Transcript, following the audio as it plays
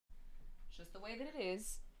just the way that it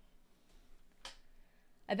is.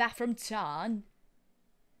 That from Tarn.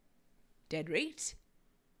 Dead rate.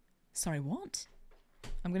 Sorry, what?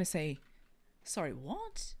 I'm gonna say, sorry,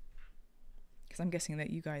 what? Because I'm guessing that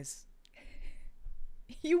you guys...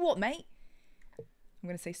 You what, mate? I'm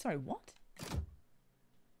gonna say, sorry, what?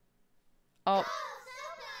 Oh.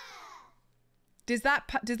 Does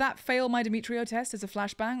that fail my Demetrio test as a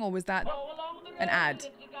flashbang, or was that an ad?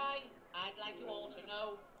 I'd like you all to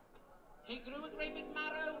know. He grew a great big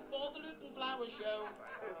marrow for the Luton Flower Show.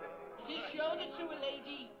 He showed it to a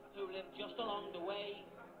lady who lived just along the way.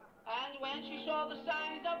 And when she saw the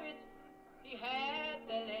signs of it, he had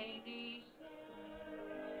the ladies.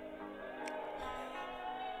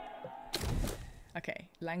 Okay,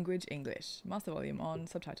 language English. Master volume on,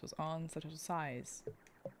 subtitles size.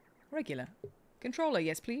 Regular. Controller,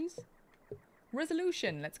 yes please.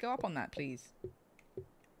 Resolution, let's go up on that please.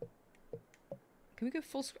 Can we go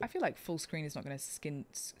full screen? I feel like full screen is not going to skin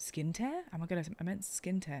tear? I meant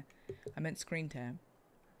skin tear. I meant screen tear.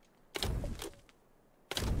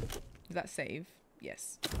 Did that save?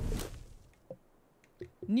 Yes.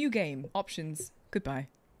 New game. Options. Goodbye.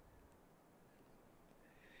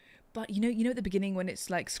 But you know at the beginning when it's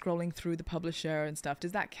like scrolling through the publisher and stuff,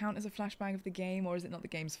 does that count as a flashbang of the game, or is it not the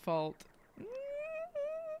game's fault?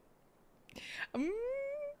 I'm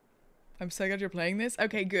so glad you're playing this.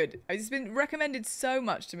 Okay, good. It's been recommended so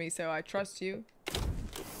much to me, so I trust you.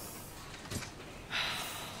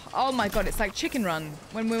 Oh my god, it's like Chicken Run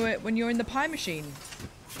when you're in the pie machine.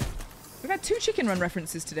 We've had 2 Chicken Run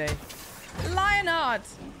references today. Lionheart!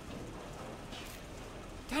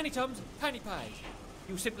 Tiny Tums, tiny pies.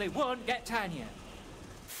 You simply won't get tinier.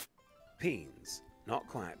 Peens. Not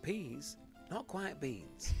quite peas, not quite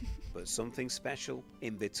beans, but something special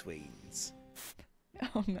in betweens.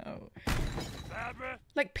 Oh no.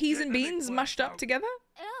 Like peas and beans mushed up together?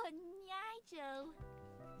 Oh, Nigel.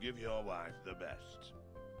 Give your wife the best.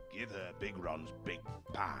 Give her Big Ron's big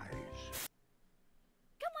pies.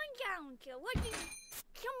 Come on down to What's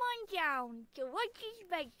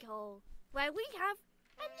Bagel, where we have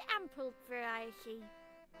an ample variety.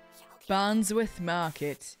 Barnsworth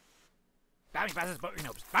Market. Bammy Bazzers, buttery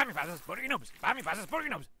nubs. Bammy Bazzers, buttery nubs. Bammy Bazzers, buttery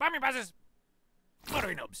nubs. Bammy Bazzers,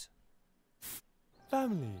 buttery nubs.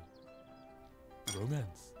 Family.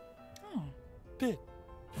 Romance. Oh. Pit.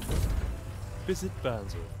 Visit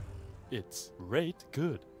Barnsworth. It's rate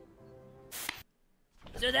good.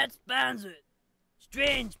 So that's Barnsworth.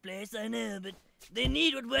 Strange place, I know, but they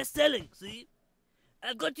need what we're selling, see?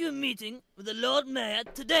 I've got you a meeting with the Lord Mayor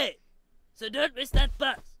today, so don't miss that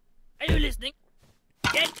bus. Are you listening?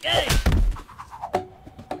 Get going!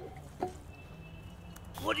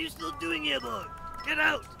 What are you still doing here, boy? Get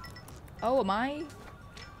out! Oh, am I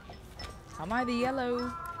the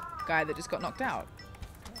yellow guy that just got knocked out?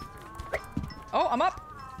 Oh, I'm up!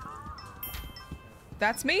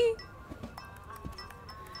 That's me?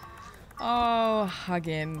 Oh,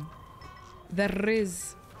 Huggin. There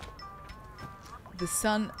is... The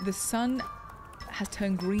sun has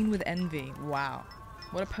turned green with envy. Wow.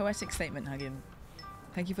 What a poetic statement, Huggin.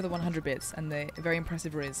 Thank you for the 100 bits and the very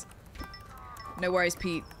impressive Riz. No worries,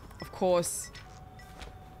 Pete. Of course.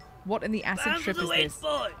 What in the acid trip is this?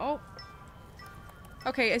 Oh.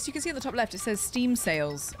 Okay, as you can see on the top left, it says Steam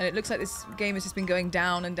sales, and it looks like this game has just been going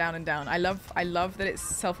down and down and down. I love that it's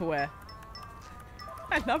self-aware.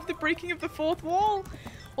 I love the breaking of the fourth wall.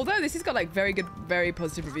 Although this has got like very good, very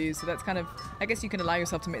positive reviews, so that's kind of, I guess you can allow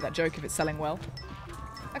yourself to make that joke if it's selling well.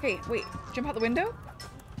 Okay, wait, jump out the window?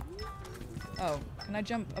 Oh, can I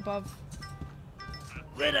jump above?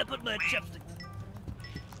 Where'd I put my chapstick?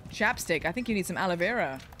 Chapstick? I think you need some aloe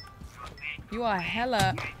vera. You are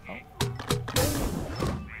hella... Oh.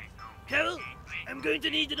 Carol, I'm going to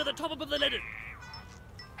need another top up of the ladder.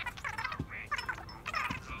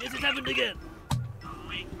 This has happened again.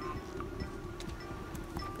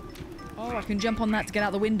 Oh, I can jump on that to get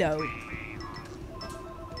out the window.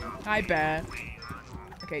 Hi, bear.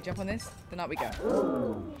 Okay, jump on this. Then out we go.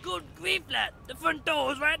 Good grief, lad. The front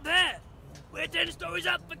door's right there. We're 10 stories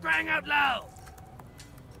up for crying out loud.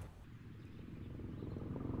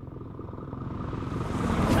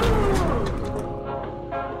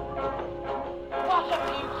 What a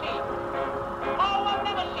beauty! Oh, I've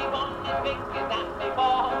never seen one as big as that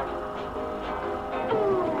before.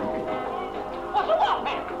 What a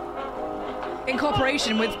whopping! In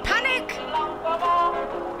cooperation with Panic!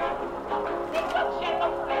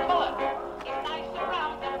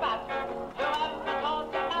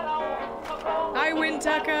 Hi,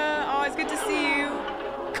 Windtucker. Oh, it's good to see you.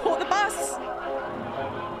 Caught the bus.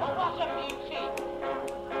 Oh, what a beauty!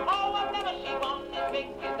 Oh, I've never seen one as big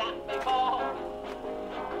as that before.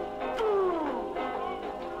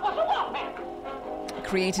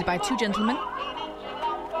 created by two gentlemen.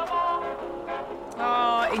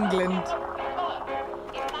 Oh, England.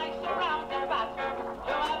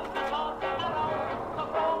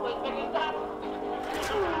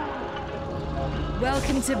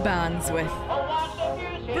 Welcome to Barnsworth.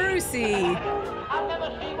 Brucey!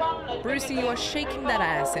 Brucey, you are shaking that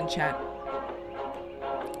ass in chat.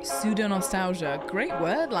 Pseudo-nostalgia. Great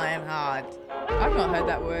word, Lionheart. I've not heard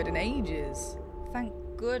that word in ages. Thank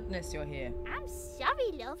goodness you're here. I'm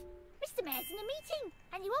sorry, love. Mr. Mayor's in a meeting,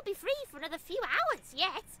 and you won't be free for another few hours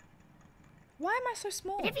yet. Why am I so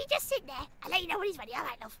small? But if you just sit there, I'll let you know when he's ready. All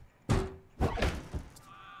right, love.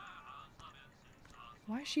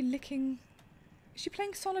 Why is she licking... Is she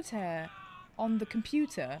playing solitaire on the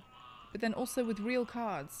computer, but then also with real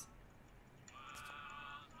cards?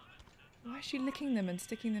 Why is she licking them and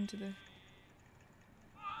sticking them to the...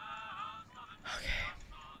 Okay.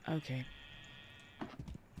 Okay.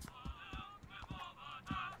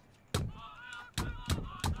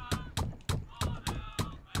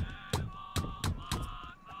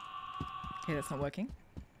 Okay, that's not working.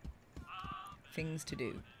 Things to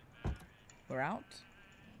do. We're out.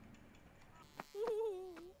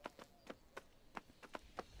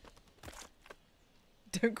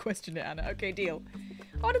 Don't question it, Anna. Okay, deal.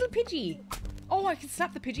 Oh, little Pidgey. Oh, I can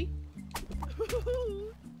slap the Pidgey.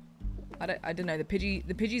 I don't know. The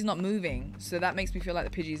Pidgey's not moving, so that makes me feel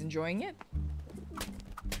like the Pidgey's enjoying it.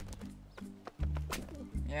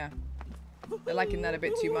 Yeah. They're liking that a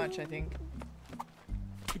bit too much, I think.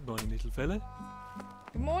 Good morning, little fella.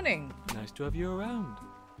 Good morning. Nice to have you around.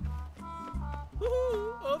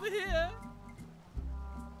 Over here.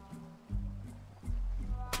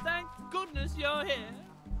 Thank goodness you're here.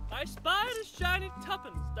 I spied a shiny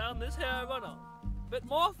tuppence down this here runoff. But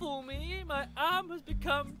more fool me, my arm has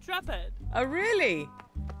become traphead. Oh, really?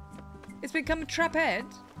 It's become a trap head?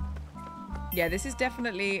 Yeah, this is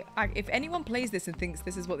definitely... if anyone plays this and thinks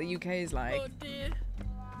this is what the UK is like... Oh dear.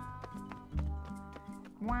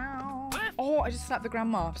 Wow. Oh, I just slapped the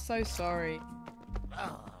grandma. So sorry.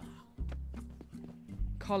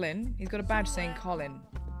 Colin. He's got a badge saying Colin.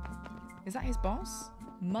 Is that his boss?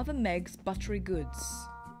 Mother Meg's Buttery Goods.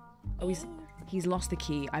 Oh, he's lost the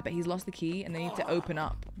key. I bet he's lost the key and they need to open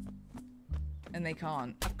up. And they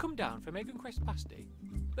can't. I've come down for Megan Quest pasty,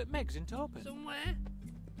 but Meg's isn't open. Somewhere.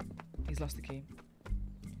 He's lost the key.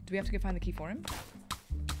 Do we have to go find the key for him?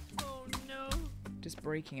 Oh no. Just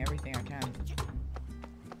breaking everything I can.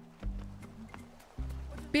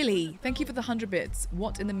 Billy, thank you for the 100 bits.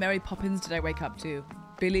 What in the Mary Poppins did I wake up to?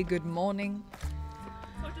 Billy, good morning.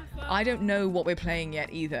 I don't know what we're playing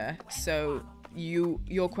yet either, so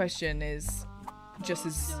your question is just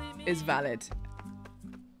as valid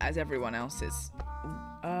as everyone else's.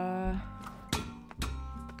 Okay,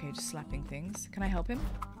 just slapping things. Can I help him?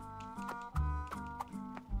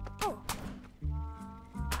 Oh.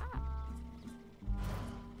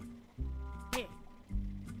 Here.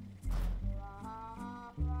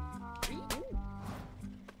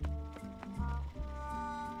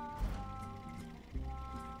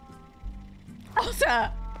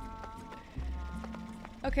 Otter!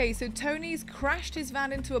 Okay, so Tony's crashed his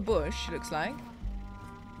van into a bush, looks like.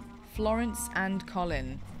 Florence and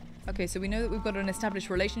Colin. Okay, so we know that we've got an established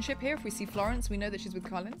relationship here. If we see Florence, we know that she's with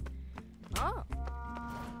Colin. Oh.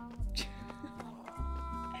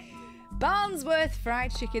 Barnsworth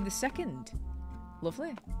Fried Chicken the Second.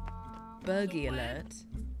 Lovely. Burgie alert.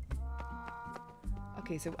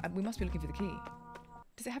 Okay, so we must be looking for the key.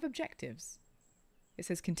 Does it have objectives? It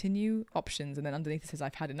says continue, options, and then underneath it says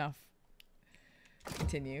I've had enough.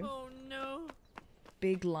 Continue. Oh no.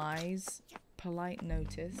 Big lies. Polite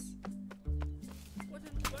notice.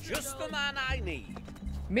 Just the man I need.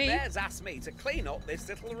 Me? Bears asked me to clean up this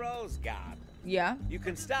little rose garden. Yeah. You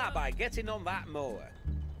can start by getting on that mower.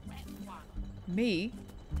 Me?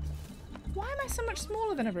 Why am I so much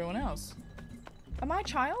smaller than everyone else? Am I a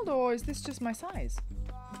child or is this just my size?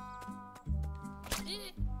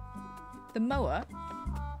 The mower?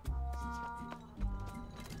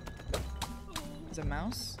 There's a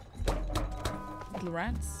mouse. Little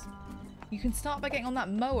rats. You can start by getting on that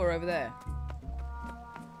mower over there.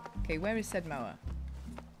 Okay, where is said mower?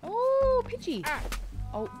 Oh, Pidgey!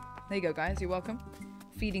 Oh, there you go, guys. You're welcome.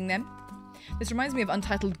 Feeding them. This reminds me of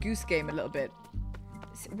Untitled Goose Game a little bit.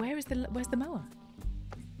 Where's the mower?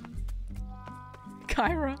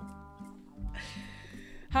 Kyra.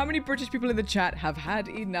 How many British people in the chat have had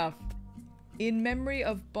enough? In memory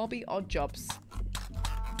of Bobby Oddjobs.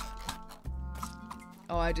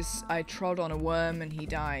 Oh, I trod on a worm and he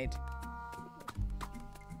died.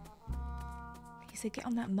 He said, get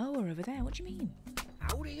on that mower over there. What do you mean?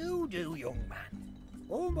 How do you do, young man?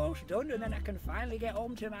 Almost done, and then I can finally get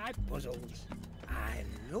home to my puzzles. I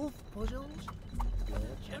love puzzles. No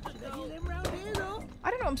chance of any of them round here, though. I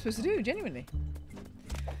don't know what I'm supposed to do, genuinely.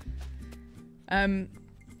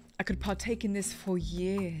 I could partake in this for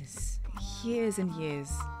years. Years and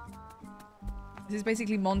years. This is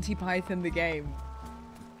basically Monty Python the game.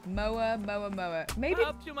 Mower, mower, mower. Maybe...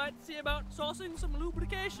 Perhaps you might see about sourcing some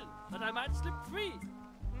lubrication, that I might slip free.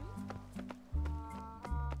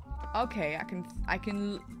 Okay, I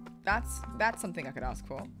can... That's something I could ask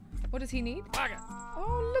for. What does he need?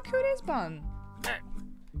 Oh, look who it is, Bun.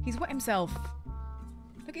 He's wet himself.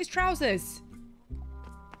 Look at his trousers.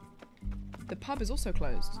 The pub is also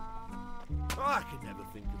closed. I can never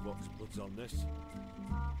think of what's on this.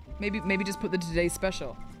 Maybe just put the today's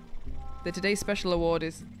special. The today's special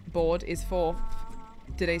board is for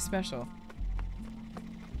today's special.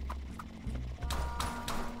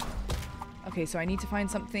 Okay, so I need to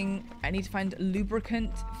find something. I need to find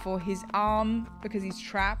lubricant for his arm because he's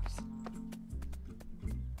trapped.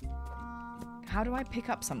 How do I pick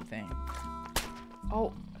up something?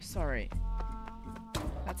 Oh, sorry.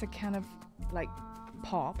 That's a can of, like,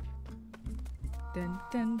 pop. Dun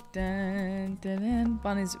dun dun dun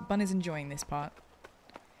dun. Bun is enjoying this part.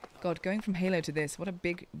 God, going from Halo to this, what a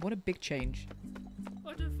big change.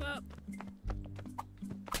 What a fuck.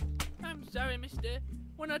 I'm sorry, mister.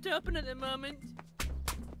 We're not open at the moment.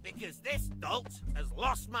 Because this dolt has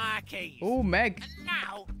lost my keys. Oh, Meg. And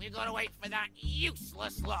now we've got to wait for that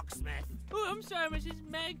useless locksmith. Oh, I'm sorry, Mrs.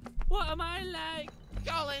 Meg. What am I like?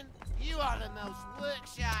 Colin, you are the most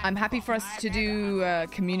work-shy. I'm happy for us to do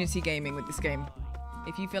community gaming with this game.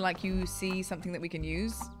 If you feel like you see something that we can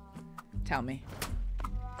use, tell me.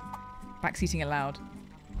 Backseating allowed.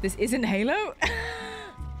 This isn't Halo?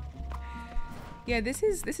 Yeah, this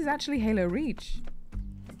is actually Halo Reach.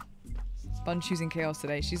 Bun choosing chaos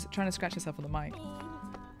today. She's trying to scratch herself on the mic.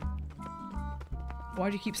 Why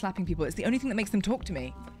do you keep slapping people? It's the only thing that makes them talk to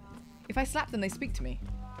me. If I slap them, they speak to me.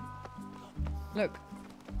 Look.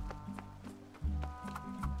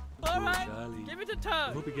 Alright, Charlie. give it a I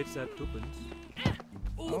turn. hope he gets that tuppence.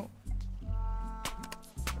 Oh.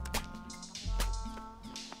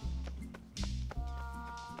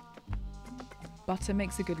 Butter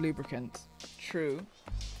makes a good lubricant. True.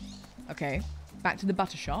 Okay, back to the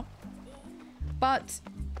butter shop. But...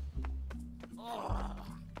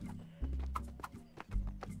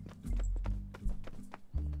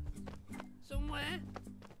 Somewhere?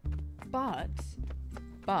 But...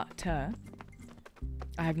 Butter...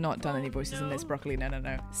 I have not done any voices in this, Broccoli. No, no,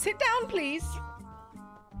 no. Sit down, please!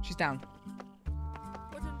 She's down.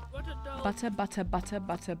 What a dog. Butter, butter, butter,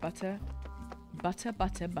 butter, butter. Butter,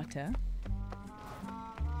 butter, butter.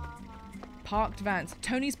 Parked vans.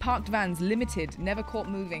 Tony's parked vans, limited, never caught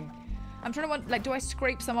moving. I'm trying to like, do I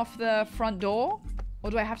scrape some off the front door?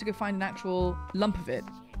 Or do I have to go find an actual lump of it?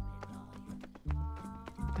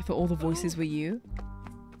 I thought all the voices were you.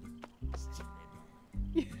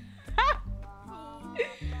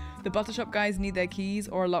 The butter shop guys need their keys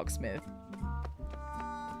or a locksmith.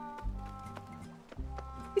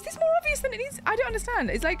 Is this more obvious than it is? I don't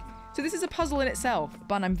understand. It's like, so this is a puzzle in itself.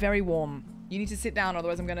 Bun, I'm very warm. You need to sit down,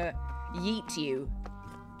 otherwise I'm gonna yeet you.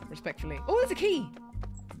 Respectfully. Oh, there's a key.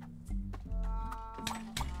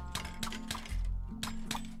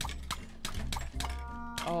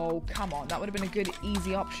 Oh, come on. That would have been a good,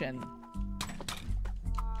 easy option.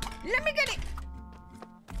 Let me get it.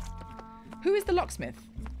 Who is the locksmith?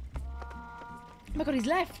 Oh my god, he's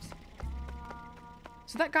left.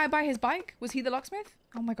 So that guy by his bike, was he the locksmith?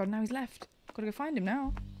 Oh my god, now he's left. Gotta go find him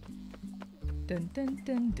now. Dun dun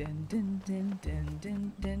dun dun dun dun dun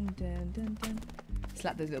dun dun dun dun dun.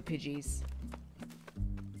 Slap those little pidgeys.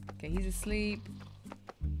 Okay, he's asleep.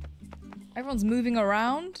 Everyone's moving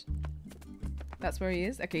around. That's where he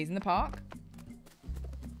is. Okay, he's in the park.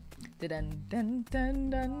 Dun dun dun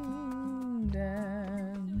dun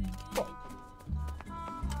dun. Oh.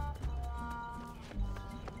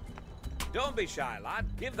 Don't be shy, lad.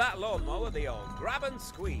 Give that lawnmower the old grab and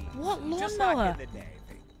squeeze. What Just lawnmower? like in the Navy.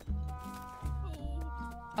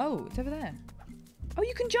 Oh, it's over there. Oh,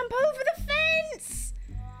 you can jump over the fence!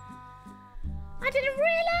 I didn't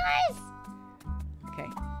realize! Okay.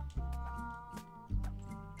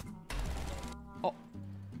 Oh.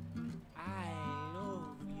 I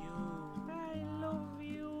love you. I love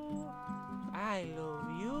you. I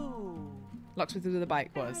love you. Locksmith with the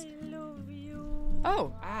bike was. I love you.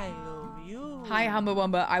 Oh. I love you. Hi, Humba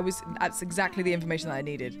Wumba. That's exactly the information that I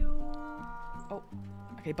needed. Oh.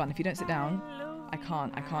 Okay, Bun, if you don't sit down, I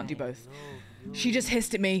can't do both. She just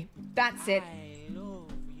hissed at me. That's it. I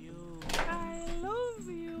love you. I love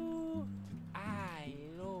you. I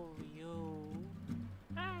love you.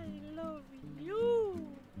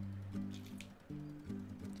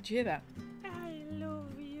 Did you hear that? I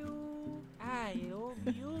love you. I love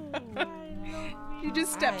you. I love you. You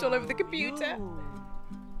just stepped all over the computer.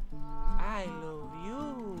 I love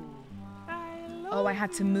you. I love Oh, I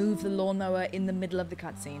had to move the lawnmower in the middle of the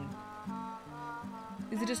cutscene.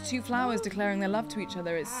 These are just two flowers declaring their love to each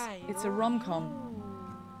other. It's a rom-com.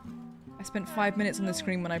 I spent 5 minutes on the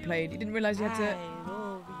screen when I played. You didn't realize you had to...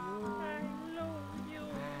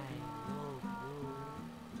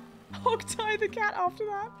 Hog tie the cat after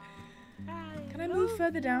that. Can I move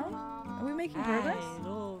further down? Are we making progress?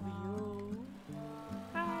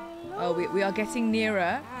 Oh, we are getting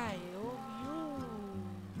nearer.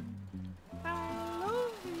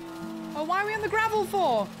 Oh, why are we on the gravel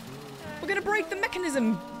for? We're gonna break the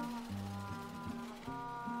mechanism.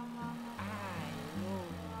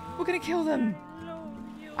 We're gonna kill them.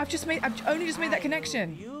 I've only just made that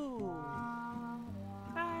connection.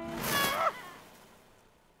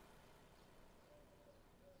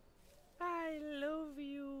 I love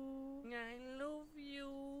you. I love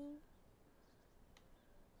you.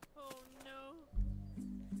 Oh no.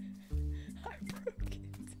 I broke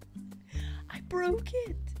it. I broke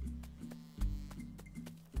it.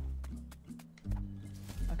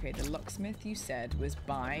 Okay, the locksmith you said was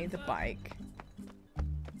by the bike.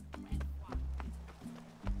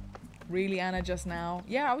 Really, Anna, just now?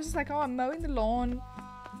 Yeah, I was just like, oh, I'm mowing the lawn.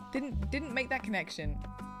 Didn't make that connection.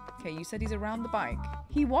 Okay, you said he's around the bike.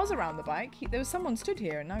 He was around the bike. There was someone stood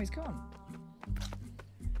here and now he's gone.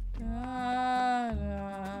 Da,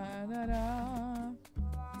 da, da, da.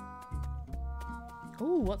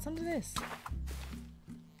 Ooh, what's under this?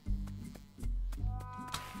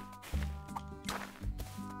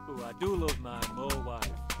 Oh, I do love my mole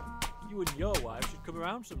wife. You and your wife should come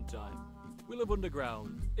around sometime. We live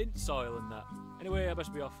underground, in soil and that. Anyway, I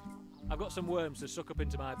best be off. I've got some worms to suck up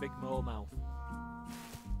into my big mole mouth.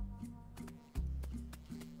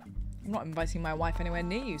 I'm not inviting my wife anywhere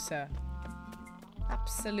near you, sir.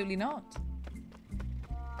 Absolutely not.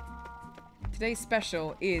 Today's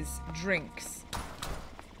special is drinks.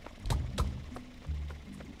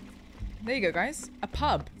 There you go, guys. A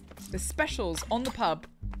pub. The specials on the pub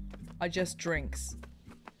are just drinks.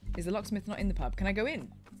 Is the locksmith not in the pub? Can I go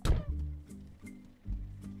in?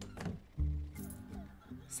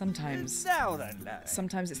 Sometimes. Now then, Larry.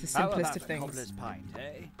 Sometimes it's the How simplest about of a things. cobbler's pint,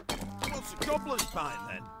 eh? What's a cobbler's pint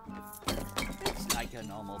then? It's like a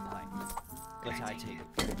normal pint, but I take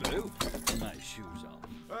it blue. My shoes off.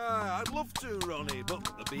 I'd love to, Ronnie, but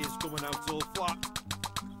the beer's coming out all flat.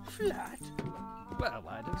 Flat? Well,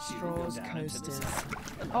 why don't you go Straws, down into the coasters.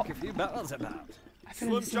 sink and knock a few bottles about? I fell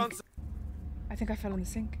in the sink. I think I fell in the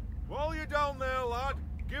sink. While you're down there, lad,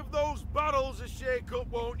 give those barrels a shake up,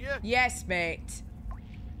 won't you? Yes, mate.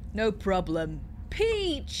 No problem.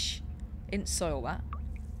 Peach! Didn't soil that.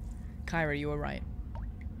 Kyra, you were right.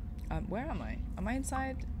 Where am I? Am I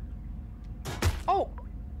inside? Oh!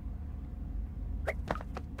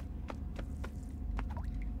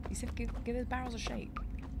 You said give those barrels a shake.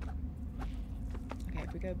 Okay,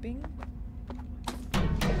 if we go bing.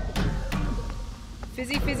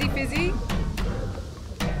 Fizzy, fizzy, fizzy.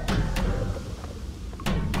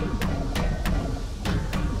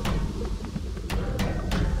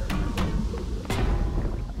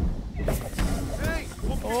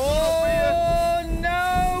 Oh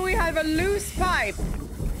no, we have a loose pipe.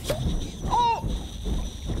 Oh! Oh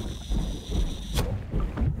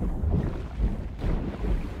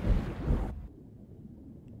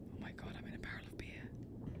my god, I'm in a barrel of beer.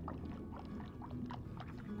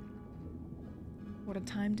 What a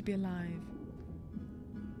time to be alive.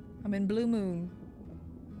 I'm in Blue Moon.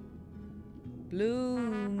 Blue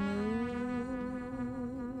Moon.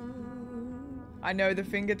 I know the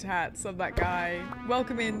finger tats of that guy.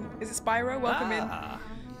 Welcome in. Is it Spyro? Welcome in.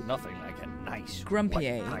 Nothing like a nice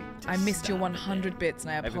Grumpier, white pint to I missed your start 100 bits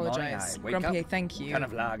and I Every morning apologize. I wake up, Grumpier, thank you. Kind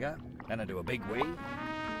of lager, then I do a big wee,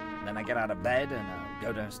 then I get out of bed and I'll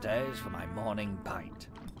go downstairs for my morning pint.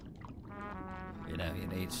 You know, you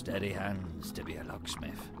need steady hands to be a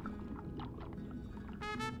locksmith.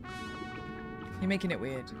 You're making it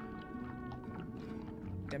weird.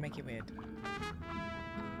 Don't make it weird.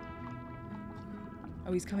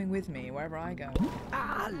 Oh, he's coming with me wherever I go.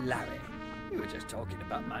 Ah, Larry, you were just talking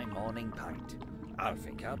about my morning pint. I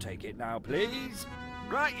think I'll take it now, please.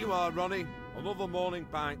 Right you are, Ronnie. Another morning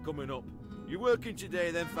pint coming up. You working today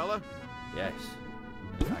then, fella? Yes.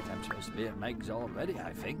 In fact, I'm supposed to be at Meg's already,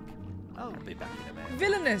 I think. I'll be back in a minute.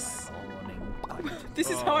 Villainous! Morning pint. This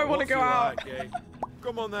is how I want to go out. Like, eh?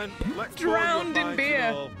 Come on then, let's Drowned pour your in pints beer.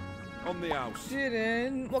 and all on the house.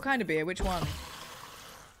 Didn't. What kind of beer? Which one?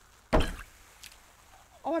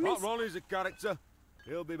 Oh, I That missed. Ronnie's a character.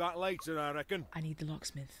 He'll be back later, I reckon. I need the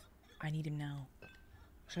locksmith. I need him now.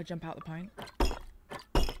 Should I jump out the pint?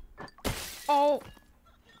 Oh!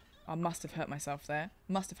 I must have hurt myself there.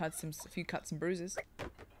 Must have had a few cuts and bruises.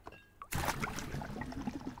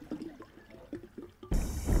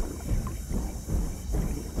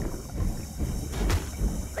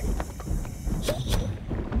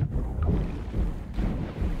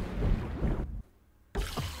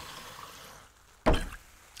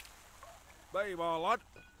 Babe, lad.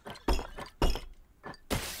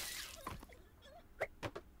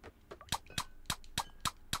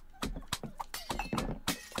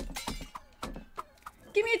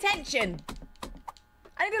 Give me attention!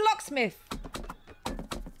 I need a locksmith!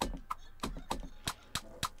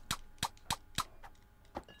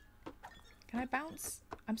 Can I bounce?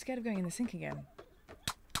 I'm scared of going in the sink again.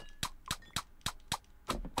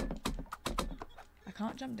 I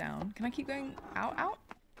can't jump down. Can I keep going out, out?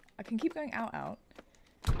 I can keep going out, out.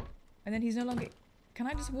 And then he's no longer... Can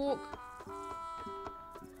I just walk?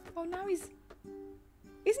 Oh, now he's...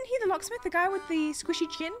 Isn't he the locksmith? The guy with the squishy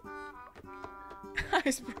chin?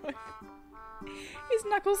 His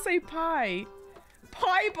knuckles say pie.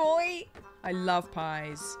 Pie boy! I love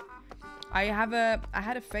pies. I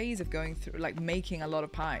had a phase of going through, like, making a lot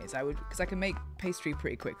of pies. Because I can make pastry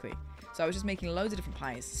pretty quickly. So I was just making loads of different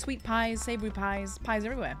pies. Sweet pies, savory pies, pies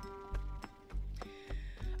everywhere.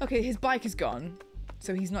 Okay, his bike is gone,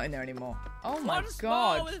 so he's not in there anymore. Oh my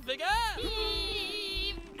god. With vigor.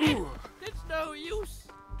 It's no use.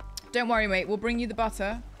 Don't worry, mate. We'll bring you the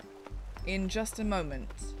butter in just a moment.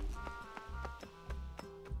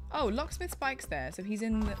 Oh, locksmith's bike's there, so he's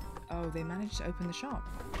in the... Oh, they managed to open the shop.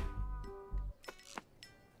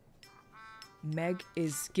 Meg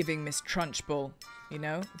is giving Miss Trunchbull, you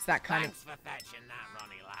know? It's that kind Thanks for fetching that,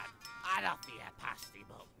 Ronnie lad. I'd offer you a pasty,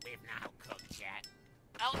 but we've now cooked yet.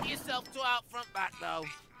 Help yourself to out front back, though.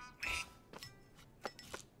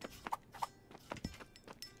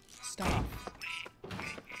 Stop.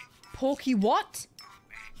 Porky what?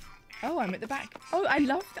 Oh, I'm at the back. Oh, I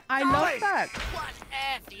love that. What on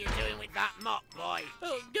earth are you doing with that mop, boy?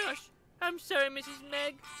 Oh gosh, I'm sorry, Mrs.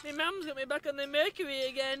 Meg. My mum's got me back on the Mercury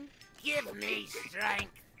again. Give me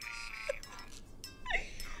strength.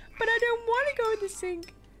 But I don't want to go in the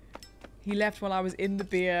sink. He left while I was in the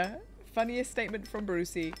beer. Funniest statement from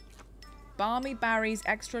Brucey. Balmy Barry's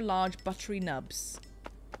extra large buttery nubs.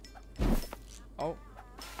 Oh.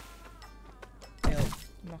 Milk.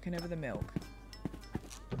 Knocking over the milk.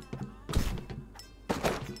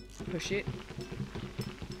 Push it.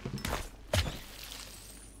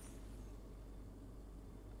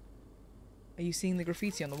 Are you seeing the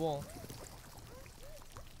graffiti on the wall?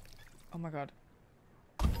 Oh my god.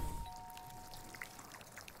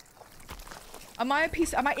 Am I a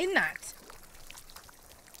piece? Am I in that?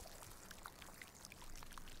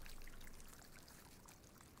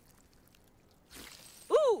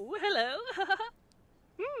 Ooh, hello.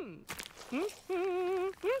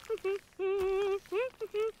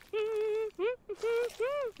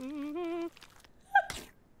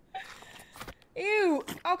 Ew!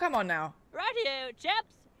 Oh, come on now. Rightio,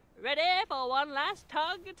 chaps. Ready for one last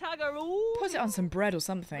tug-a-roo? Put it on some bread or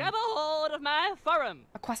something. Grab a hold of my forum.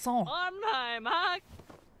 A croissant. On my mark.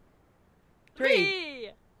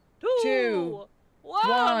 3, 3, 2,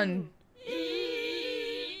 1.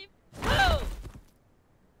 Go!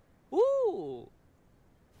 Ooh.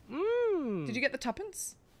 Mmm. Did you get the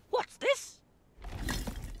tuppence? What's this?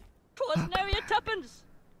 'Twas nary a tuppence.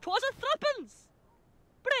 'Twas a threepence.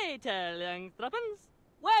 Pray tell, young threepence,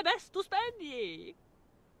 where best to spend ye?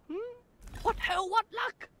 What ho, what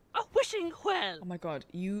luck? A wishing well. Oh my god,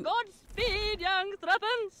 you... Godspeed, young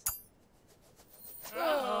threepence.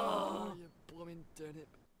 Oh, you blooming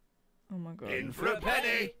turnip. Oh my god. In for a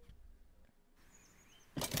penny.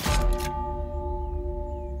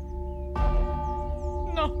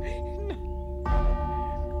 No, no.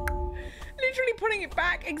 Literally putting it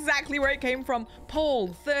back exactly where it came from. Paul,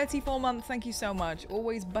 34 months, thank you so much.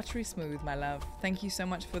 Always buttery smooth, my love. Thank you so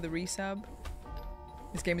much for the resub.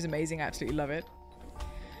 This game is amazing, I absolutely love it.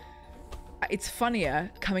 It's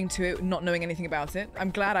funnier coming to it not knowing anything about it.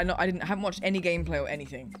 I'm glad I haven't watched any gameplay or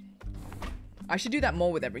anything. I should do that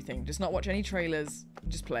more with everything. Just not watch any trailers,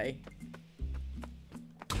 just play.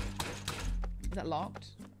 Is that locked?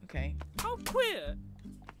 Okay. How queer.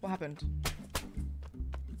 What happened?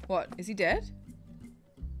 What? Is he dead?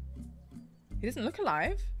 He doesn't look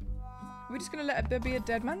alive. Are we just gonna let there be a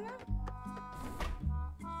dead man now?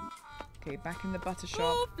 Okay, back in the butter shop.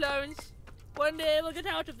 Oh, Florence. One day we'll get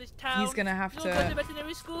out of this town. He's gonna have You'll to... go to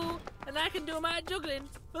veterinary school, and I can do my juggling.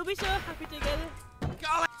 We'll be so happy together.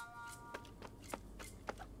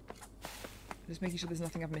 Just making sure there's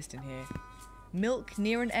nothing I've missed in here. Milk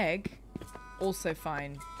near an egg, also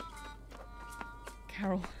fine.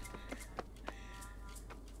 Carol.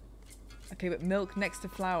 Okay, but milk next to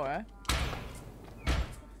flour.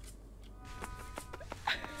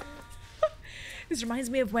 This reminds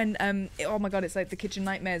me of when, oh my god, it's like the Kitchen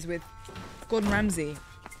Nightmares with Gordon Ramsay.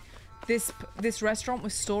 This restaurant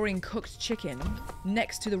was storing cooked chicken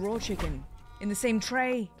next to the raw chicken in the same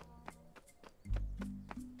tray.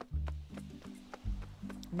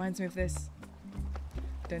 Reminds me of this.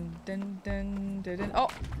 Dun dun dun dun dun. Oh!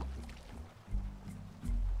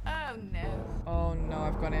 Oh no. Oh no,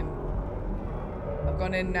 I've gone in. I've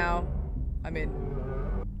gone in now. I'm in.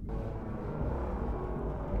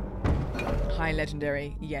 High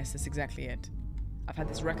legendary. Yes, that's exactly it. I've had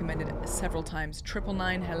this recommended several times.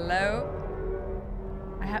 999, hello?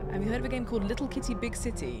 Have you heard of a game called Little Kitty Big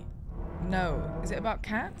City? No. Is it about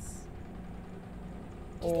cats?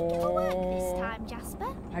 Did you think of a word this time,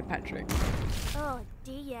 Jasper? Hi, Patrick. Oh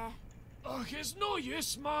dear. Ugh, it's no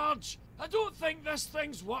use, Marge. I don't think this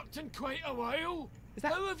thing's worked in quite a while. Is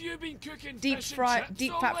that How have you been cooking deep fish fry, and chips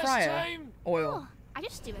deep all fat this fryer time? oil? Oh, I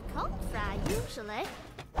just do a cold fry usually.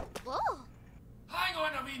 Whoa. Hang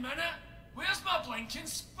on a wee minute. Where's my blinking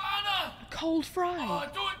spanner? Cold fry. Oh,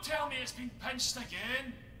 don't tell me it's been pinched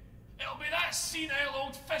again. It'll be that senile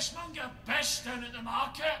old fishmonger Bish down at the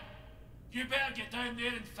market. You better get down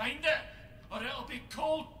there and find it, or it'll be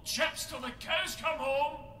cold chips till the cows come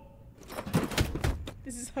home.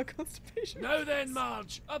 This is how constipation Now then,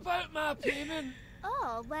 Marge, about my payment.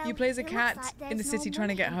 Oh, well. You play as a it looks cat like in the there's city no trying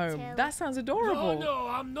to money get home. until- That sounds adorable. No,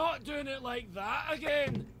 I'm not doing it like that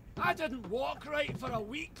again. I didn't walk right for a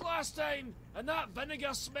week last time, and that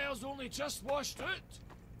vinegar smell's only just washed out.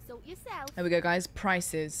 Sort yourself. There we go, guys.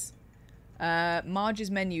 Prices. Marge's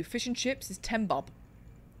menu. Fish and chips is 10 bob.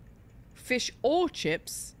 Fish or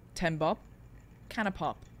chips, 10 bob. Can of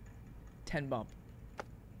pop, 10 bob. And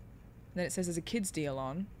then it says there's a kids deal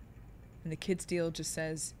on. And the kids deal just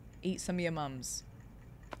says, eat some of your mums.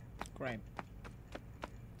 Great.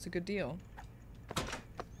 It's a good deal.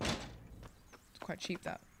 It's quite cheap,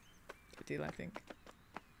 that. Good deal, I think.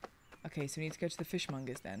 Okay, so we need to go to the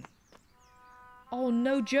fishmongers then. Oh,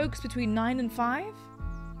 no jokes between 9 and 5?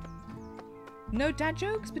 No dad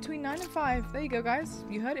jokes between 9 and 5. There you go, guys.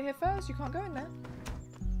 You heard it here first. You can't go in there.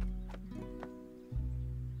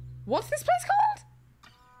 What's this place called?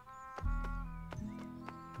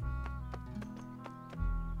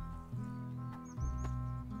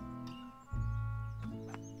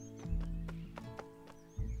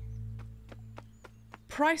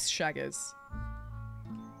 Price shaggers.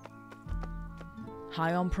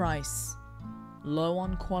 High on price, low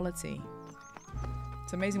on quality.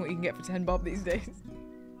 It's amazing what you can get for 10 bob these days.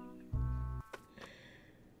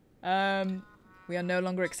 We are no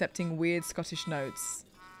longer accepting weird Scottish notes.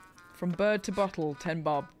 From bird to bottle, 10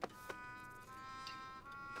 bob.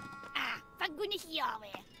 Ah, thank goodness you're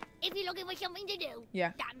here. If you're looking for something to do,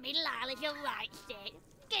 Yeah. that middle aisle is your right stick.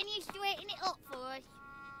 Can you straighten it up for us?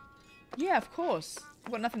 Yeah, of course.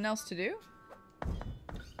 I've got nothing else to do.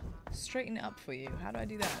 Straighten it up for you. How do I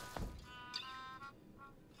do that?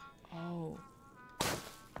 Oh.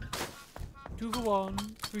 2 for 1,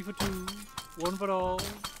 3 for 2, 1 for all,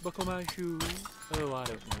 buckle my shoe. Oh, I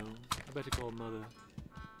don't know. I better call Mother.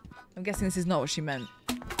 I'm guessing this is not what she meant.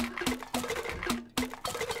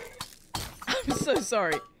 I'm so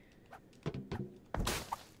sorry.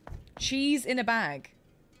 Cheese in a bag.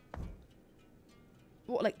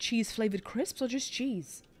 What, like cheese flavored crisps or just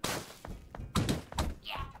cheese?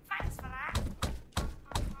 Yeah, thanks for that.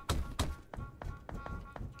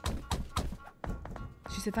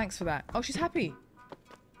 She said thanks for that. Oh, she's happy.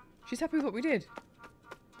 She's happy with what we did.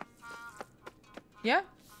 Yeah?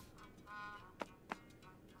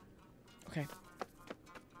 Okay.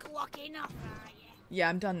 Clocking off, are you? Yeah,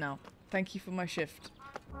 I'm done now. Thank you for my shift.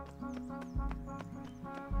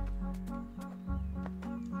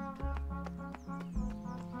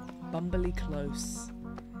 Bumbly close.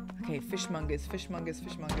 Okay, fishmongers, fishmongers,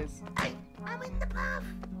 fishmongers. I'm in the pub.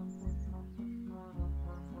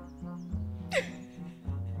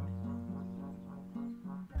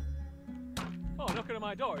 Oh, knocking on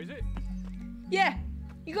my door, is it? Yeah,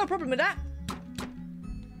 you got a problem with that?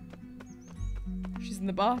 She's in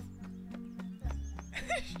the bath.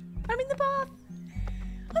 I'm in the bath.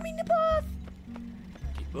 I'm in the bath.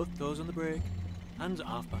 Keep both toes on the brake, hands at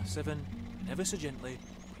 7:30, and ever so gently,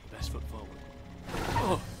 put your best foot forward.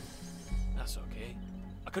 Oh, that's okay.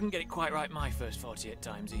 I couldn't get it quite right my first 48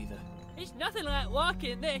 times either. It's nothing like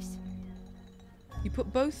walking this. You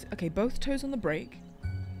put both, okay, both toes on the brake.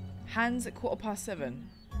 Hands at 7:15.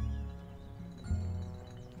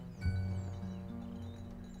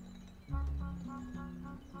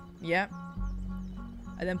 Yep.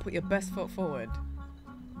 And then put your best foot forward.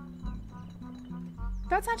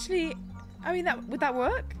 That's actually... I mean, would that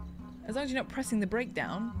work? As long as you're not pressing the brake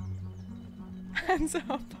down. Hands at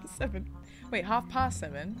 7:30. Wait,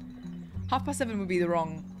 7:30? 7:30 would be the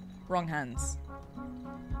wrong hands.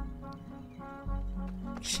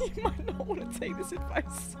 You might not want to take this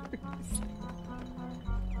advice seriously.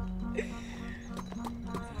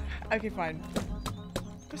 Okay, fine.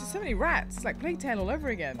 Gosh, there's so many rats. It's like Plague Tale all over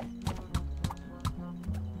again.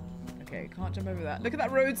 Okay, can't jump over that. Look at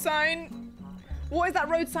that road sign! What is that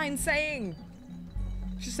road sign saying?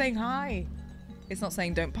 It's just saying hi. It's not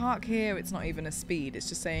saying don't park here. It's not even a speed. It's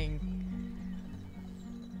just saying...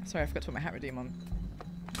 Sorry, I forgot to put my hat redeem on.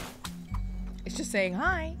 It's just saying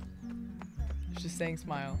hi. It's just saying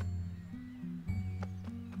smile.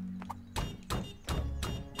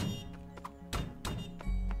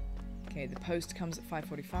 Okay, the post comes at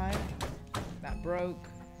 5:45. That broke.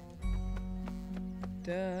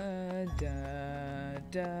 Da da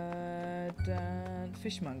da da.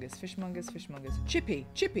 Fishmongers, fishmongers, fishmongers. Chippy,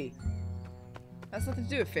 Chippy. That's nothing to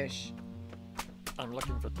do with fish. I'm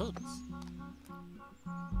looking for pigs.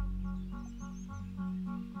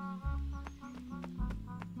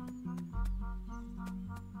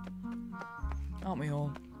 Aren't we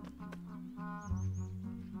all?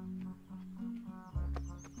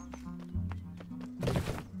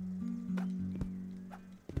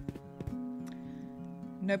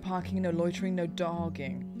 No parking, no loitering, no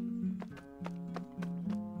dogging.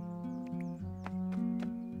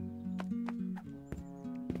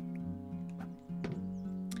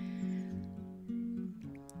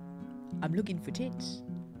 I'm looking for tits.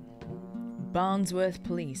 Barnsworth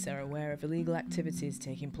police are aware of illegal activities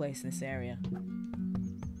taking place in this area.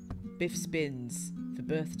 Biff spins for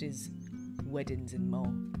birthdays, weddings and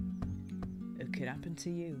more. It could happen to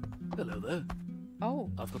you. Hello there.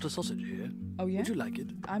 Oh. I've got a sausage here. Oh, yeah? Would you like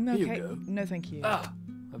it? I'm okay. Here you go. No, thank you. Ah,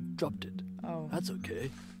 I've dropped it. Oh. That's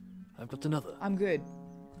okay. I've got another. I'm good.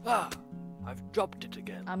 Ah, I've dropped it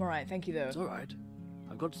again. I'm alright, thank you though. It's alright.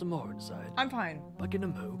 I've got some more inside. I'm fine. Back in a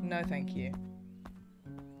mo. No, thank you.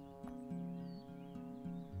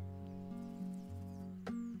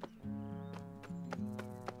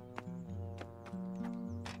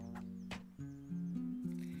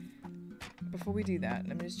 Before we do that,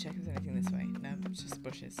 let me just check if there's anything this way. No, it's just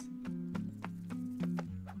bushes.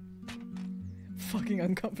 Fucking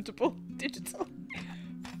uncomfortable. Digital.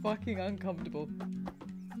 Fucking uncomfortable.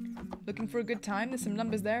 Looking for a good time? There's some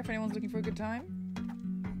numbers there if anyone's looking for a good time.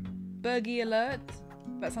 Buggy alert.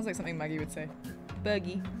 That sounds like something Maggie would say.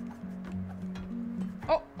 Buggy.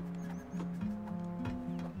 Oh!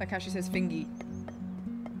 Like how she says fingy.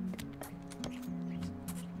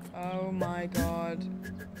 Oh my god.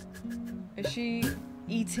 Is she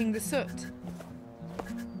eating the soot?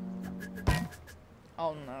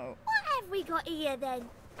 Oh no. What have we got here then?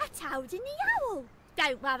 A toad and the owl.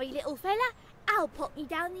 Don't worry, little fella. I'll pop you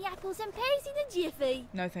down the apples and pears in a jiffy.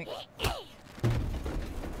 No thanks.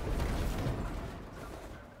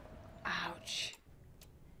 Ouch.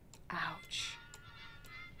 Ouch.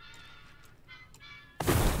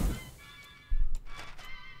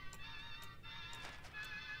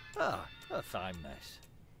 Ah, a fine mess.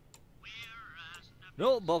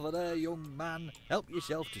 Don't bother there, young man. Help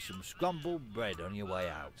yourself to some scrambled bread on your way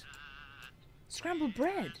out. Scrambled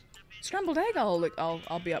bread? Scrambled egg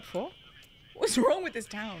I'll be up for. What's wrong with this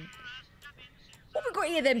town? What we got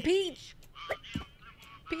here then, Peach?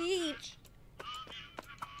 Peach!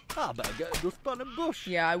 I better get a dustpan and brush.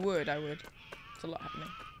 Yeah, I would. There's a lot happening.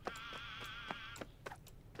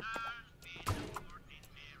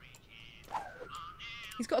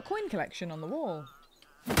 He's got a coin collection on the wall.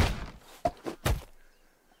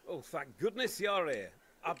 Oh, thank goodness you're here.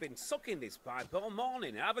 I've been sucking this pipe all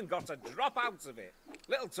morning. I haven't got a drop out of it.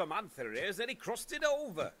 Little Tomantha here said he crusted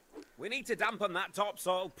over. We need to dampen that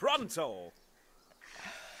topsoil pronto.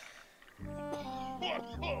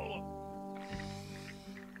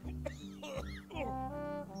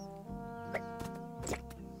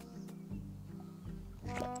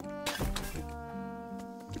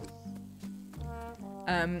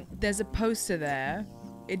 There's a poster there.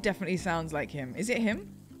 It definitely sounds like him. Is it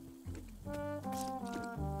him?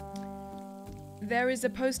 There is a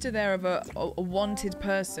poster there of a wanted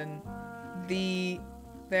person. They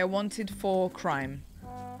are wanted for crime.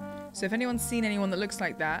 So if anyone's seen anyone that looks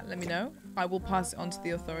like that, let me know. I will pass it on to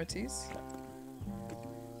the authorities.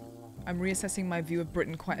 I'm reassessing my view of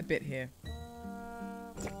Britain quite a bit here.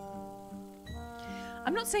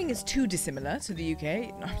 I'm not saying it's too dissimilar to the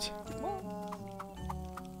UK. No,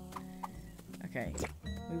 okay,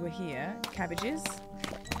 we were here. Cabbages.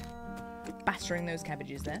 battering those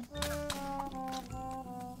cabbages there.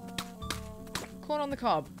 Corn on the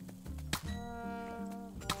cob.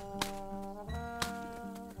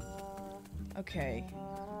 Okay.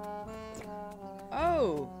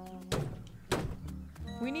 Oh!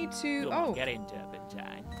 We need to... Come oh! on, get in,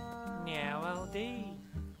 Turpentine. Now, LD.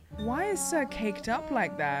 Why is Sir caked up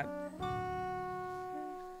like that?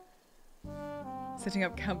 Setting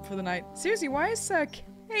up camp for the night. Seriously, why is Sir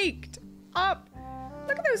caked up?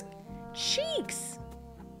 Look at those cheeks!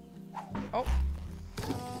 Oh.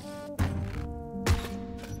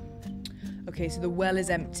 Okay, so the well is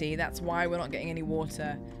empty. That's why we're not getting any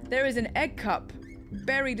water. There is an egg cup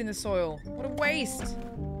buried in the soil. What a waste!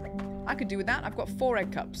 I could do with that. I've got 4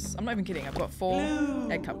 egg cups. I'm not even kidding. I've got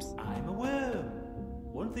 4 egg cups. I'm a worm.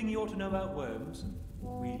 One thing you ought to know about worms,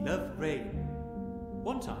 we love rain.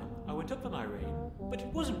 One time, I went up for my rain, but it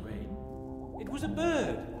wasn't rain. It was a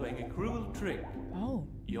bird playing a cruel trick. Oh.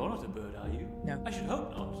 You're not a bird, are you? No. I should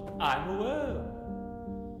hope not. I'm a worm.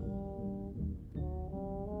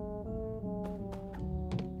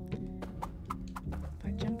 If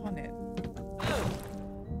I jump on it.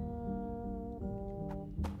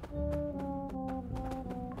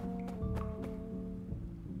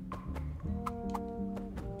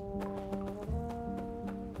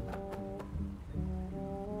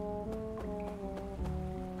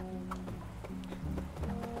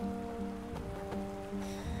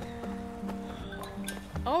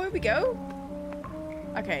 Oh, here we go.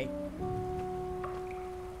 Okay.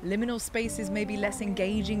 Liminal spaces may be less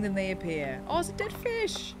engaging than they appear. Oh, it's a dead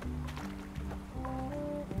fish.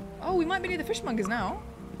 Oh, we might be near the fishmongers now.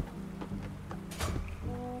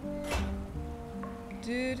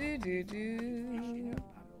 Do do do do.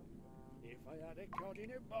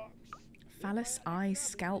 Phallus, eye,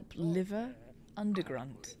 scalp, liver,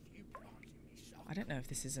 undergrunt. I don't know if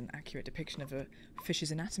this is an accurate depiction of a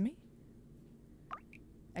fish's anatomy.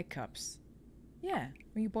 Egg cups. Yeah,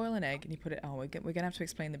 when you boil an egg and you put it... Oh, we're going to have to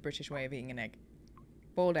explain the British way of eating an egg.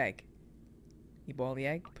 Boiled egg. You boil the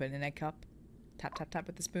egg, put it in an egg cup, tap, tap, tap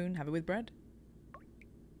with the spoon, have it with bread.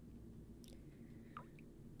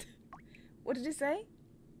 What did it say?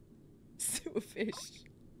 Sewer fish.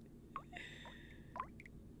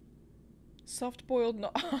 Soft boiled,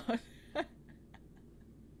 not hard.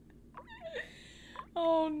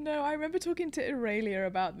 Oh no, I remember talking to Aurelia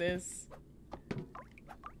about this.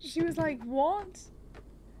 She was like, what?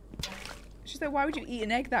 She's like, why would you eat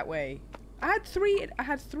an egg that way? I had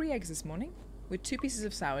 3 eggs this morning with 2 pieces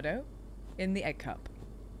of sourdough in the egg cup.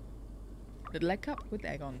 Little egg cup with the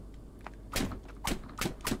egg on.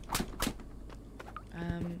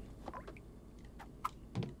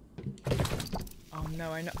 Oh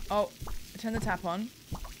no, I know. Oh, I turned the tap on.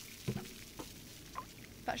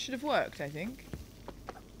 That should have worked, I think.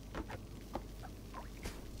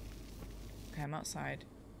 Okay, I'm outside.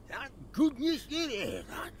 Thank goodness you're here,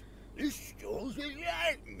 man. This store's a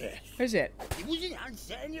right mess. Who's it? You wasn't hand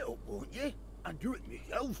setting it up, won't you? I do it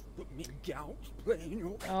myself, but me gout's playing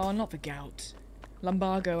up. Oh, not the gout.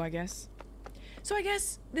 Lumbago, I guess. So I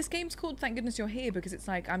guess this game's called Thank Goodness You're Here because it's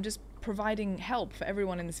like I'm just providing help for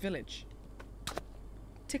everyone in this village.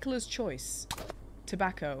 Tickler's Choice.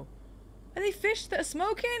 Tobacco. Are they fish that are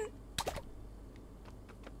smoking?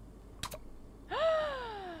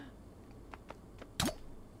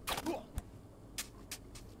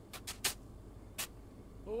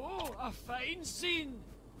 Oh, a fine scene.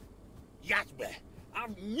 Yasmer,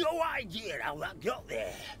 I've no idea how that got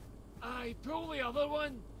there. I pull the other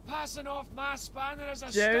one, passing off my spanner as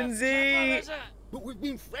a Jonesy! stiff tipper, is it? But we've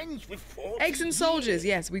been friends for 40 Eggs and soldiers, years.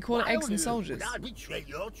 yes, we call it Why eggs on and earth soldiers. would I betray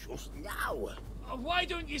your trust now? Why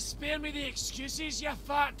don't you spare me the excuses, you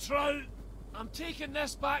fat trout? I'm taking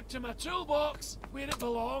this back to my toolbox, where it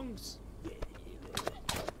belongs.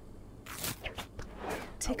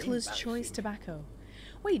 Tickler's Choice Tobacco.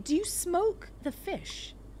 Wait, do you smoke the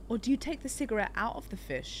fish? Or do you take the cigarette out of the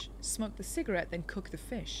fish, smoke the cigarette, then cook the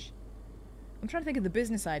fish? I'm trying to think of the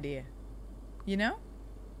business idea. You know?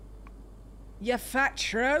 You fat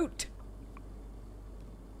trout!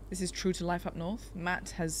 This is true to life up north.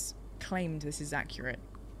 Matt has claimed this is accurate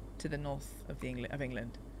to the north of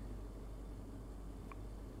England.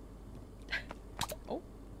 Oh.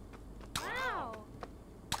 Wow.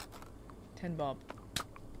 10 bob.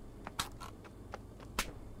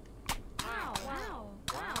 Wow, wow,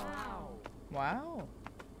 wow, wow. Wow.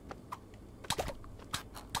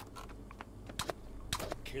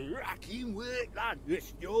 Cracking work, lad. The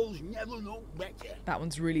store's never looked better. That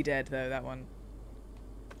one's really dead, though, that one.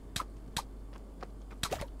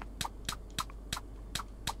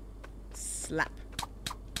 Slap.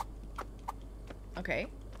 Okay.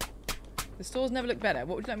 The stores never look better.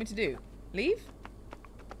 What would you like me to do? Leave?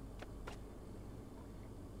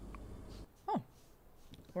 Oh.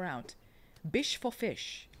 We're out. Bish for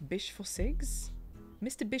fish. Bish for cigs?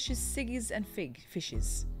 Mr. Bish's ciggies and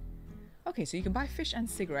fishes. Okay, so you can buy fish and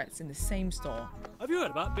cigarettes in the same store. Have you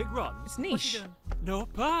heard about Big Ron? It's niche. No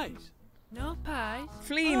pies. No pies?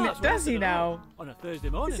 Fleen, Oh, that's what does I he wanted to know. now? On a Thursday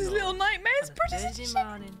morning. This is though. Little Nightmares. Thursday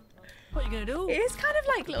morning. What are you going to do? It is kind of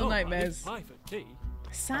like Little Oh, I need Nightmares. pie for tea.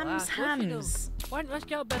 Sam's of course you do. Hams. Why don't you ask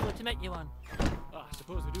your Bedler to make you one? Oh, I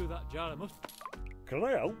suppose we do that jar of mustard. Can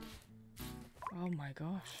I help? Oh my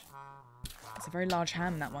gosh. It's a very large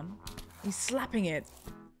ham, that one. He's slapping it.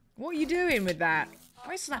 What are you doing with that? What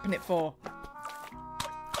are you slapping it for?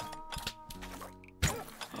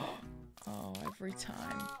 Oh, every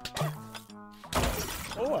time.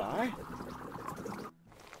 Oh, aye.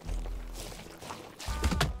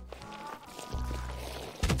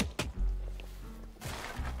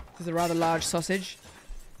 This is a rather large sausage.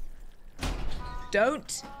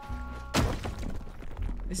 Don't!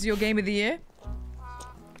 This is your game of the year?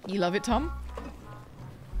 You love it, Tom?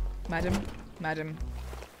 Madam, madam.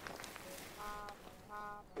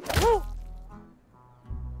 Woo!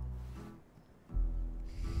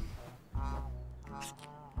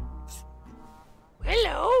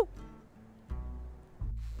 Hello?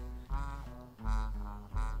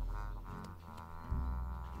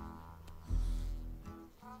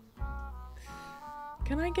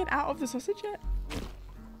 Can I get out of the sausage yet?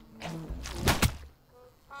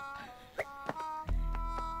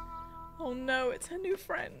 Oh no, it's her new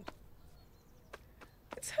friend.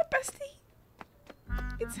 It's her bestie.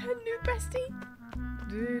 It's her new bestie.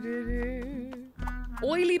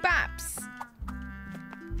 Oily Baps.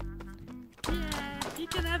 Yeah, you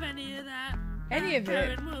can have any of that. Any of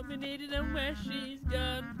it? Karen won't be needed and where she's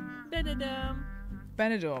gone. Da-da-dum.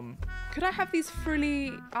 Benidorm. Could I have these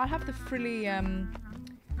frilly... I'll have the frilly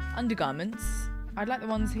undergarments. I'd like the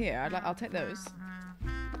ones here. I'll take those.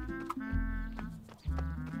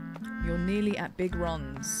 You're nearly at Big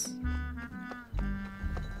Ron's.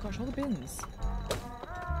 Gosh, all the bins.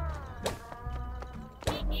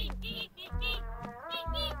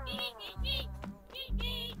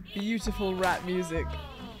 Beautiful rat music.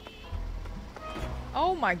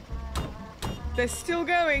 Oh my... They're still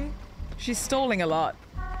going. She's stalling a lot.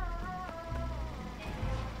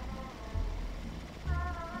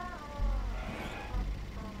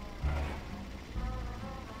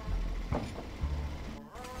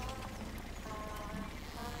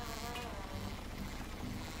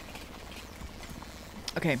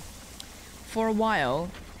 Okay, for a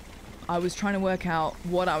while, I was trying to work out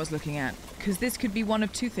what I was looking at, because this could be one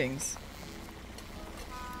of two things.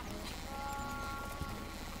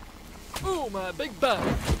 Oh, my big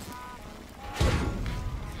bag.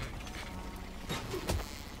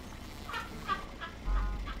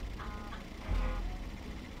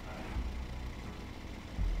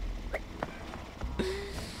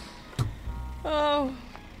 Oh,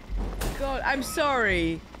 God, I'm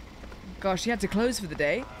sorry. Gosh, she had to close for the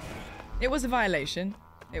day. It was a violation.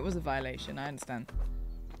 It was a violation, I understand.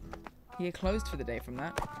 He had closed for the day from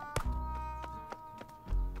that.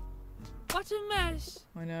 What a mess.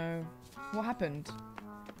 I know. What happened?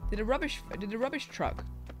 Did a rubbish truck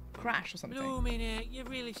crash or something? Blooming you've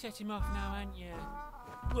really set him off now, haven't you?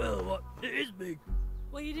 Well, what? It is big.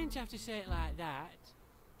 Well, you didn't have to say it like that.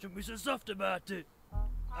 Shouldn't be so soft about it.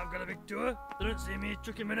 I've got a big tour. They don't see me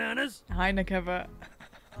chucking bananas. Hi, Nakeva.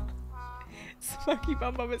 Smoky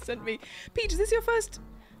Bum Bum has sent me. Peach, is this your first?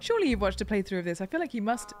 Surely you've watched a playthrough of this. I feel like you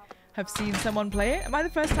must have seen someone play it. Am I the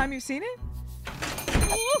first time you've seen it?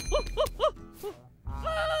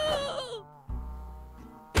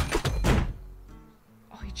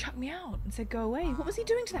 Oh, he chucked me out and said go away. What was he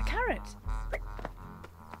doing to that carrot?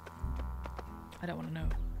 I don't want to know.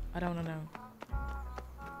 I don't want to know.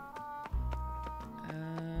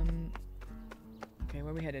 Okay,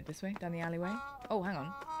 where are we headed? This way? Down the alleyway? Oh, hang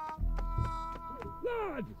on.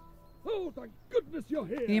 Lad! Oh, thank goodness you're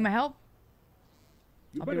here! You need my help?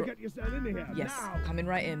 You I'll better be get yourself in here Yes, now! coming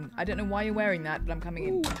right in. I don't know why you're wearing that, but I'm coming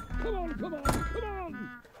in. Ooh, come on, come on, come on!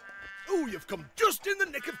 Oh, you've come just in the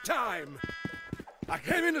nick of time! I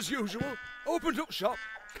came in as usual, opened up shop,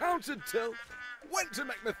 counted till, went to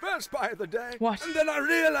make my first pie of the day. What? And then I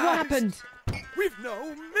realised... What happened? We've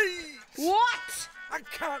no meat! What? I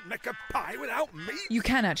can't make a pie without meat! You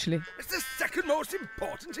can, actually. It's the second most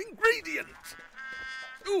important ingredient!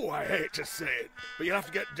 Oh, I hate to say it, but you'll have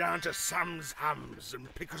to get down to Sam's Hams and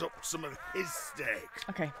pick us up some of his steaks.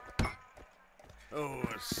 Okay. Oh,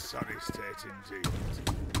 a sorry state indeed.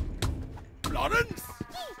 Florence!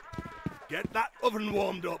 Get that oven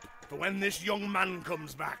warmed up for when this young man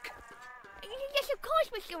comes back. Yes, of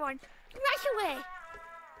course, Mr. Ron. Right away.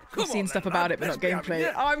 I've seen stuff about it, but not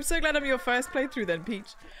gameplay. Oh, I'm so glad I'm your first playthrough then,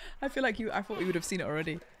 Peach. I feel like I thought you would have seen it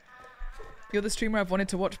already. You're the streamer I've wanted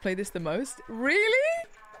to watch play this the most. Really?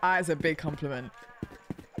 Ah, it's a big compliment.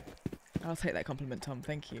 I'll take that compliment, Tom.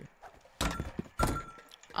 Thank you.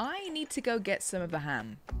 I need to go get some of the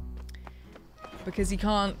ham. Because he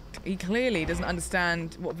clearly doesn't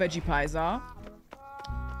understand what veggie pies are.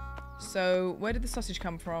 So, where did the sausage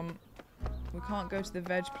come from? We can't go to the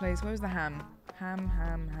veg place. Where's the ham? Ham.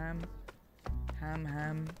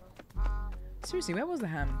 Seriously, where was the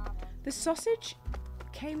ham? The sausage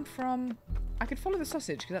came from... I could follow the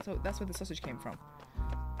sausage, because that's where the sausage came from.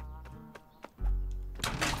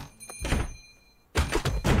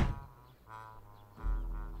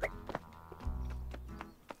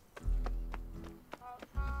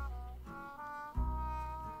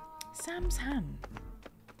 Sam's ham.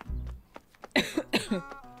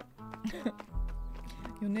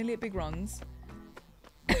 You're nearly at Big Ron's.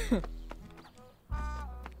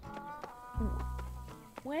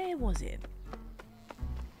 Where was it?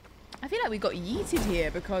 I feel like we got yeeted here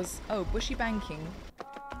because... Oh, bushy banking.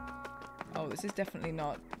 Oh, this is definitely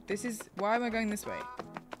not... This is... Why am I going this way?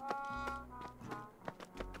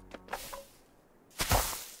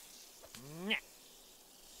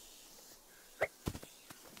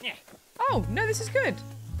 Oh, no, this is good.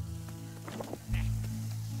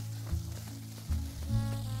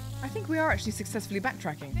 I think we are actually successfully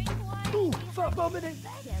backtracking. Ooh, fat bombing it.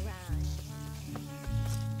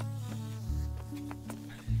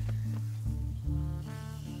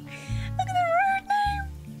 Look at the road name.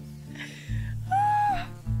 Oh,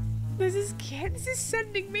 this is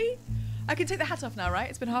sending me. I can take the hat off now, right?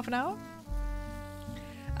 It's been half an hour.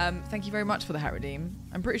 Thank you very much for the hat redeem.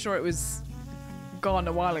 I'm pretty sure it was gone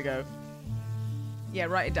a while ago. Yeah,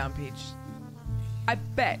 write it down, Peach. I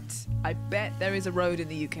bet there is a road in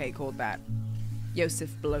the UK called that. Yosef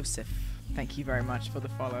Blosif. Thank you very much for the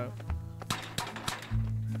follow.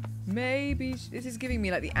 Maybe this is giving me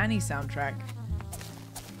like the Annie soundtrack.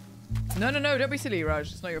 No, don't be silly, Raj.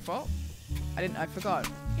 It's not your fault. I forgot.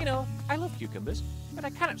 You know, I love cucumbers, but I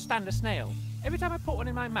cannot stand a snail. Every time I put one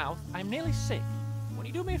in my mouth, I'm nearly sick. Won't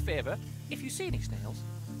you do me a favour? If you see any snails,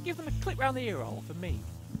 give them a clip round the ear hole for me.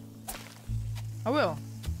 I will.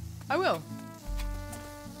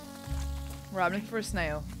 Right, I'm looking for a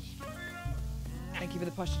snail. Thank you for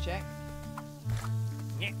the posture check.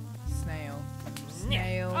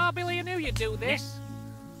 Snail. Oh, Billy, I knew you'd do this.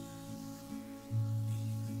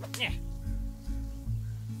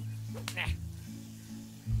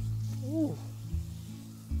 Ooh.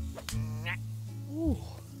 Ooh.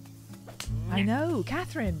 I know,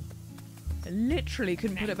 Catherine. I literally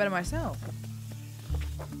couldn't put it better myself.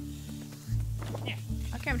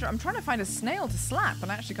 Okay, I'm trying to find a snail to slap,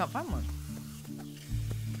 and I actually can't find one.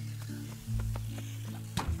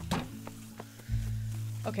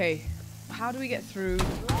 Okay, how do we get through?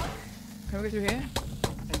 Can we go through here?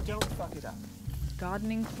 And don't fuck it up.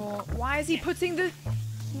 Gardening for... Why is he putting the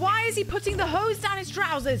hose down his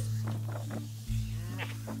trousers?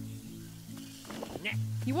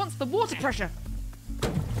 He wants the water pressure.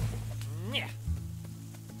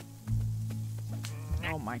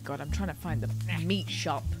 Oh my god, I'm trying to find the meat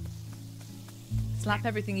shop. Slap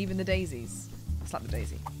everything, even the daisies. Slap the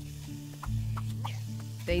daisy.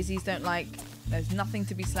 Daisies don't like... There's nothing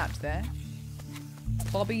to be slapped there.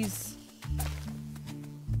 Bobby's...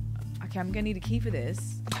 Okay, I'm gonna need a key for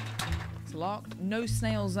this. It's locked. No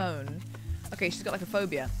snail zone. Okay, she's got like a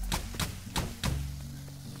phobia.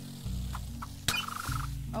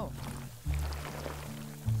 Oh.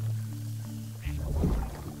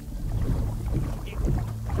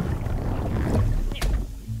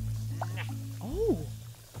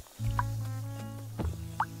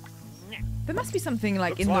 There must be something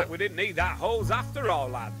like Looks like we didn't need that hose after all,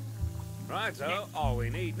 lad. Right, so all we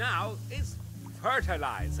need now is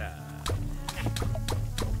fertilizer.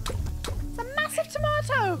 It's a massive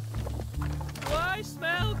tomato! Do I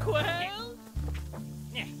smell quail?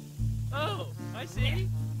 Oh, I see.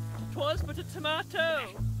 'Twas but a tomato.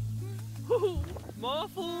 Ooh, more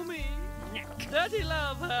for me. Dirty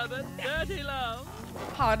love, Herbert. Dirty love.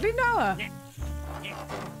 Hardly know her.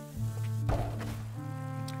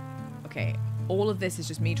 Okay, all of this is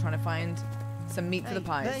just me trying to find some meat for the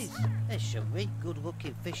pies. There's some really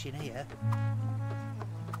good-looking fish in here.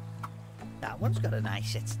 That one's got a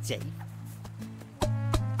nice set of teeth.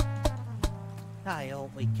 I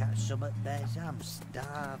hope we catch some at theirs. I'm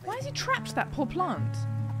starving. Why has he trapped that poor plant?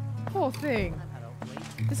 Poor thing.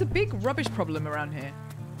 There's a big rubbish problem around here.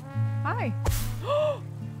 Hi.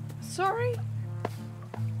 Sorry.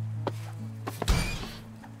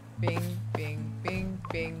 Bing, bing, bing.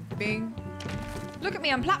 Bing, bing. Look at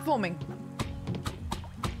me, I'm platforming.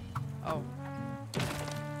 Oh.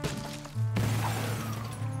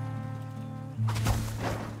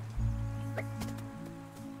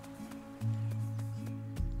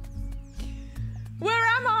 Where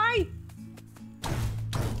am I?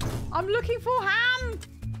 I'm looking for ham.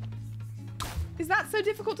 Is that so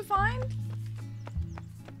difficult to find?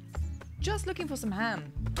 Just looking for some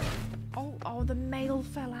ham. Oh, the mail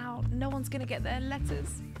fell out. No one's gonna get their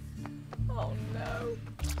letters. Oh no.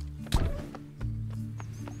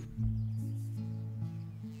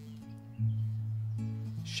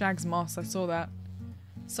 Shags moss, I saw that.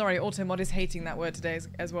 Sorry, Automod is hating that word today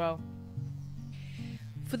as well.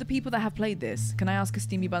 For the people that have played this, can I ask a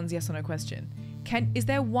Steamy Buns yes or no question? Is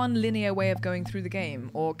there one linear way of going through the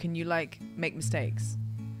game, or can you, like, make mistakes?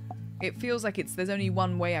 It feels like there's only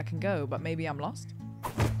one way I can go, but maybe I'm lost.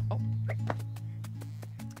 Oh.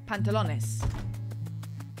 Pantalones.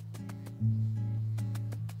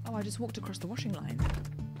 Oh, I just walked across the washing line.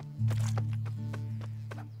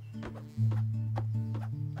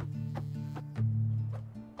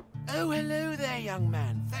 Oh, hello there, young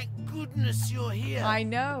man. Thank goodness you're here. I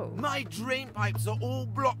know. My drain pipes are all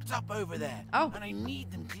blocked up over there. Oh. And I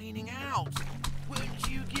need them cleaning out. Won't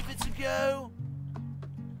you give it a go?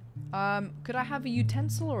 Could I have a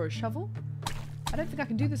utensil or a shovel? I don't think I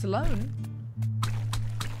can do this alone.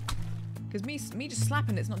 Because me just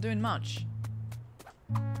slapping it's not doing much.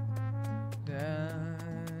 Dun,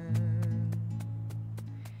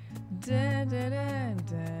 dun, dun, dun,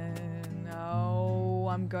 dun. No,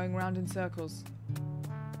 I'm going round in circles.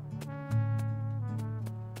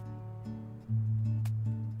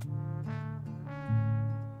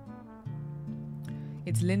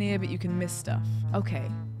 It's linear, but you can miss stuff. Okay,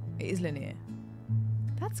 it is linear.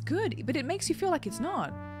 That's good, but it makes you feel like it's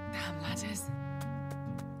not. Damn ladders.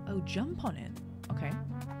 Oh, jump on it. Okay.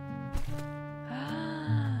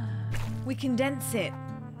 We condense it.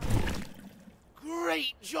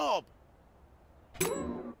 Great job!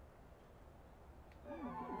 They'll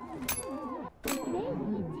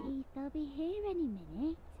be here any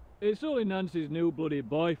minute. It's only Nancy's new bloody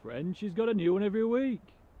boyfriend. She's got a new one every week.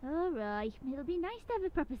 Alright, it'll be nice to have a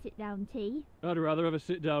proper sit-down tea. I'd rather have a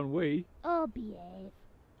sit-down wee. Oh, behave.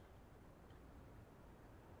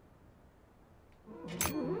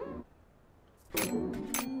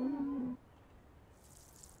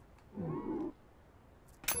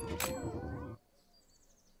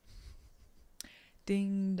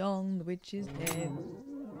 Ding dong, the witch is dead.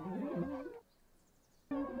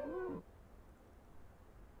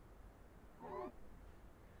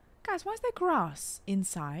 Guys, why is there grass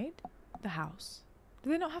inside the house?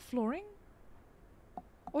 Do they not have flooring?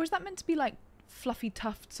 Or is that meant to be like fluffy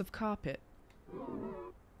tufts of carpet?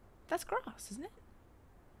 That's grass, isn't it?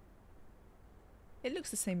 It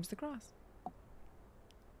looks the same as the grass.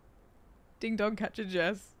 Ding dong, catch a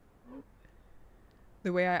Jess.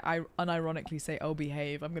 The way I unironically say, oh,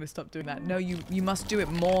 behave. I'm going to stop doing that. No, you must do it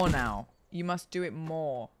more now. You must do it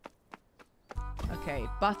more. Okay,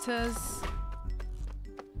 Butters.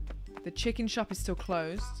 The chicken shop is still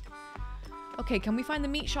closed. Okay, can we find the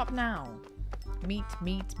meat shop now? Meat,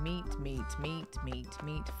 meat, meat, meat, meat, meat,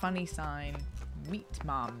 meat. Funny sign. Meat,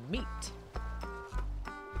 mom, meat.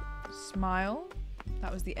 Smile.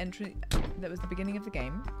 That was the entry. That was the beginning of the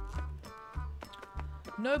game.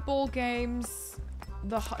 No ball games.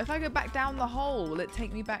 If I go back down the hole, will it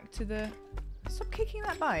take me back to the... Stop kicking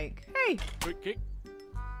that bike. Hey! Quick kick.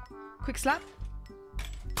 Quick slap.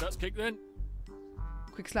 That's kick then.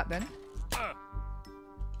 Quick slap then.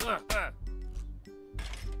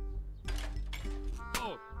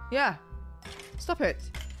 Oh. Yeah. Stop it.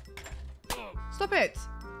 Stop it.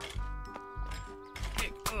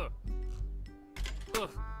 Kick.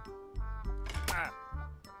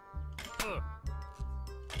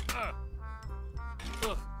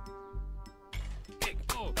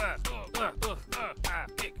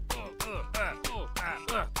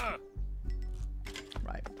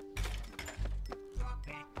 Right.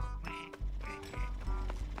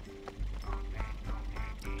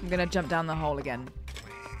 I'm gonna jump down the hole again.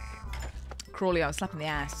 Crawley, I was slapping the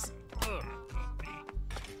ass.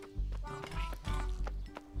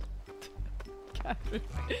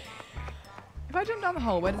 If I jump down the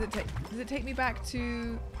hole, where does it take? Does it take me back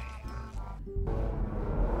to...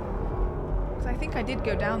 Because I think I did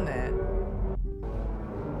go down there.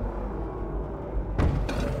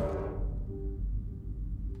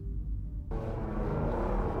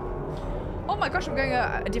 Oh my gosh, I'm going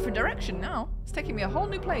a different direction now. It's taking me a whole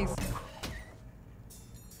new place.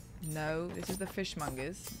 No, this is the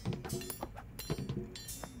fishmongers.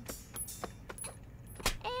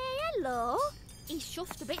 Hey, hello. He's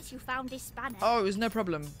chuffed to bits you found his spanner. Oh, it was no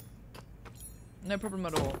problem. No problem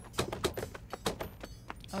at all.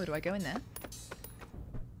 Oh, do I go in there?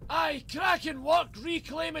 Aye, cracking work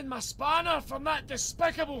reclaiming my spanner from that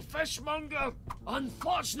despicable fishmonger.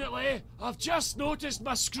 Unfortunately, I've just noticed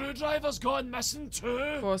my screwdriver's gone missing too.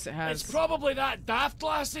 Of course it has. It's probably that daft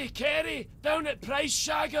lassie, Kerry, down at Price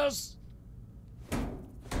Shaggers.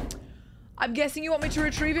 I'm guessing you want me to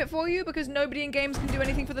retrieve it for you because nobody in games can do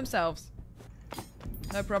anything for themselves.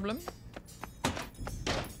 No problem.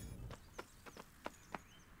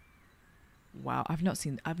 Wow, I've not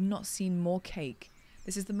seen more cake.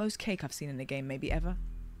 This is the most cake I've seen in a game maybe ever.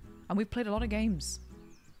 And we've played a lot of games.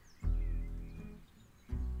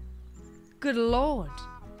 Good lord.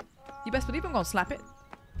 You best believe I'm gonna slap it.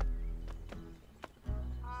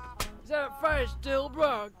 Is that fire still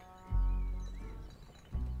broke?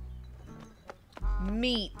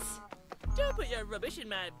 Meat. Don't put your rubbish in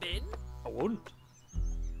my bin. I wouldn't.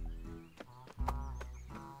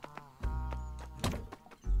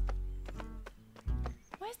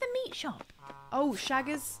 Where's the meat shop? Oh,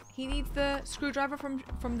 Shaggers. He needs the screwdriver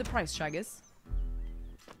from the Price Shaggers.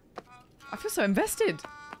 I feel so invested.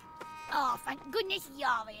 Oh, thank goodness you're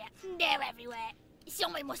here. They're everywhere.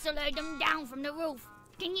 Someone must have lured them down from the roof.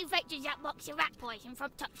 Can you fetch us that box of rat poison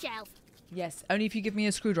from top shelf? Yes, only if you give me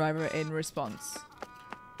a screwdriver in response.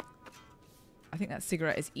 I think that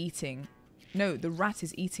cigarette is eating. No, the rat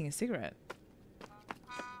is eating a cigarette.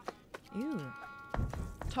 Ew.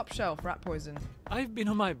 Top shelf, rat poison. I've been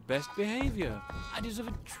on my best behaviour. I deserve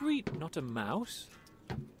a treat, not a mouse.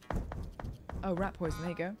 Oh, rat poison,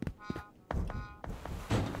 there you go.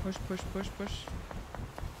 Push, push, push, push.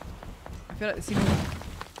 I feel like the ceiling...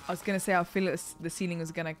 I was going to say I feel like the ceiling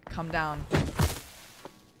was going to come down.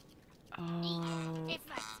 Oh.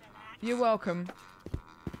 You're welcome.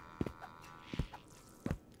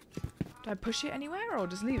 Do I push it anywhere or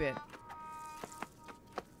just leave it?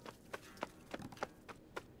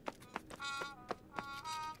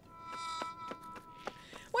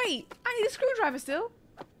 Wait, I need a screwdriver still.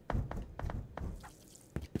 I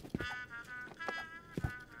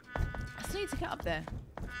still need to get up there.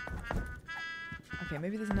 Okay,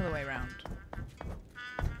 maybe there's another way around.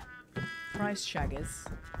 Price Shaggers.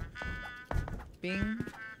 Bing,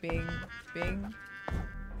 bing, bing.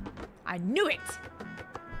 I knew it!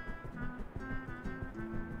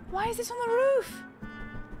 Why is this on the roof?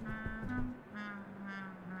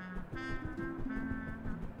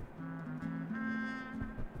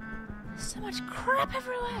 So much crap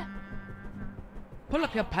everywhere. Pull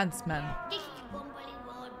up your pants, man. This is Bumbley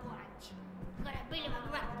Road branch. Got a bit of a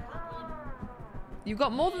rat problem. You've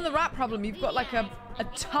got more than the rat problem. You've got like a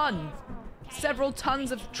ton. Several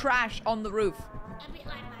tons of trash on the roof. A bit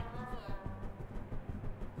like my mother.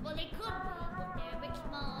 Well, they could be, but they're a bit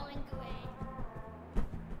small and grey.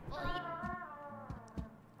 Well,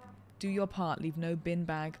 Do your part. Leave no bin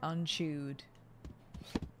bag unchewed.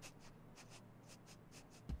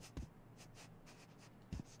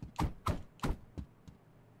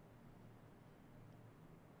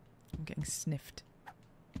 I'm getting sniffed.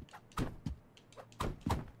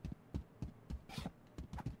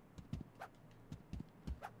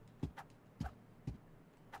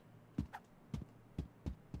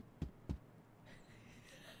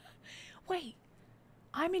 Wait,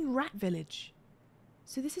 I'm in Rat Village.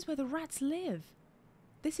 So this is where the rats live.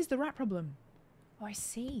 This is the rat problem. Oh, I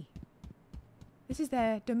see. This is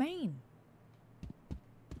their domain.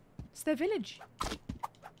 It's their village.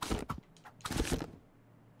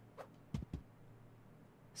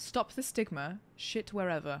 Stop the stigma. Shit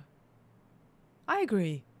wherever. I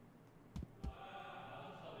agree.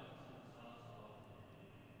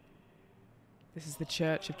 This is the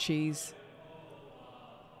Church of Cheese.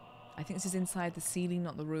 I think this is inside the ceiling,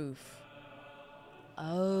 not the roof.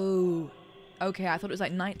 Oh. Okay, I thought it was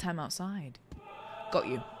like nighttime outside. Got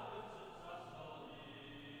you.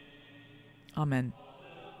 Amen.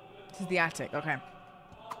 This is the attic, okay.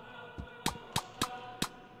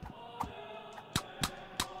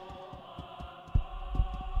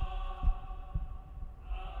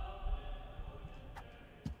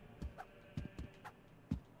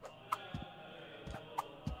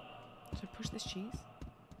 Should I push this cheese?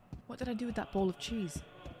 What did I do with that ball of cheese?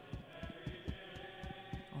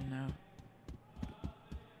 Oh no.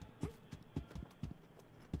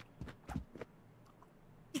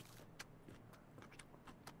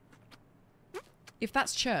 If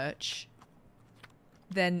that's church,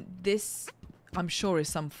 then this, I'm sure, is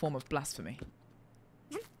some form of blasphemy.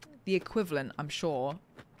 The equivalent, I'm sure,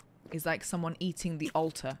 is like someone eating the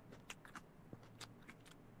altar.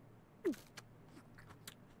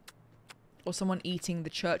 Or someone eating the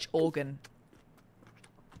church organ.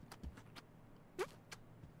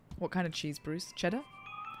 What kind of cheese, Bruce? Cheddar?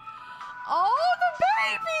 Oh, the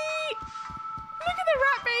baby! Look at the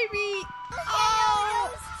rat baby!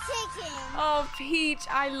 Oh, Peach,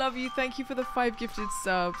 I love you. Thank you for the 5 gifted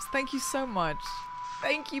subs. Thank you so much.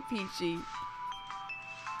 Thank you, Peachy.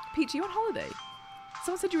 Peach, are you on holiday?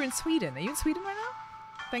 Someone said you were in Sweden. Are you in Sweden right now?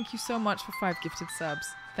 Thank you so much for 5 gifted subs.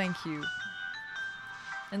 Thank you.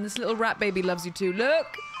 And this little rat baby loves you too. Look!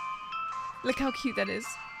 Look how cute that is.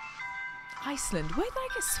 Iceland. Where did I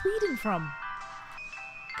get Sweden from?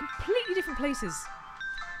 Completely different places.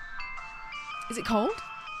 Is it cold?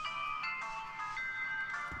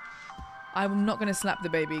 I'm not going to slap the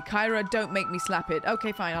baby. Kyra, don't make me slap it.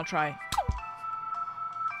 Okay, fine, I'll try.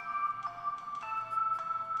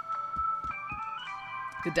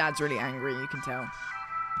 The dad's really angry, you can tell.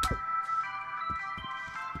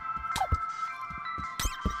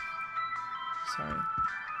 Sorry.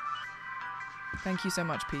 Thank you so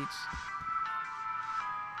much, Peach.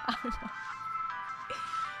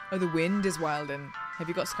 Oh, the wind is wildin'. Have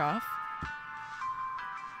you got Scarf?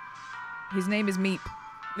 His name is Meep.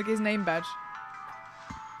 Look at his name badge.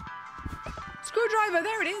 Screwdriver,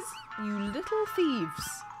 there it is! You little thieves.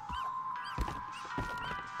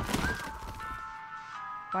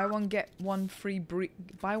 Buy one get one free brie.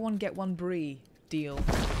 Buy one get one brie deal.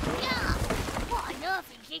 Yeah! What on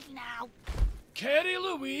earth is this now? Carrie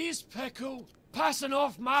Louise Pickle, passing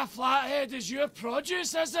off my flathead as your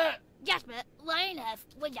produce, is it? Jasper, why on earth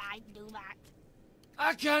would I do that?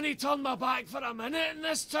 I can't turn my back for a minute in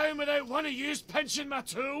this town without one of yous pinching my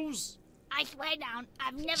tools. I swear down,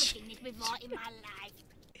 I've never seen this before in my life.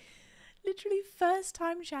 Literally first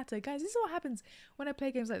time chatter. Guys, this is what happens when I play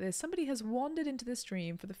games like this. Somebody has wandered into the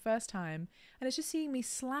stream for the first time and it's just seeing me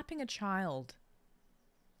slapping a child.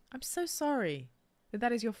 I'm so sorry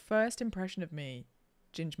that is your first impression of me,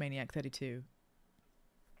 Gingemaniac32.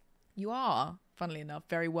 You are, funnily enough,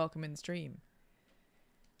 very welcome in the stream.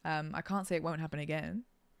 I can't say it won't happen again.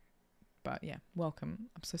 But yeah, welcome.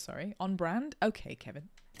 I'm so sorry. On brand? Okay, Kevin.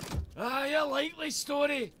 Aye, a likely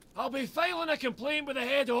story. I'll be filing a complaint with the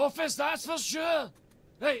head office, that's for sure.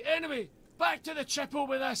 Hey, anyway, back to the chipple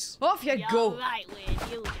with this. Off you go. Right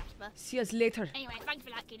with you, Jasper. See us later. Anyway, thanks for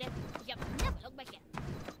that, kid. Yep, never look back here.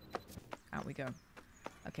 Out we go.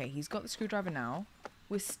 Okay, he's got the screwdriver now.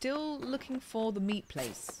 We're still looking for the meat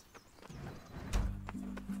place.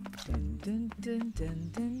 Dun, dun, dun,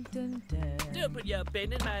 dun, dun, dun, dun. Don't put your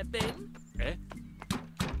bin in my bin. Eh?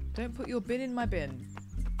 Don't put your bin in my bin.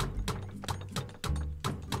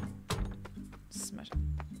 Smash it.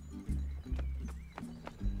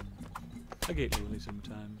 I get lonely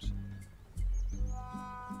sometimes.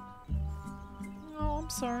 Oh, I'm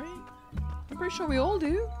sorry. I'm pretty sure we all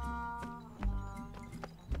do.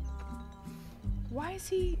 Why is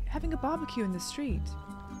he having a barbecue in the street?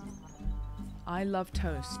 I love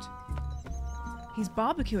toast. He's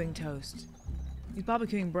barbecuing toast. He's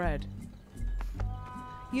barbecuing bread.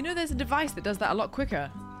 You know there's a device that does that a lot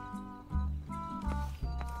quicker.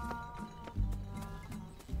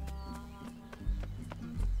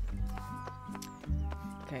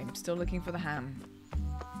 Okay, I'm still looking for the ham.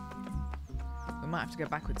 We might have to go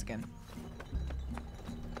backwards again.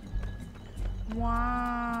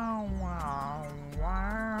 Wow, wow,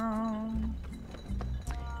 wow.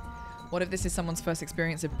 What if this is someone's first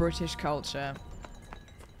experience of British culture?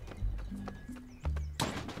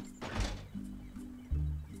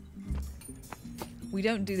 We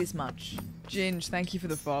don't do this much. Ginge, thank you for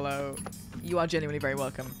the follow. You are genuinely very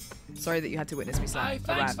welcome. Sorry that you had to witness me slap Aye, a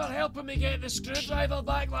thanks rat. for helping me get the screwdriver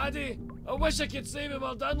back, laddie. I wish I could say we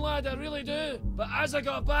were done, lad, I really do. But as I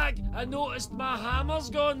got back, I noticed my hammer's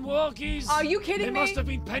gone walkies. Are you kidding They me? must have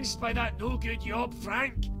been pinched by that no-good yob,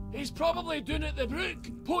 Frank. He's probably down at the brook,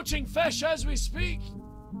 poaching fish as we speak.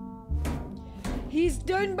 He's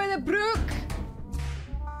down by the brook!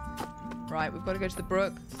 Right, we've got to go to the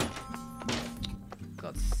brook.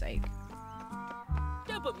 God's sake.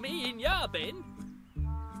 Don't put me in your bin.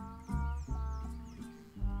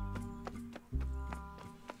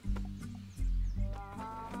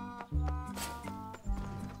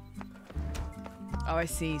 Oh, I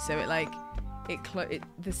see. So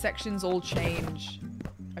the sections all change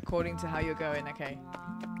according to how you're going. Okay.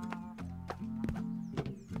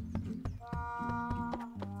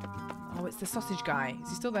 Oh, it's the sausage guy. Is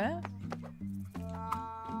he still there?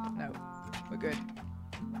 No. We're good.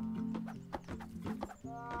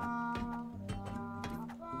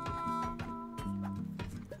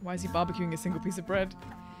 Why is he barbecuing a single piece of bread?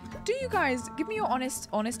 Do you guys, give me your honest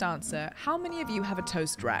answer. How many of you have a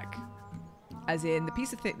toast rack? As in the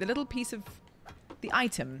piece of the little piece of the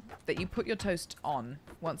item that you put your toast on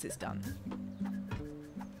once it's done.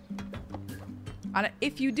 And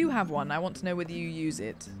if you do have one, I want to know whether you use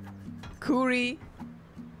it. Kuri.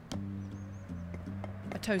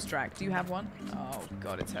 A toast rack. Do you have one? Oh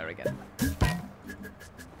god, it's her again.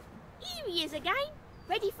 Here he is again.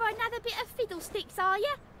 Ready for another bit of fiddlesticks, are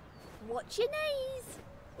you? Watch your knees.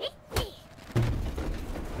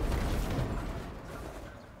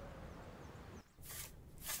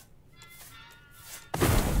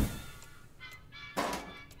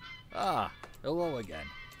 Ah, hello again.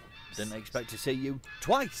 Didn't expect to see you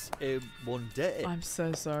twice in one day. I'm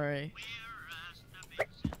so sorry.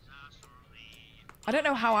 I don't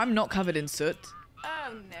know how I'm not covered in soot.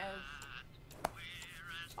 Oh no.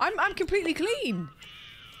 I'm completely clean.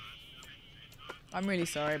 I'm really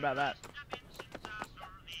sorry about that.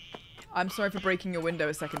 I'm sorry for breaking your window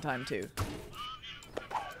a second time too.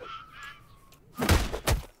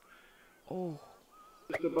 Oh.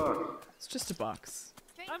 Just a box. It's just a box.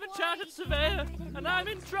 I'm a chartered surveyor, and I'm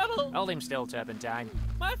in trouble. Hold him still, Turpentine.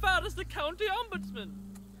 My father's the county ombudsman.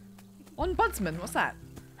 Ombudsman? What's that?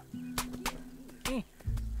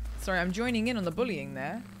 Sorry, I'm joining in on the bullying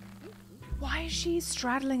there. Why is she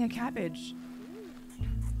straddling a cabbage?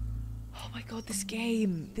 Oh my god, this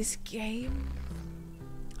game. This game.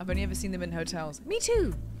 I've only ever seen them in hotels. Me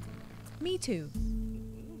too. Me too.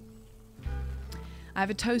 I have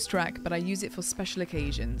a toast rack, but I use it for special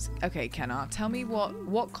occasions. Okay, Kenna, tell me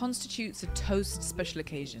what constitutes a toast special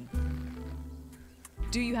occasion?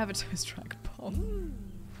 Do you have a toast rack, Paul?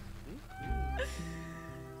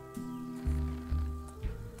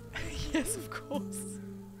 Yes, of course.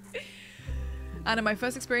 Anna, my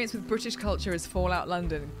first experience with British culture is Fallout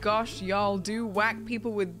London. Gosh, y'all do whack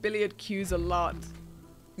people with billiard cues a lot.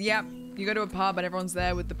 Yep, you go to a pub and everyone's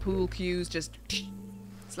there with the pool cues, just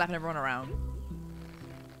slapping everyone around.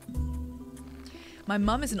 My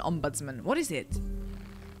mum is an ombudsman. What is it?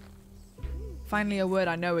 Finally, a word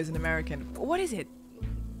I know is an American. What is it?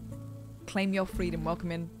 Claim your freedom.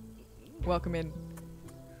 Welcome in. Welcome in.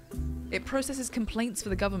 It processes complaints for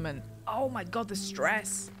the government. Oh my god, the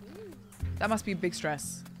stress. That must be a big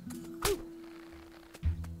stress.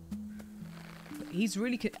 He's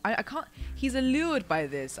really... I can't... He's allured by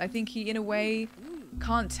this. I think he, in a way,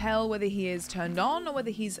 can't tell whether he is turned on or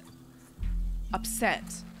whether he's upset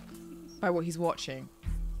by what he's watching.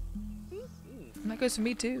 And that goes for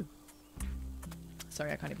me too.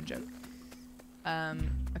 Sorry, I can't even joke.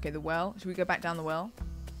 Okay, the well. Should we go back down the well?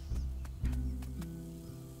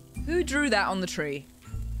 Who drew that on the tree?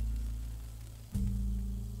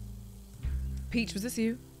 Peach, was this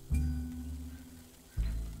you?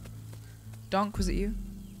 Donk, was it you?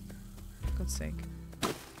 For God's sake.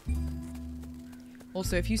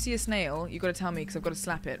 Also, if you see a snail, you gotta tell me because I've gotta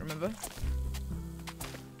slap it, remember?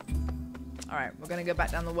 Alright, we're gonna go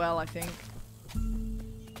back down the well, I think.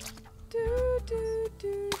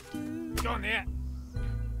 Go on there.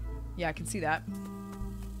 Yeah, I can see that.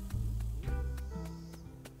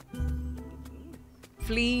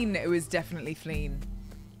 Fleen. It was definitely Fleen.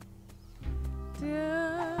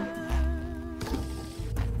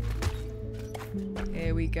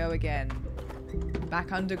 Here we go again.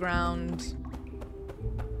 Back underground.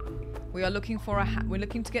 We are looking for we're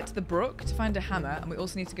looking to get to the brook to find a hammer, and we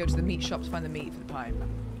also need to go to the meat shop to find the meat for the pie.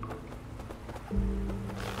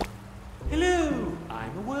 Hello,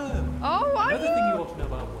 I'm a worm. Oh, are Another you? thing you ought to know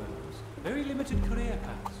about worms: very limited career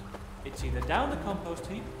paths. It's either down the compost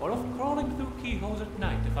heap or off crawling through keyholes at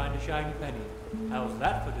night to find a shiny penny. How's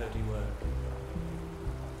that for dirty work?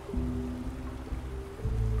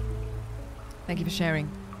 Thank you for sharing.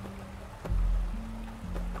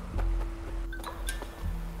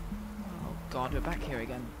 Oh god, we're back here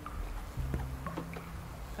again.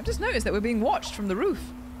 I've just noticed that we're being watched from the roof.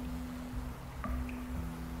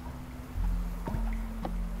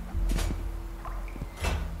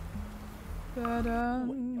 But, I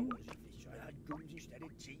had gums instead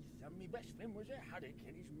of teeth, and my best friend was a haddock,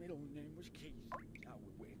 and his middle name was Keith. I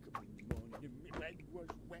would wake up in the morning and my leg was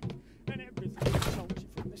wet, and everything was salty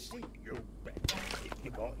from the sea, you bet. If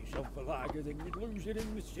you bought yourself a lager, then you'd lose it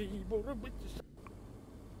in the sea, but a bit of...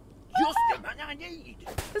 Just the man I need!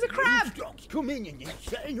 There's a crab! When stocks come in and you're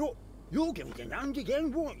setting up, you'll give it a hand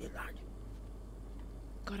again, won't you, lad?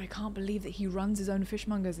 God, I can't believe that he runs his own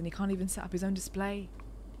fishmongers and he can't even set up his own display.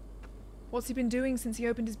 What's he been doing since he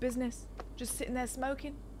opened his business? Just sitting there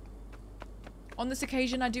smoking? On this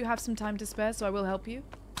occasion, I do have some time to spare, so I will help you.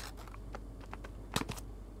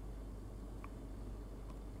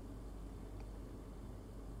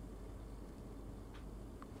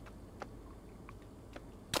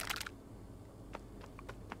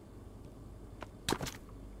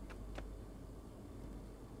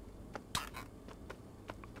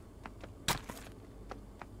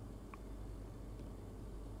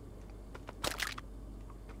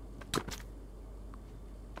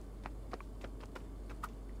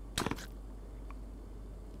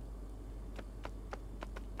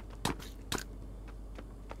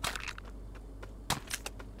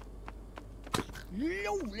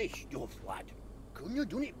 Lovely stuff, lad. Couldn't have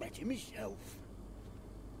done it better myself.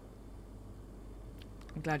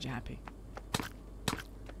 I'm glad you're happy.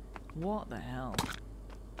 What the hell?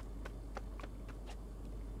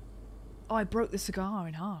 Oh, I broke the cigar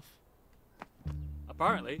in half.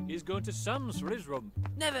 Apparently, he's going to Sam's for his rum.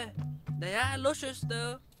 Never. They are luscious,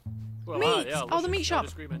 though. Well, Meat! they are Oh, the luscious, meat no shop.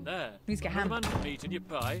 disagreement there. Please get Another ham. man for meat in your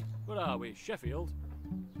pie. What are we, Sheffield?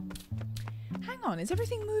 Hang on, is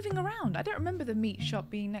everything moving around? I don't remember the meat shop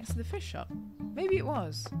being next to the fish shop. Maybe it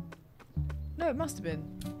was. No, it must have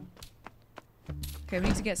been. Okay, we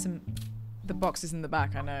need to get the boxes in the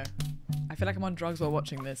back, I know. I feel like I'm on drugs while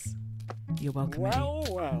watching this. You're welcome, Eddie.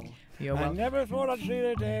 Well. You're I welcome. never thought I'd see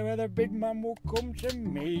the day where the big man will come to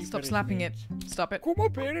me. Stop for slapping his it. Stop it. Come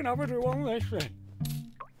up here and have a do on this then.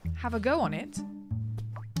 Have a go on it.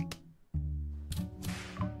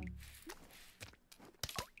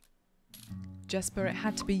 Jesper, it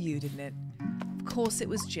had to be you, didn't it? Of course it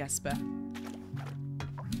was Jesper.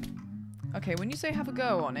 Okay, when you say have a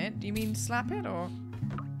go on it, do you mean slap it or...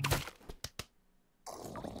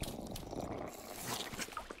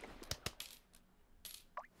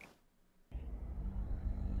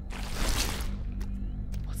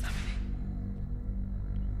 What's happening?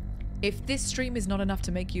 If this stream is not enough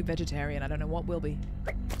to make you vegetarian, I don't know what will be.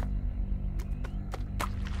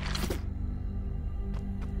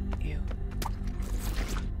 Ew.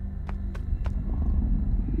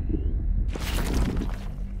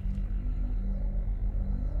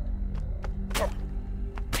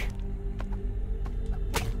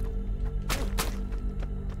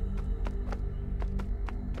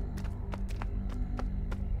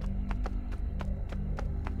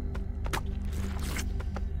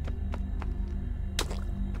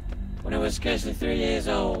 When I was scarcely 3 years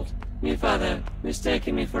old, my father,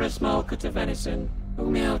 mistaking me for a small cut of venison,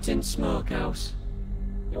 hung me out in smokehouse.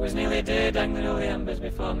 It was nearly a day dangling over the embers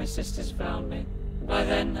before my sisters found me. By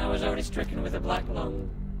then, I was already stricken with a black lung.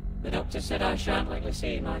 The doctor said I shan't likely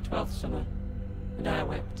see my 12th summer, and I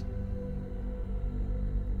wept.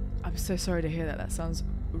 I'm so sorry to hear that. That sounds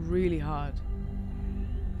really hard.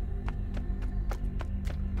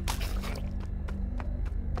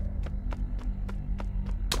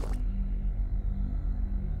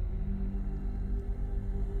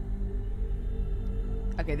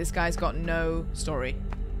 Okay, this guy's got no story.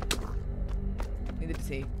 Neither does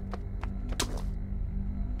he.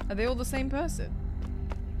 Are they all the same person?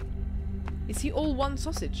 Is he all one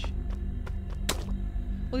sausage?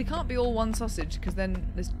 Well, he can't be all one sausage, because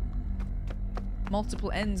then there's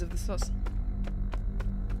multiple ends of the sausage.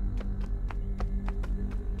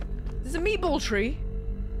 There's a meatball tree.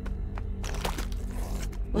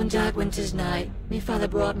 One dark winter's night, my father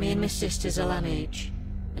brought me and my sisters a lamb each,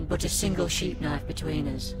 and but a single sheep knife between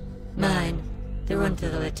us. Mine, they run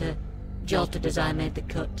through the litter, jolted as I made the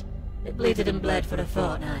cut. It bleeded and bled for a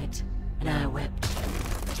fortnight, and I wept.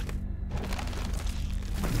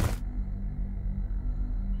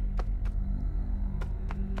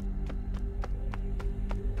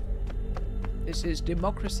 This is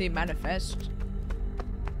Democracy Manifest.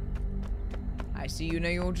 I see you know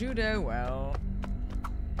your judo well.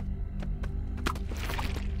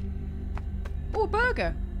 Oh, a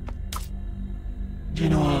burger. Do you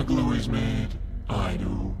know how glue is made? I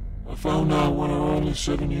do. I found out when I was only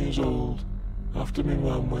 7 years old, after my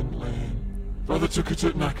mum went lame. Father took her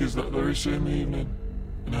to Knackers that very same evening,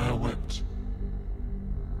 and I wept.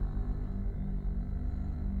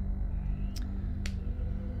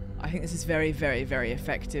 I think this is very, very, very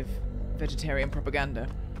effective vegetarian propaganda.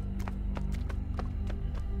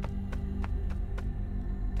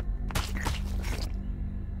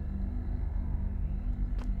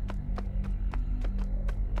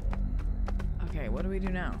 Okay, what do we do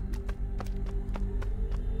now?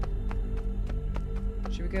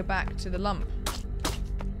 Should we go back to the lump?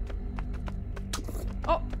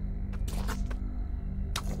 Oh!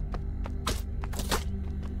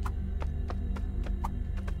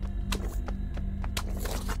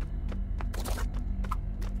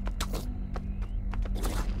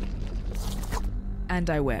 And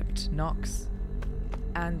I wept, Nox.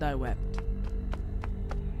 And I wept.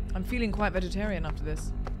 I'm feeling quite vegetarian after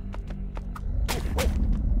this.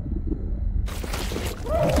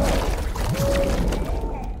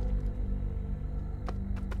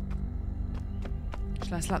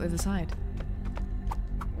 Shall I slap the other side?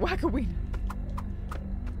 Whack a wiener.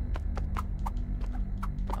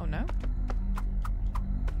 Oh no?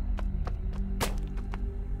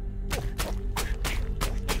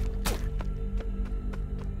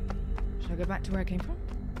 Should I go back to where I came from?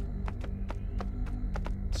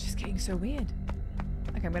 It's just getting so weird.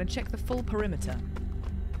 Okay, I'm gonna check the full perimeter.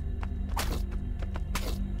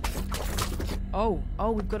 Oh,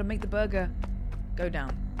 we've got to make the burger go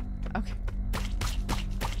down. Okay.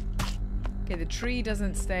 Okay, the tree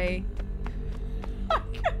doesn't stay.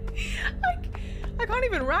 I can't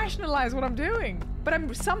even rationalize what I'm doing, but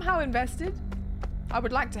I'm somehow invested. I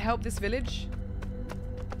would like to help this village.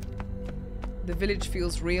 The village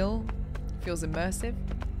feels real, feels immersive.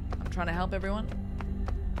 I'm trying to help everyone.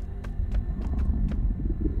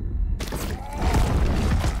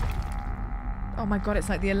 Oh my god, it's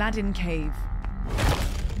like the Aladdin cave.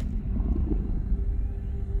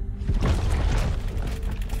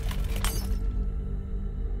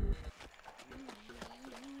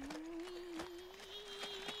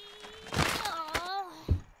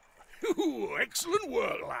 Ooh, excellent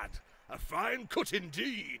work, lad. A fine cut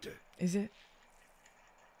indeed. Is it?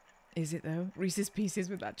 Is it though? Reese's Pieces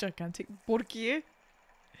with that gigantic porky.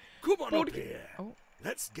 Come on up here. Oh.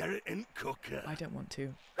 Let's get it in cooker. I don't want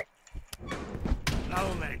to.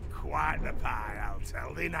 That'll make quite the pie, I'll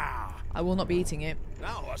tell thee now. I will not be eating it.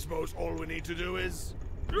 Now I suppose all we need to do is...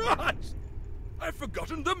 Right! I've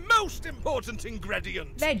forgotten the most important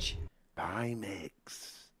ingredient. Veg. Pie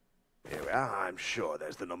mix. Here we are. I'm sure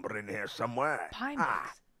there's the number in here somewhere. Pie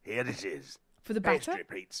mix? Here it is. For the batter? Pastry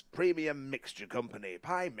Pete's Premium Mixture Company.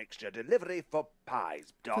 Pie mixture delivery for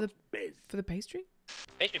pies.biz. For the pastry?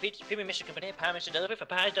 Pastry Pete's Premium Mixture Company, pie mixture delivery for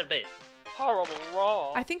pies.biz. Horrible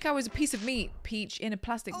raw. I think I was a piece of meat, Peach, in a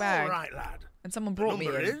plastic bag. All right, lad. And someone brought me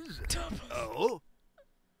in. Is... Oh.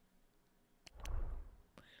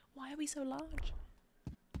 Why are we so large?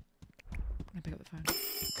 I'm gonna pick up the phone.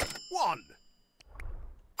 1.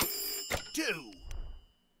 2.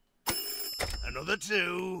 Another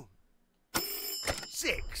 2.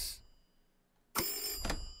 6.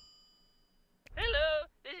 Hello,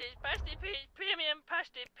 this is Pastry Pete's Premium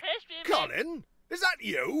Pastry Pastry. Colin, is that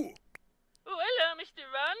you? Oh, hello, Mr.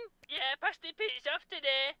 Ron. Yeah, Pastry Pete's off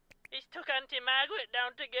today. He's took Auntie Margaret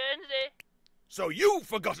down to Guernsey. So you've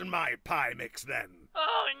forgotten my pie mix then?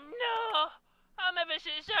 Oh, no. I'm ever so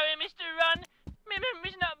sorry, Mr. Ron. My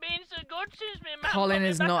memory's not been so good since my mum Colin put me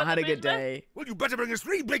has back not on had the a good business. day. Well, you better bring us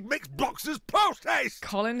 3 big mixed boxes post haste.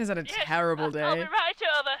 Colin has had a terrible day. I'll be right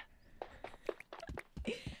over.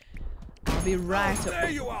 I'll be right over. There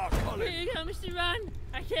you are, Colin. Here you go, Mr. Ron.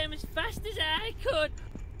 I came as fast as I could.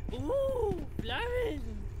 Ooh, Florence.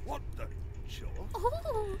 What the chuff?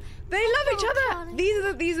 Ooh, They love each other. Colin.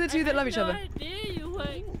 These are the two that love each other. I had no idea you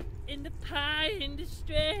worked in the pie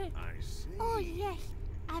industry. I see. Oh, yes.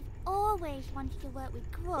 I've always wanted to work with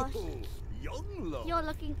crusts. Oh, young love. You're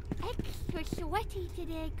looking extra sweaty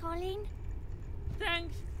today, Colin.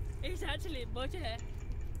 Thanks. It's actually butter.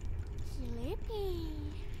 Sleepy.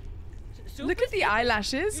 Look at the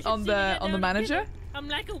eyelashes on the manager. I'm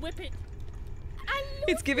like a whippet.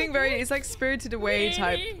 It's giving very. It's like Spirited Away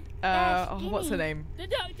type. What's her name? The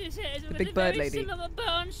doctor says The big bird lady. Similar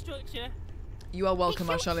bone structure. You are welcome,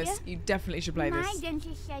 It suits Marshallis. You definitely should play My this.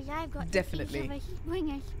 dentist says I've got Definitely. the face of a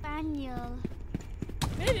Springer Spaniel.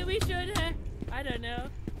 Maybe we should, I don't know,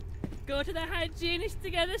 go to the hygienist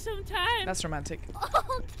together sometime. That's romantic.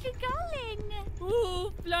 Oh, Colin!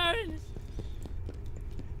 Ooh, Florence.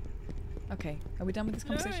 Okay, are we done with this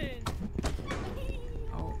conversation?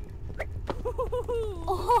 Oh.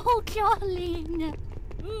 Oh, Colin!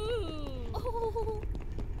 Ooh. Oh.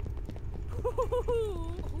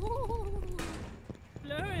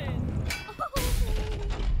 Florence.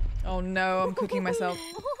 Oh no, I'm cooking myself.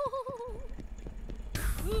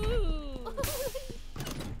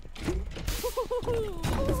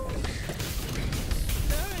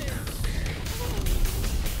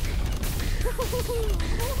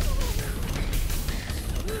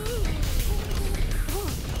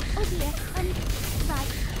 Oh dear, right.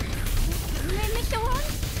 Mr. Ron?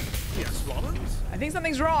 Yes, Florence? I think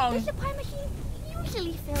something's wrong. Does the pie machine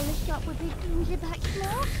usually fill the shop with big drums of back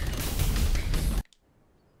smoke?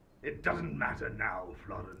 It doesn't matter now,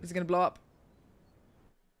 Florence. Is it gonna blow up?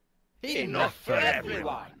 Enough for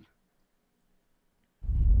everyone.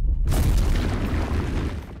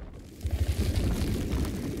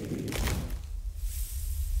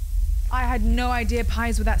 I had no idea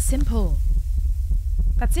pies were that simple.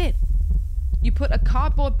 That's it. You put a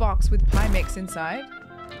cardboard box with pie mix inside.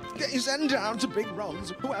 Get your send down to Big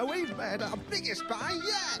Ron's, where we've made our biggest pie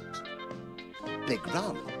yet. Big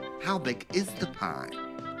Ron, how big is the pie?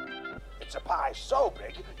 It's a pie so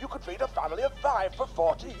big you could feed a family of 5 for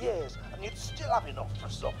 40 years, and you'd still have enough for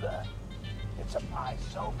supper. It's a pie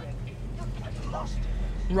so big you'd get lost in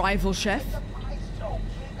it. Rival chef. It's a pie so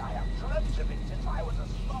big I have dreamt of it since I was a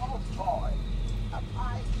small boy. A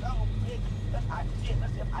pie so big that I feel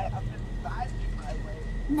as if I have been finding my way.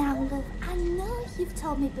 Now, love, I know you've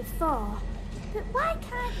told me before, But why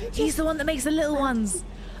can't you just... He's the one that makes the little ones.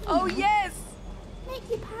 Oh, yes! Make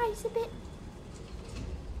your pies a bit...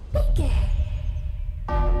 bigger.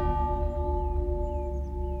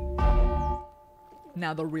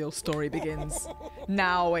 Now the real story begins.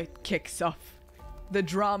 Now it kicks off. The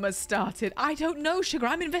drama started. I don't know, Sugar.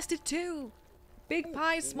 I'm invested too. Big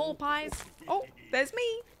pies, small pies. Oh, there's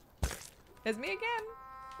me. There's me again.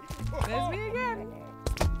 There's me again.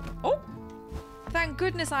 Oh, thank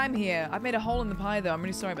goodness I'm here. I've made a hole in the pie though. I'm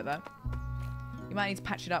really sorry about that. You might need to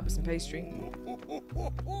patch it up with some pastry.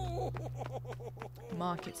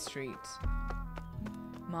 Market Street.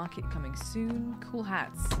 Market coming soon. Cool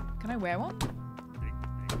hats. Can I wear one?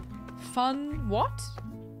 Fun what?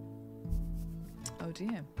 Oh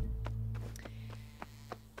dear.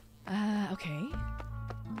 Okay.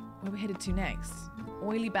 Where are we headed to next?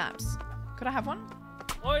 Oily Baps. Could I have one?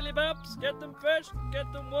 Oily Baps, get them fresh,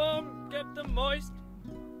 get them warm, get them moist.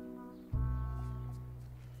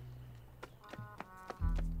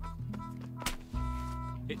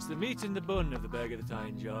 It's the meat in the bun of the burger that I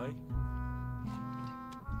enjoy.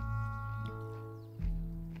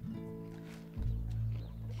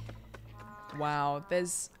 Wow,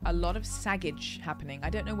 there's a lot of saggage happening. I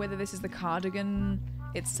don't know whether this is the cardigan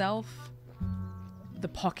itself, the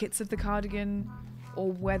pockets of the cardigan,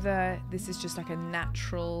 or whether this is just like a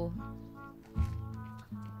natural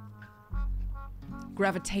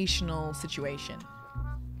gravitational situation.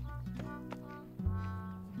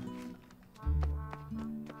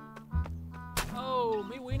 Oh,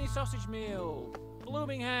 me weenie sausage meal.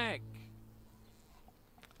 Blooming heck.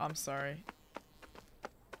 I'm sorry.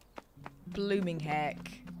 Blooming heck.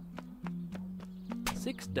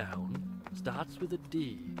 6 down starts with a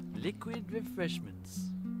D. Liquid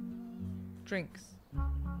refreshments. Drinks.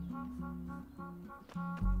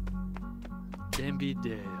 Denby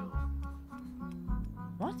Dale.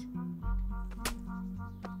 What?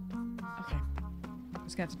 Okay. I'm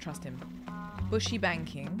just gonna have to trust him. Bushy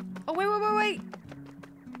banking. Oh, wait.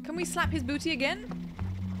 Can we slap his booty again?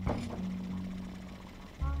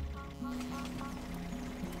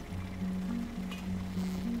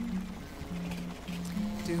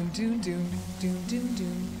 Doon.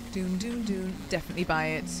 Definitely buy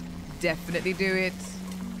it. Definitely do it.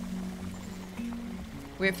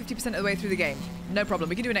 We're 50% of the way through the game. No problem.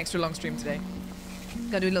 We can do an extra long stream today.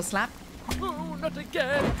 Gonna do a little slap. Oh, not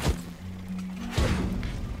again!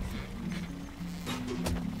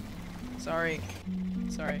 Sorry.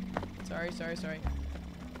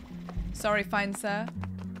 Sorry, fine sir.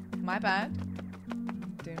 My bad.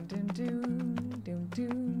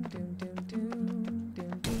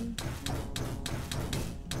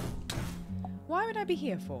 Why would I be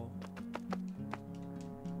here for?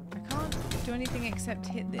 I can't do anything except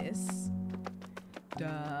hit this.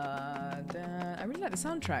 I really like the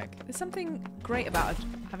soundtrack. There's something great about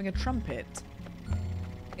having a trumpet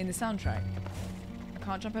in the soundtrack. I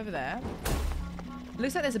can't jump over there.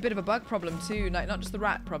 Looks like there's a bit of a bug problem too, like not just the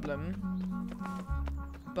rat problem,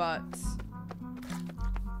 but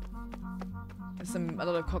there's a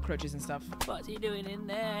lot of cockroaches and stuff. What's he doing in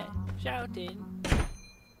there? Shouting.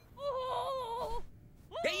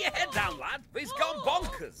 Get your head down, lad. He's gone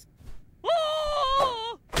bonkers.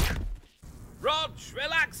 Rog,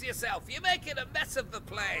 relax yourself. You're making a mess of the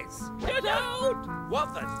place. Get out!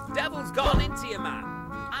 What the devil's gone into you, man?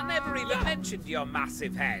 I never even mentioned your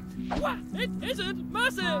massive head. What? It isn't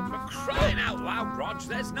massive! For crying out loud, Rog,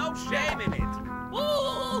 there's no shame in it.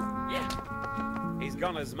 Oh! Yeah. He's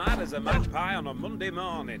gone as mad as a magpie on a Monday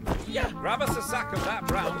morning. Yeah. Grab us a sack of that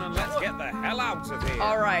brown and let's get the hell out of here.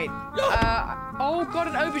 All right. Oh, God,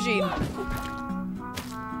 an aubergine.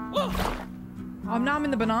 Now I'm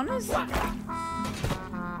in the bananas? Now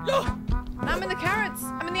I'm in the carrots.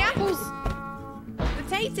 I'm in the apples. The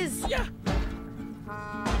taters. Yeah.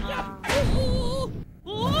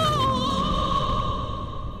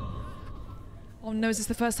 Oh no, is this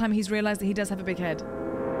the first time he's realised that he does have a big head?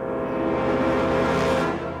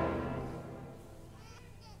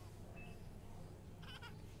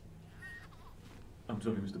 I'm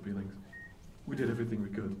sorry, Mr. Peelings. We did everything we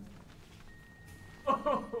could. Roses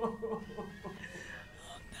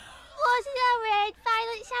are red,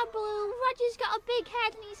 violets are blue, Roger's got a big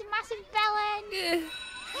head and he's a massive bellend.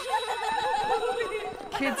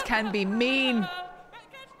 Kids can be mean.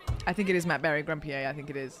 I think it is Matt Berry, Grumpy A, I think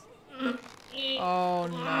it is. Oh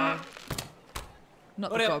no.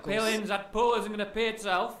 Not What the up, goggles. Peelings? That pool isn't going to pay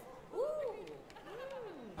itself.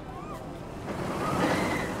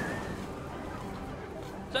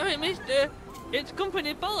 Sorry, mister. It's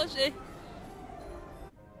company policy.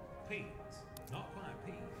 Peas. Not quite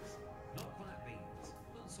peas. Not quite beans.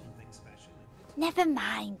 But something special. Never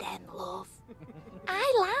mind them, love.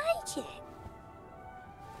 I like it.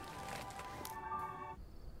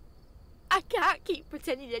 I can't keep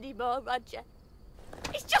pretending anymore, Roger.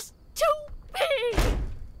 It's just too big.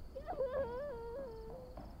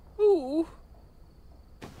 Ooh.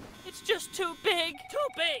 It's just too big. Too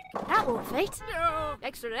big. That won't fit. No.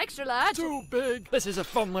 Extra, extra large. Too big. This is a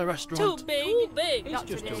family restaurant. Too big. Too big. It's Not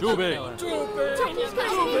just today. too big. Too big. Too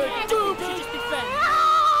big. Too big. Just be fair.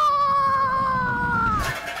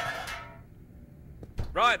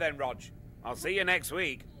 Right then, Rog. I'll see you next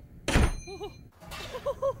week.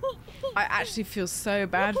 I actually feel so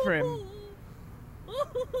bad for him.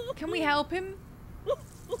 Can we help him?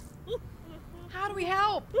 How do we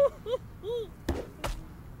help?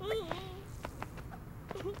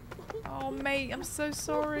 Oh, mate, I'm so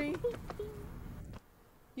sorry.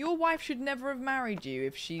 Your wife should never have married you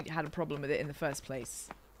if she had a problem with it in the first place.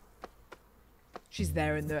 She's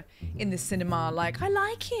there in the cinema like, I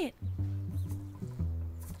like it.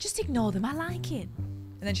 Just ignore them, I like it.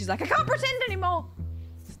 And then she's like, I can't pretend anymore.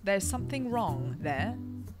 There's something wrong there.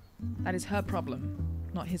 That is her problem,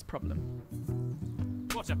 not his problem.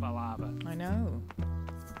 What a palaver. I know.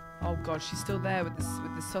 Oh god, she's still there with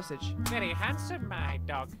this sausage. Very handsome, my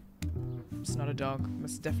dog. It's not a dog.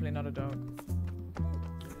 It's definitely not a dog.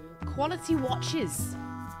 Quality watches.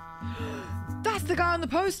 That's the guy on the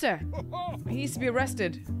poster. He needs to be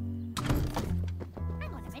arrested.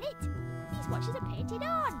 Hang on a minute. These watches are painted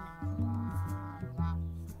on.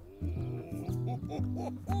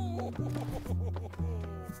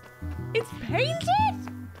 It's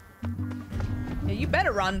painted? Yeah, you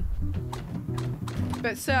better run.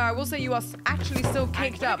 But sir, I will say you are actually still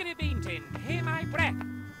caked up. I'm bean tin. Hear my breath.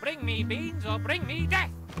 Bring me beans or bring me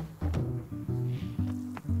death.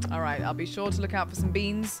 Alright, I'll be sure to look out for some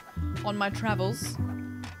beans on my travels.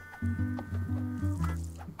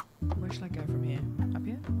 Where should I go from here? Up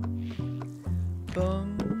here?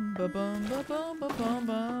 Bum, ba bum, ba bum, ba bum,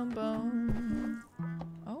 bum, bum.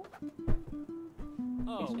 Oh?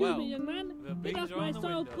 Oh, Excuse well. me, young man. The Get beans off are my on the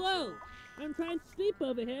soiled windows. clothes. I'm trying to sleep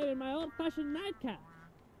over here in my old-fashioned nightcap.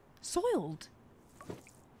 Soiled?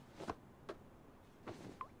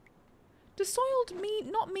 Does soiled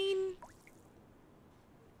not mean...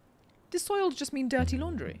 Does soiled just mean dirty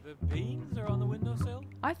laundry? The beans are on the windowsill?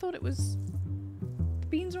 I thought it was... The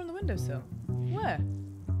beans are on the windowsill. Where?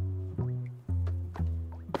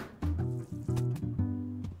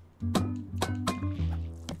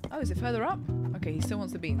 Oh, is it further up? Okay, he still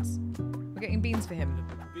wants the beans. We're getting beans for him.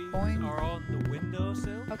 Beans Boing. are on the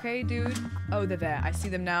windowsill? Okay, dude. Oh, they're there. I see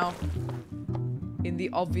them now. In the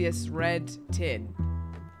obvious red tin.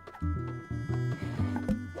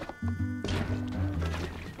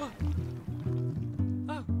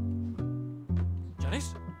 Oh.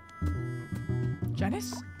 Janice?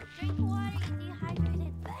 Janice? Drink water, you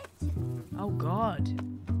dehydrated bed. Oh, God.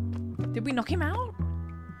 Did we knock him out?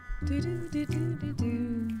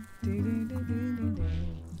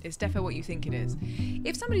 It's definitely what you think it is.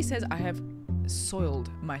 If somebody says, I have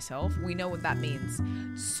soiled myself, we know what that means.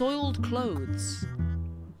 Soiled clothes.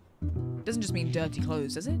 Doesn't just mean dirty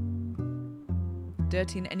clothes, does it?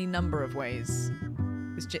 Dirty in any number of ways.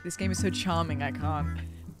 This game is so charming, I can't.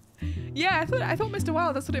 Yeah, I thought Mr.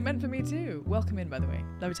 Wild, that's what it meant for me too. Welcome in, by the way.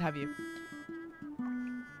 Lovely to have you.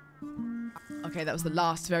 Okay, that was the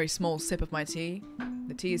last very small sip of my tea.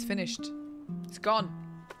 The tea is finished. It's gone.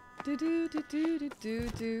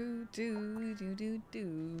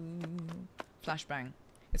 Flashbang.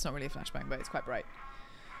 It's not really a flashbang, but it's quite bright.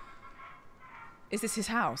 Is this his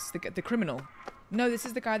house? The criminal? No, this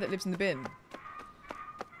is the guy that lives in the bin.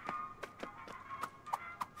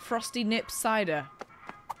 Frosty Nip Cider.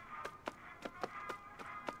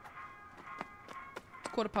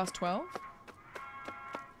 It's 12:15.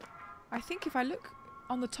 I think if I look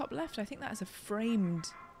on the top left, I think that is a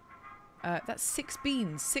framed... that's 6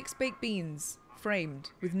 beans. 6 baked beans.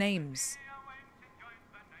 Framed. With names.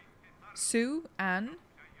 Sue, Anne,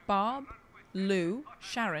 Barb, Lou,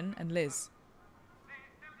 Sharon, and Liz.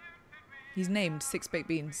 He's named 6 baked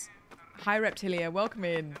beans. Hi, Reptilia. Welcome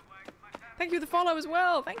in. Thank you for the follow as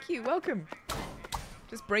well. Thank you. Welcome.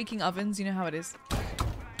 Just breaking ovens. You know how it is.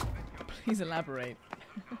 Please elaborate.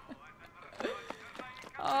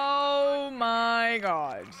 Oh my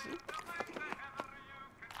god.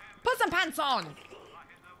 Put some pants on!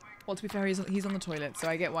 Well, to be fair, he's on the toilet, so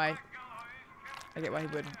I get why he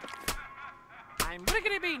wouldn't. I'm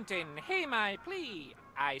Briggity Bean Tin. Hear my plea.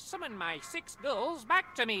 I summon my 6 ghouls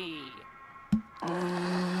back to me.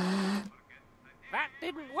 That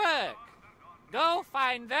didn't work. Go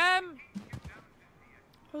find them.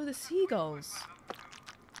 Oh, the seagulls.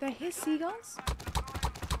 They're his seagulls?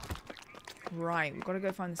 Right, we've got to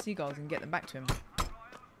go find the seagulls and get them back to him.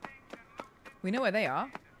 We know where they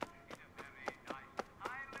are.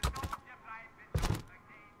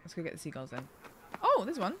 Let's go get the seagulls then. Oh,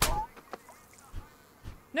 there's one.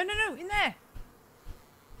 No, no, no, in there.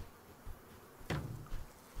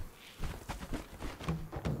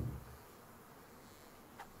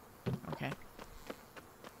 Okay.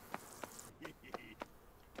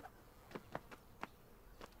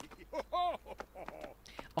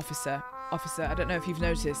 Officer, I don't know if you've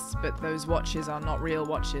noticed, but those watches are not real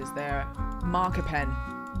watches. They're marker pen.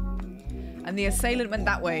 And the assailant went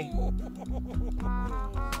that way.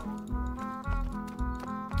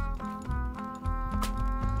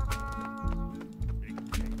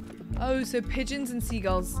 Oh, so pigeons and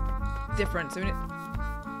seagulls different. So we've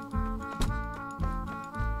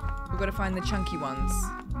got to find the chunky ones.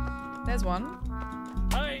 There's one.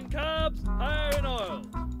 High in carbs, higher in oil.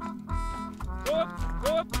 Go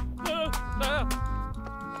up,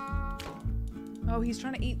 Oh, he's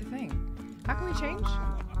trying to eat the thing. How can we change?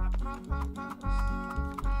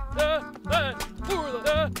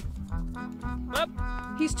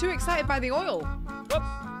 He's too excited by the oil.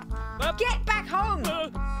 Get back home!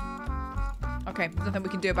 Okay, there's nothing we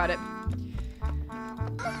can do about it.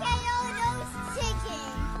 Look at all those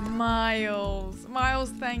chickens. Miles. Miles,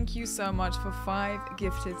 thank you so much for 5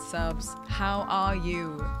 gifted subs. How are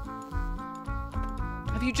you?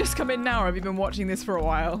 Have you just come in now or have you been watching this for a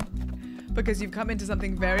while? Because you've come into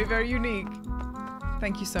something very, very unique.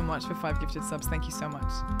 Thank you so much for 5 gifted subs. Thank you so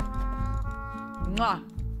much. Mwah.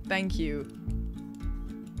 Thank you.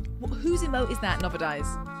 Whose emote is that, Novadize?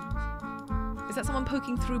 Is that someone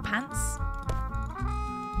poking through pants?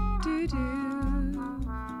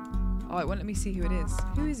 Oh, it won't let me see who it is.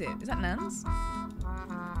 Who is it? Is that Nans?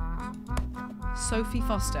 Sophie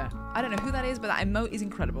Foster. I don't know who that is, but that emote is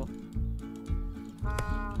incredible.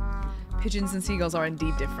 Pigeons and seagulls are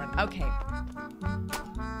indeed different. Okay.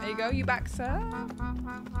 There you go. You back, sir?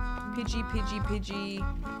 Pidgey, Pidgey, Pidgey.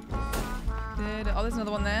 Oh, there's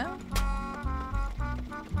another one there.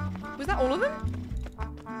 Was that all of them?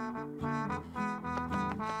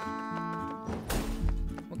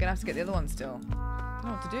 We're gonna have to get the other one still. I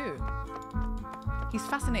don't know what to do. He's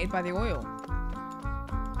fascinated by the oil.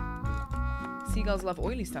 Seagulls love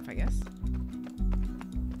oily stuff, I guess.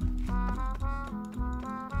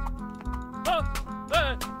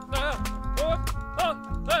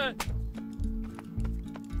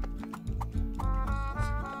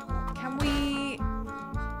 Can we...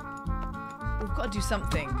 We've got to do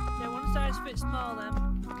something. Yeah, one size fits small then.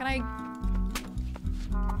 Can I...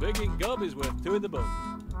 Big in gob is worth 2 in the bun.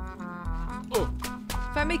 Oh.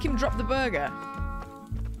 If I make him drop the burger.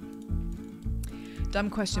 Dumb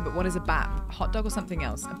question, but what is a bap? A hot dog or something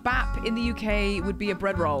else? A bap in the UK would be a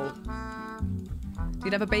bread roll. So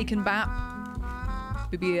you'd have a bacon bap.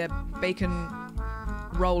 It would be a bacon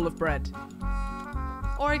roll of bread.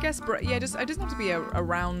 Or I guess, yeah, it doesn't have to be a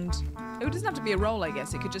round... It doesn't have to be a roll, I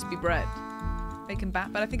guess. It could just be bread. Bacon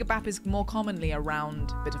bap. But I think a bap is more commonly a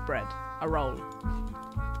round bit of bread. A roll.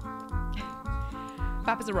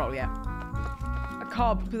 Bap is a roll, yeah. A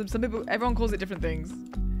cob. Some people, everyone calls it different things.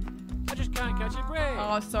 I just can't catch a break.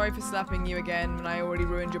 Oh, sorry for slapping you again when I already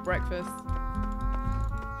ruined your breakfast.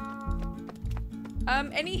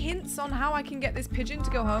 Any hints on how I can get this pigeon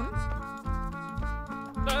to go home?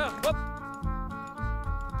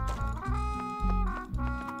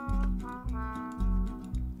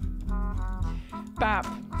 Bap,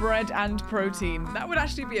 bread and protein. That would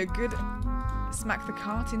actually be a good smack the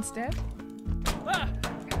cart instead.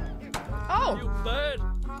 Oh! You bird!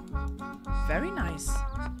 Very nice.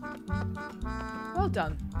 Well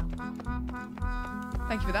done.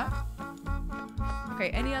 Thank you for that. Okay,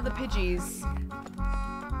 any other pidgeys?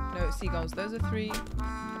 No, seagulls. Those are 3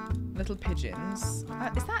 little pigeons.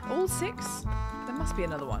 Is that all 6? There must be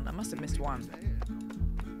another one. I must have missed one.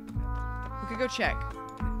 We could go check.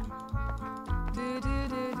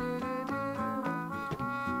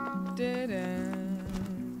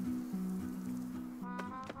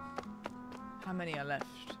 How many are left?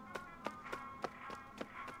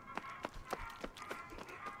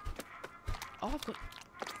 Oh, I've got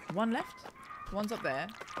 1 left. One's up there.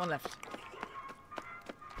 1 left.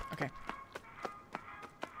 Okay.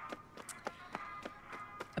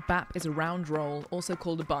 A bap is a round roll, also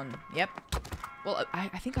called a bun. Yep. Well, I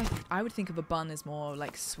think I would think of a bun as more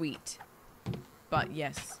like sweet. But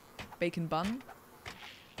yes, bacon bun.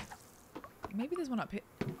 Maybe there's one up here.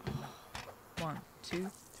 1,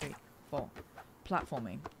 2, 3, 4.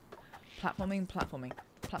 Platforming. Platforming, platforming.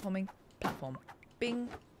 Platforming, platform. Bing,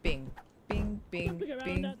 bing. Bing, bing,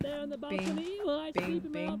 bing, out there on the bing, balcony while I bing, sleep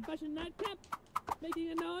in my bing. old-fashioned nightcap, making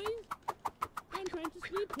a noise. I'm trying to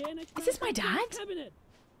sleep here next to Is this my fancy dad? cabinet.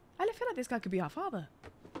 I feel like this guy could be our father.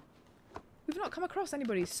 We've not come across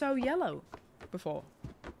anybody so yellow before.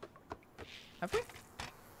 Have we?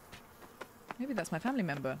 Maybe that's my family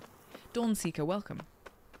member. Dawnseeker, welcome.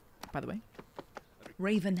 By the way.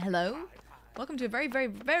 Raven, hello. Welcome to a very, very,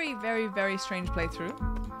 very, very, very strange playthrough.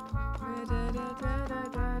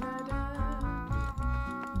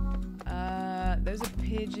 Those are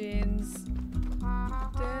pigeons.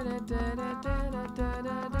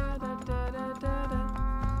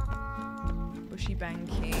 Bushy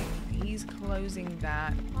banking. He's closing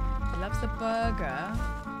that. He loves the burger.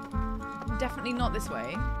 Definitely not this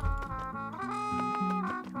way.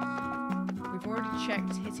 We've already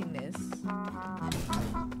checked hitting this.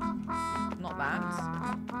 Not that.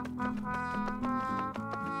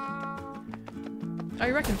 Oh,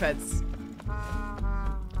 you reckon, Feds?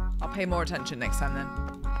 I'll pay more attention next time then.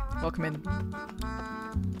 Welcome in.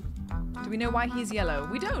 Do we know why he's yellow?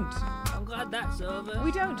 We don't. I'm glad that's over.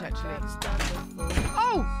 We don't, actually.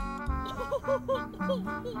 Oh!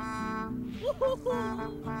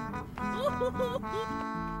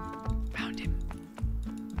 Found him.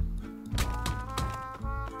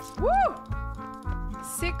 Woo!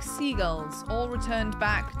 6 seagulls, all returned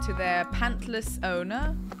back to their pantless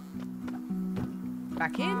owner.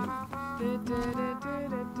 Back in.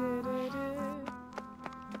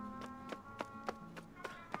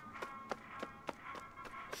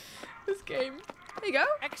 This game. There you go.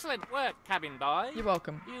 Excellent work, cabin boy. You're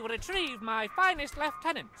welcome. You retrieved my finest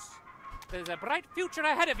lieutenants. There's a bright future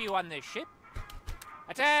ahead of you on this ship.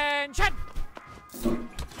 Attention!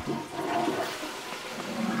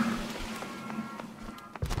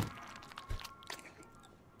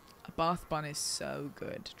 A bath bun is so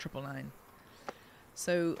good. 999.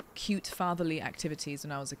 So cute fatherly activities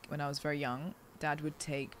when I was very young. Dad would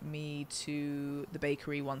take me to the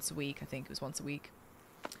bakery once a week. I think it was once a week.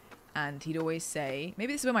 And he'd always say,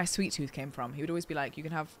 maybe this is where my sweet tooth came from. He would always be like, you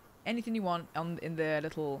can have anything you want in the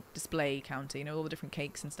little display counter, you know, all the different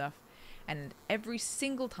cakes and stuff. And every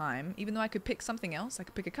single time, even though I could pick something else, I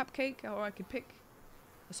could pick a cupcake or I could pick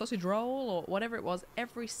a sausage roll or whatever it was,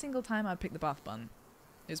 every single time I'd pick the bath bun.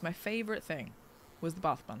 It was my favorite thing, was the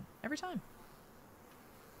bath bun. Every time.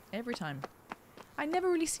 Every time. I never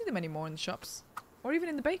really see them anymore in the shops or even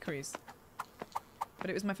in the bakeries. But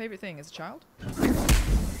it was my favorite thing as a child.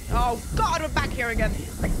 Oh God, we're back here again.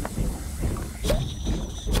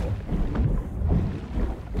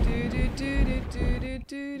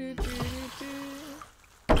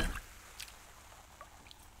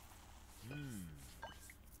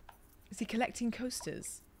 Is he collecting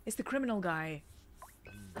coasters? It's the criminal guy.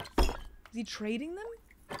 Is he trading them?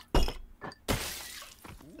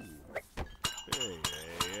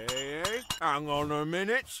 Hey. Hang on a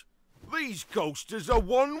minute. These coasters are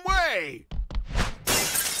one way.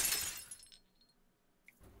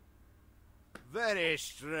 Very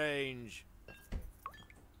strange.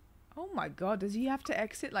 Oh my God, does he have to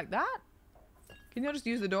exit like that? Can you just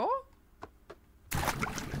use the door?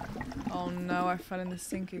 Oh no, I fell in the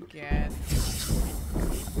sink again.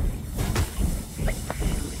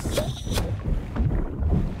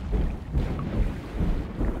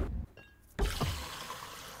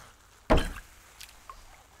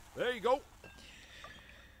 There you go.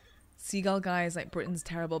 Seagull guy is like Britain's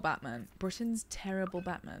terrible Batman. Britain's terrible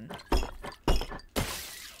Batman.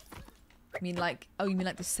 I mean like, oh, you mean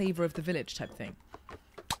like the saver of the village type thing?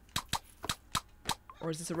 Or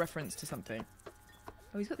is this a reference to something?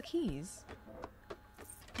 Oh, he's got the keys.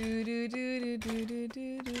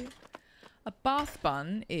 A bath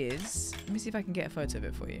bun is... Let me see if I can get a photo of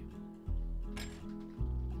it for you.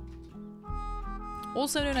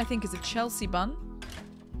 Also known, I think, as a Chelsea bun.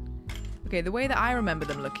 Okay, the way that I remember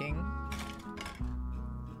them looking...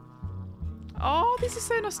 Oh, this is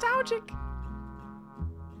so nostalgic!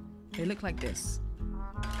 They look like this.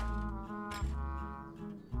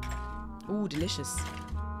 Ooh, delicious.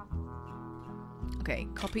 Okay,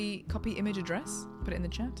 copy image address. Put it in the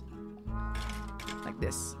chat. Like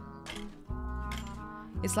this.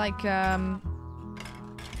 It's like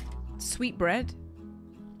sweet bread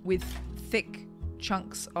with thick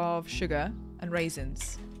chunks of sugar and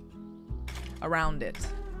raisins around it.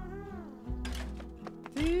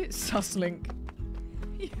 Suslink.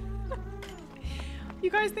 You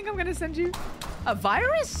guys think I'm gonna send you a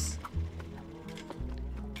virus?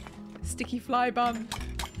 Sticky fly bun.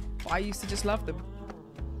 I used to just love them.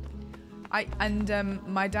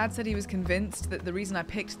 My dad said he was convinced that the reason I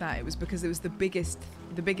picked that it was because it was the biggest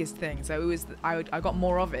thing. So it was I got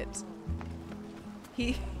more of it.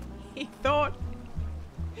 He thought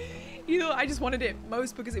I just wanted it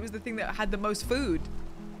most because it was the thing that had the most food.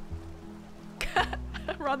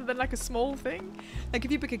 rather than like a small thing. Like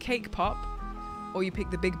if you pick a cake pop or you pick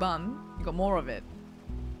the big bun, you got more of it.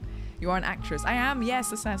 You are an actress. I am,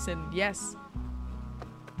 yes, assassin, yes.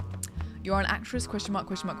 You are an actress, question mark,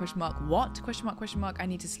 question mark, question mark. What? Question mark, question mark, I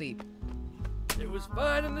need to sleep. It was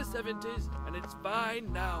fine in the 70s, and it's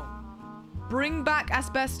fine now. Bring back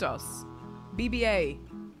asbestos. BBA.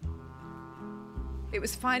 It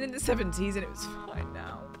was fine in the 70s and it was fine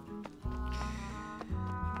now.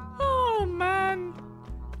 Oh, man.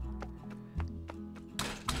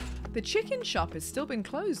 The chicken shop has still been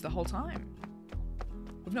closed the whole time.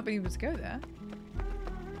 We've not been able to go there.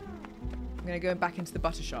 I'm going to go back into the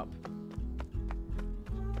butter shop.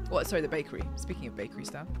 Oh, sorry, the bakery. Speaking of bakery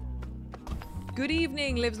stuff. Good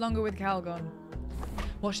evening, lives longer with Calgon.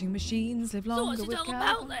 Washing machines live longer with Calgon. So what's it all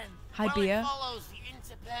about then? Hi, Well, beer. it follows the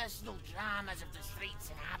interpersonal dramas of the street's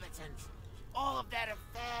inhabitants. All of their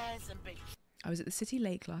affairs and big... I was at the city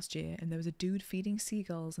lake last year and there was a dude feeding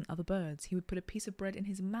seagulls and other birds. He would put a piece of bread in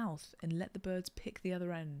his mouth and let the birds pick the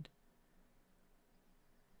other end.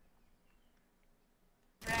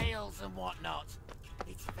 Trails and whatnot.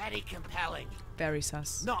 It's very compelling. Very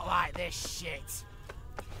sus. Not like this shit.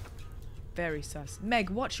 Very sus. Meg,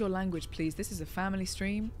 watch your language, please. This is a family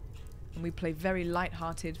stream and we play very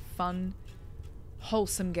light-hearted, fun,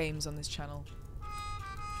 wholesome games on this channel.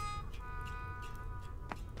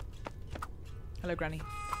 Hello, Granny.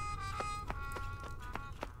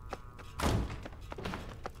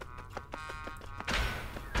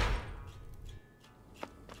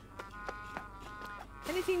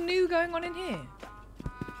 Anything new going on in here?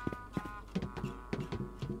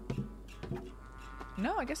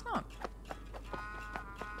 No, I guess not.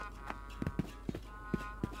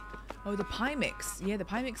 Oh, the pie mix. Yeah, the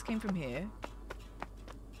pie mix came from here.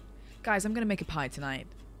 Guys, I'm going to make a pie tonight.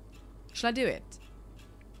 Shall I do it?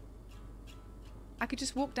 I could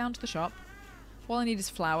just walk down to the shop. All I need is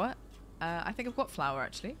flour. I think I've got flour,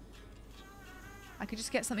 actually. I could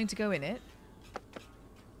just get something to go in it.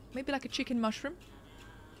 Maybe like a chicken mushroom.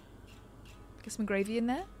 Get some gravy in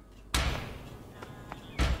there.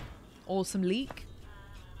 Or some leek.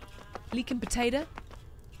 Leek and potato.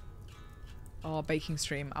 Oh, baking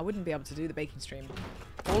stream. I wouldn't be able to do the baking stream.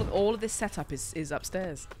 All of this setup is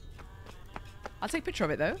upstairs. I'll take a picture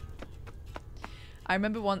of it, though. I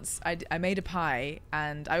remember once I made a pie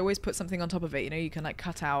and I always put something on top of it. You know, you can like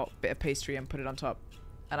cut out a bit of pastry and put it on top.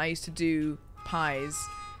 And I used to do pies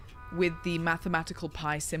with the mathematical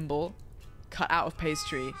pi symbol cut out of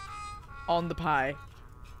pastry on the pie.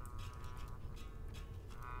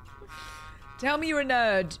 Tell me you're a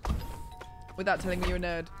nerd without telling me you're a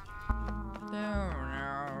nerd.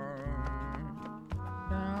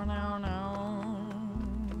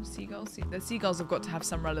 Seagulls. The seagulls have got to have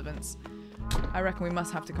some relevance. I reckon we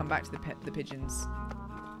must have to come back to the pigeons.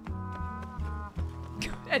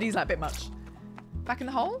 Eddie's like a bit much. Back in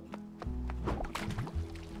the hole?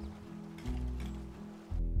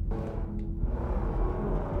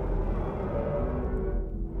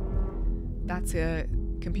 That's a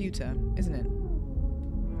computer, isn't it?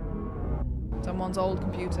 Someone's old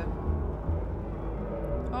computer.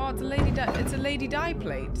 Oh, it's a Lady Di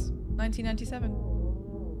plate. 1997.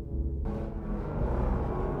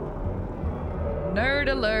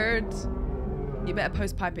 Nerd alert! You better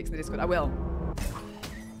post pie pics in the Discord. I will.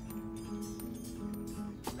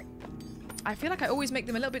 I feel like I always make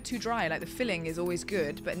them a little bit too dry. Like the filling is always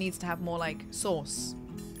good, but it needs to have more like sauce.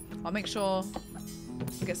 I'll make sure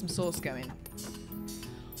to get some sauce going.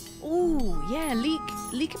 Ooh, yeah,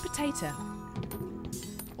 leek and potato.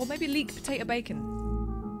 Or maybe leek potato bacon.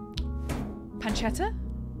 Pancetta?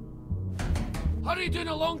 Hurry down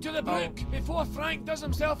along to the brook before Frank does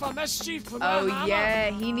himself a mischief from that hammer. Oh yeah,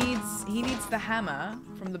 he needs the hammer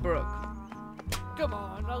from the brook. Come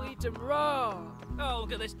on, I'll eat him raw. Oh,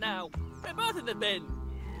 look at this now. They're both in the bin.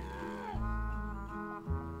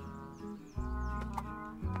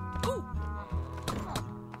 Ooh.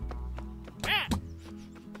 Ah.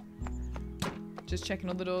 Just checking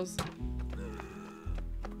on the doors.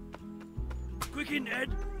 Quick and Ed,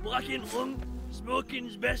 black and lung,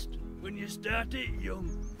 smoking's best when you start it young.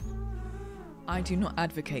 I do not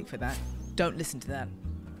advocate for that. Don't listen to that.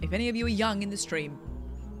 If any of you are young in the stream,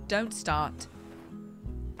 don't start.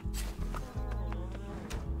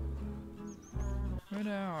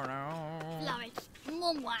 Flourish,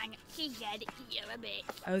 Mum Wang, she said you're a bitch.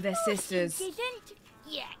 Oh, they're sisters. She didn't.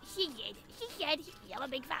 Yeah, she did. She said you're a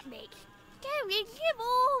big fat bitch. Terry, give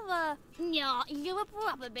over. No, you're a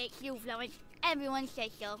proper bitch, you Florence. Everyone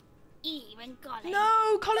says so. Even Colin.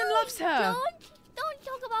 No, Colin loves her. Don't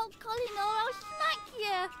talk about Colin or I'll smack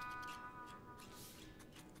you.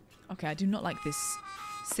 Okay, I do not like this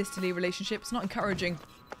sisterly relationship. It's not encouraging.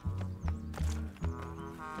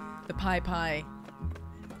 The pie.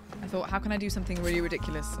 I thought, how can I do something really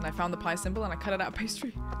ridiculous? And I found the pie symbol and I cut it out of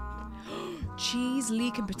pastry. Cheese,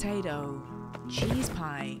 leek, and potato. Cheese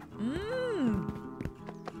pie. Mmm.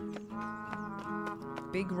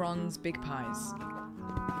 Big Ron's Big Pies.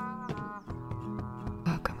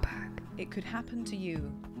 Welcome back. It could happen to you.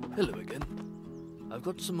 Hello again. I've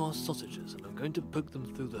got some more sausages and I'm going to poke them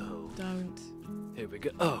through the hole. Don't. Here we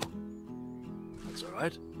go. Oh. That's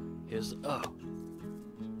alright. Here's... Oh.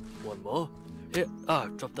 One more. Here. Ah,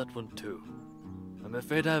 I've dropped that one too. I'm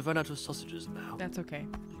afraid I've run out of sausages now. That's okay.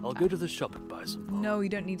 I'll go to the shop and buy some more. No, you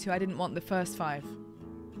don't need to. I didn't want the first 5.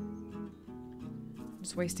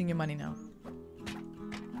 Just wasting your money now.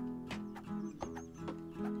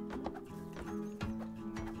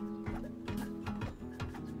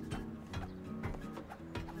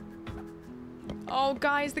 Oh,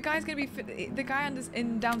 guys, the guy's gonna be the guy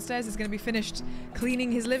in downstairs is gonna be finished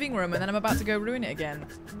cleaning his living room, and then I'm about to go ruin it again.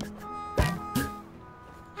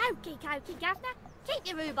 Okey dokey, Governor. Keep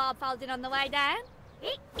your rhubarb folded on the way down.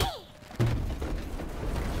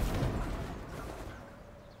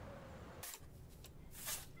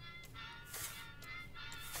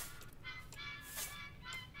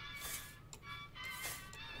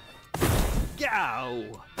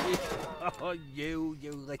 Go! Oh, you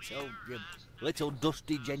little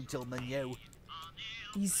dusty gentleman, you.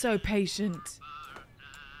 He's so patient.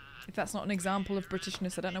 If that's not an example of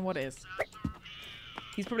Britishness, I don't know what is.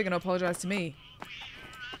 He's probably going to apologise to me.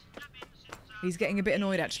 He's getting a bit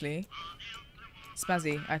annoyed, actually.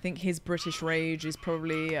 Spazzy, I think his British rage is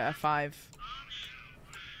probably a 5.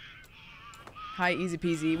 Hi, easy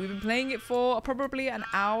peasy. We've been playing it for probably an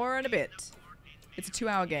hour and a bit. It's a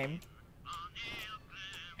 2-hour game.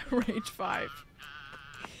 Rage 5.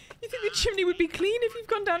 You think the chimney would be clean if you've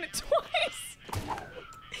gone down it twice?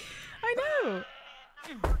 I know.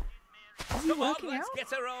 Is he Come on, working let's out? get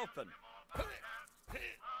her open.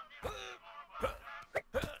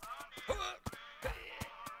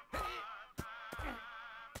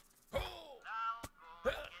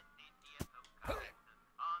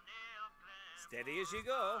 Steady as you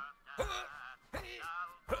go.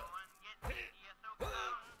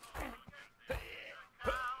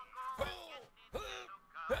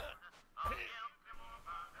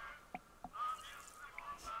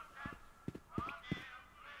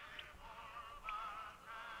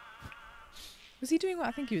 Was he doing what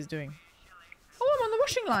I think he was doing? Oh, I'm on the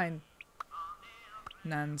washing line.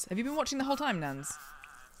 Nans. Have you been watching the whole time, Nans?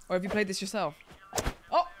 Or have you played this yourself?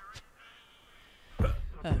 Oh!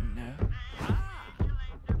 Oh, no.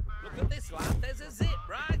 Look at this, lad. There's a zip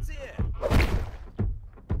right here.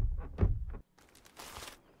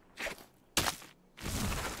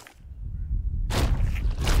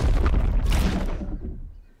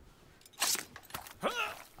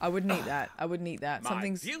 I wouldn't eat that. I wouldn't eat that. My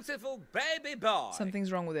beautiful baby boy.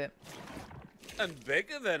 Something's wrong with it. And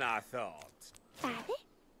bigger than I thought. Father?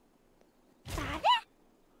 Father?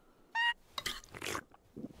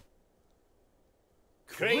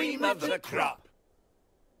 Cream of the crop.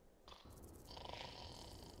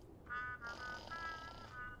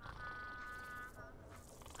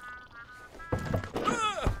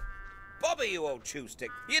 Bobby, you old chewstick.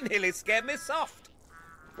 You nearly scared me soft.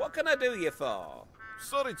 What can I do you for?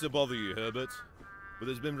 Sorry to bother you, Herbert, but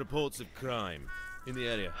there's been reports of crime in the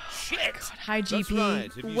area. Shit! Hi, That's GP.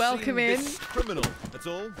 right. Have you Welcome seen in. this criminal at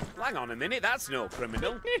all? Hang on a minute, that's no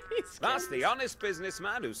criminal. That's the honest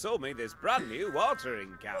businessman who sold me this brand new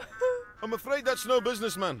watering can. I'm afraid that's no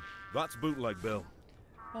businessman. That's Bootleg Bill.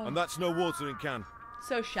 Oh. And that's no watering can.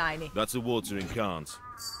 So shiny. That's a watering can't.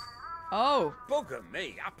 Oh. Bugger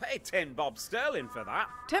me, I paid 10 bob sterling for that.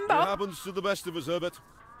 10 It bob? happens to the best of us, Herbert.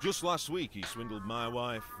 Just last week, he swindled my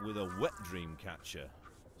wife with a wet dream catcher.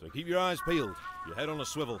 So keep your eyes peeled, your head on a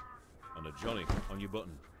swivel, and a Johnny on your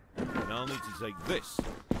button. And I'll need to take this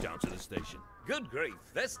down to the station. Good grief,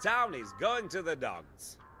 this town is going to the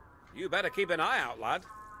dogs. You better keep an eye out, lad.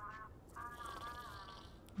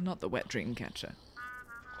 Not the wet dream catcher.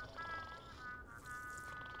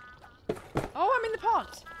 Oh, I'm in the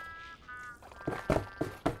pot.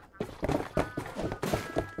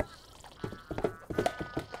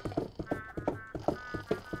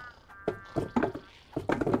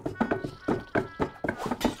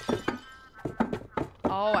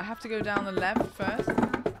 Oh, I have to go down the left first.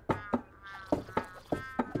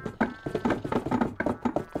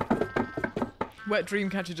 Wet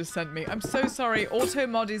Dreamcatcher just sent me. I'm so sorry. Auto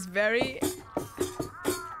mod is very...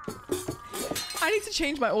 I need to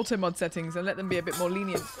change my auto mod settings and let them be a bit more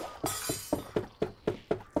lenient.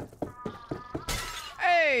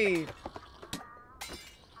 Hey!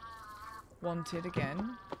 Wanted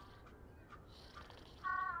again.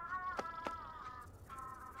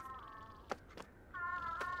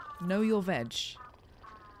 Know your veg.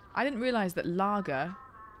 I didn't realise that lager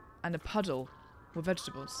and a puddle were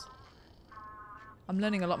vegetables. I'm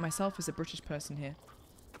learning a lot myself as a British person here.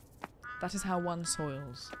 That is how one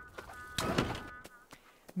soils.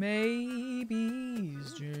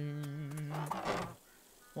 Maybe's dream.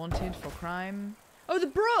 Wanted for crime. Oh, the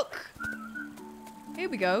brook! Here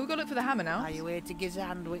we go. We've got to look for the hammer now. Are you here to get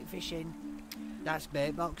Sandwich fishing? That's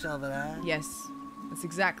bait box over there. Yes. That's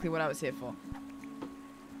exactly what I was here for.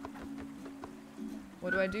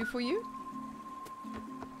 What do I do for you?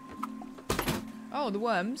 Oh, the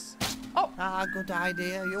worms. Oh! Ah, good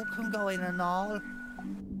idea. You can go in and all.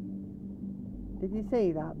 Did you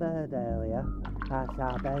see that bird earlier? That's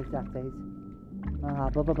our base, that is. Ah,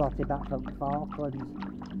 Bubba brought it back from Falklands.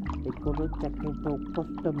 He couldn't take it through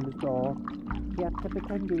customs though. He had to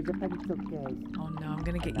pretend he was a pencil case. Oh no, I'm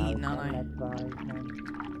gonna get eaten, aren't I?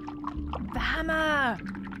 The hammer!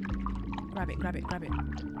 Grab it, grab it, grab it.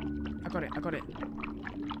 I got it, I got it.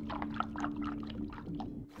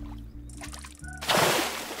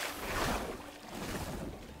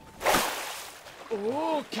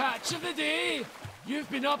 Oh, catch of the day! You've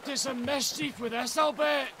been up to some mischief with this, I'll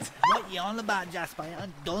bet. What you on about, Jasper? I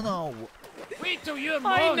don't know. Wait till you're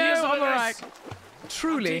more. I know, Here's I'm about alright. this.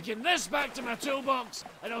 Truly. I'm taking this back to my toolbox,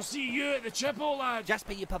 and I'll see you at the chip, old lad.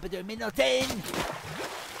 Jasper, you papa do me nothing.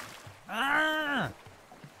 Ah!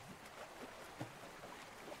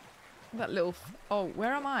 That little... oh,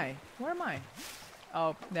 where am I? Where am I?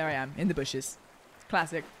 Oh, there I am, in the bushes.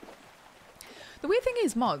 Classic. The weird thing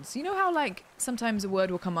is mods. You know how, like, sometimes a word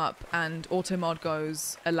will come up and automod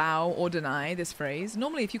goes allow or deny this phrase?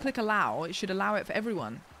 Normally, if you click allow, it should allow it for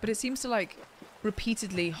everyone. But it seems to, like,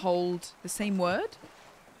 repeatedly hold the same word,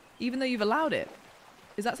 even though you've allowed it.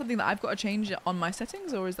 Is that something that I've got to change on my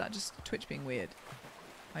settings, or is that just Twitch being weird?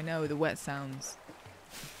 I know, the wet sounds.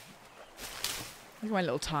 Look at my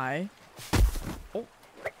little tie. Oh.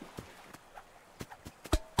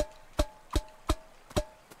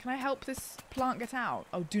 Can I help this plant get out?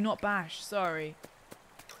 Oh, do not bash. Sorry.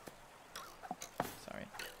 Sorry.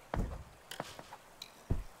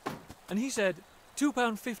 And he said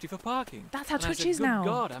 £2.50 for parking. That's how And I Twitch said, is "Good now.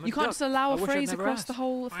 God, I'm a You can't duck. just allow I a wish I'd phrase never across asked." the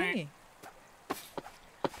whole thingy.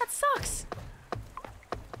 That sucks.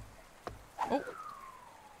 Oh.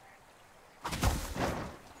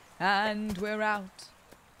 And we're out.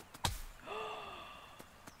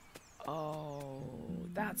 Oh,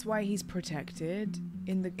 that's why he's protected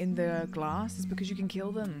in the glass. It's because you can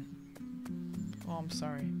kill them. Oh, I'm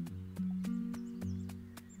sorry.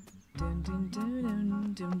 Dun, dun, dun,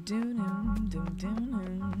 dun, dun, dun, dun, dun,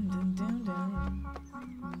 dun, dun, dun.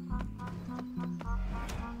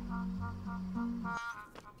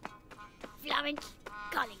 Florence,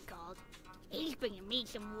 Colin called. He's bringing me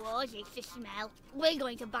some roses to smell. We're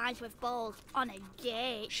going to Barnsworth Balls on a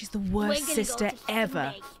date. She's the worst sister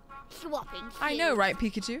ever. Swapping. I know, right,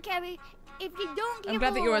 Pikachu? Kerry, if you don't give I'm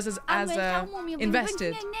glad that you're up, as I'm gonna tell Mum you've been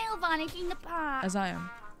invested renting a nail varnish in the park. as I am.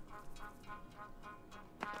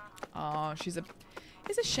 Oh, she's a...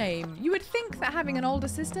 It's a shame. You would think that having an older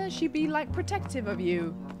sister, she'd be, like, protective of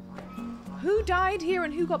you. Who died here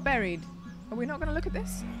and who got buried? Are we not going to look at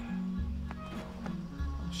this?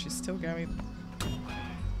 Oh, she's still going.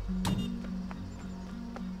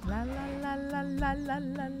 La la la la la la la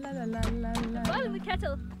la la la la. Boiling the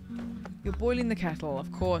kettle. You're boiling the kettle,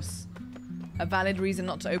 of course. A valid reason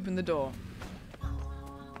not to open the door.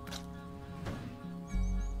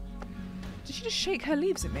 Did she just shake her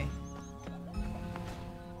leaves at me?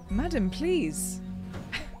 Madam, please.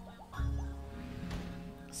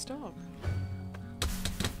 Stop.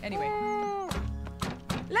 Anyway.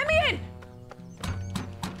 Let me in!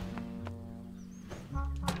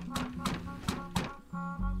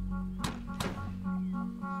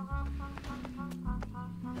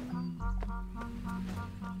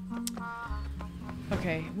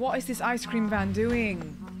 Okay, what is this ice cream van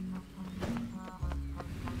doing?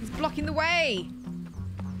 He's blocking the way!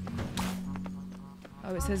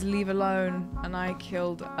 Oh, it says leave alone, and I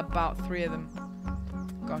killed about 3 of them.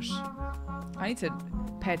 Gosh. I need to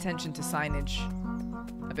pay attention to signage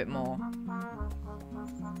a bit more.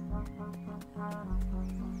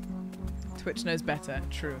 Twitch knows better.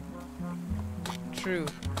 True. True.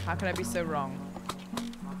 How can I be so wrong?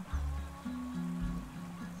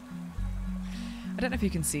 I don't know if you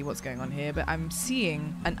can see what's going on here, but I'm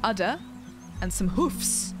seeing an udder and some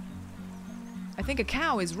hoofs. I think a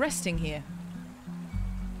cow is resting here.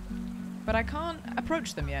 But I can't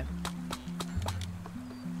approach them yet.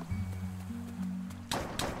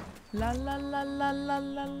 La la la la la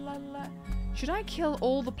la la la. Should I kill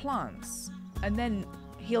all the plants? And then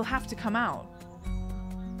he'll have to come out.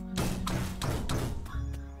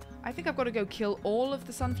 I think I've got to go kill all of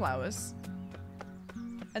the sunflowers.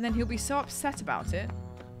 And then he'll be so upset about it.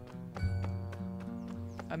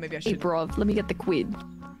 Maybe I should. Hey, bruv, let me get the quid.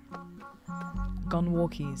 Gone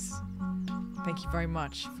walkies. Thank you very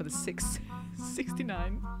much for the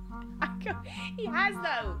 669. He has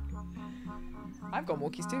though. I've got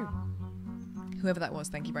walkies too. Whoever that was,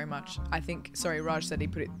 thank you very much. I think, sorry, Raj said he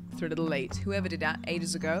put it through a little late. Whoever did that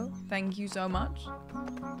ages ago, thank you so much.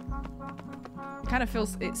 Kind of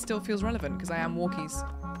feels, it still feels relevant because I am walkies.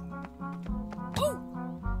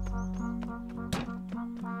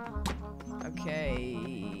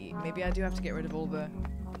 Okay, maybe I do have to get rid of all the...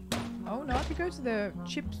 Oh no, I could go to the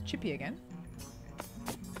chippy again.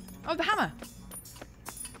 Oh, the hammer!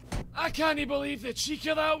 I can't believe the cheek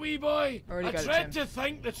of that wee boy. I dread to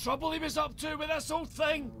think the trouble he was up to with this old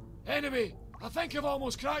thing. Anyway, I think I've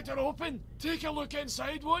almost cracked her open. Take a look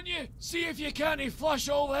inside, won't you? See if you can't flush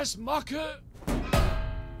all this muck out.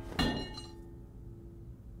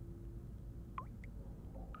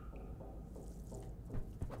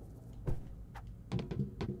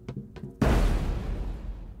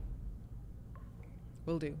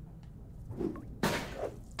 Will do.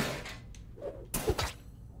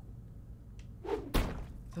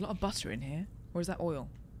 There's a lot of butter in here. Or is that oil?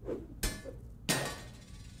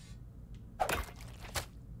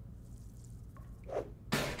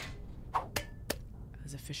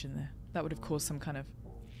 There's a fish in there. That would have caused some kind of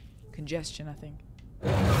congestion, I think.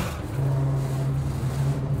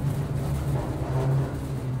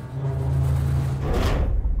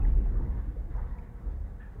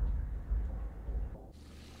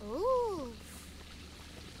 Ooh.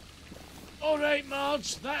 All right,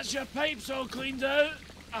 Marge, that's your pipes all cleaned out.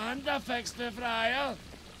 And I fixed the fryer.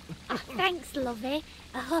 Oh, thanks, lovey.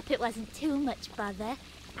 I hope it wasn't too much bother.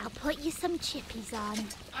 I'll put you some chippies on.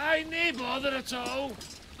 I nae bother at all.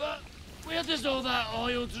 But where does all that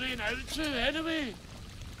oil drain out to, anyway?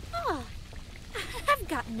 Oh, I've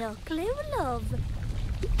got no clue, love.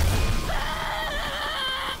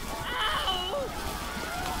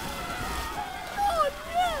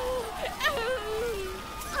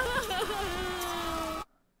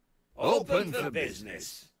 Open for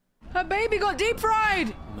business. Her baby got deep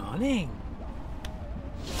fried! Morning.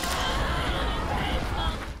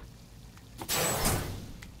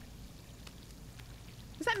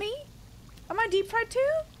 Is that me? Am I deep fried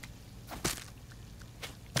too?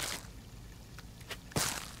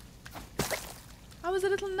 I was a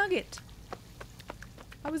little nugget.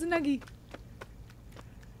 I was a nuggie.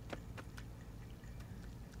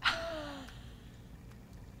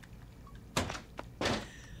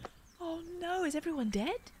 Oh no, is everyone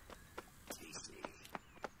dead?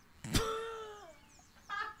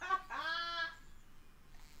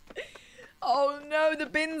 Oh no, the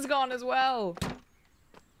bin's gone as well.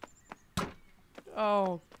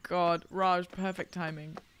 Oh god, Raj, perfect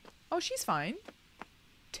timing. Oh, she's fine.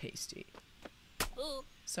 Tasty. Ooh.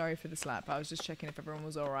 Sorry for the slap. I was just checking if everyone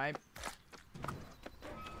was alright.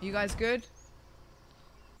 You guys good?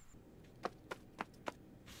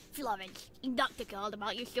 Florence, Doctor called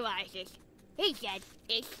about your psoriasis. He said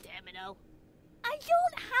it's terminal. I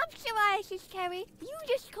don't have psoriasis, Kerry. You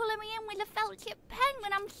just colour me in with a felt tip pen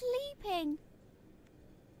when I'm sleeping.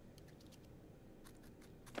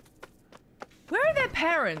 Where are their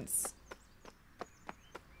parents?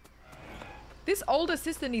 This older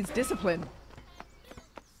sister needs discipline.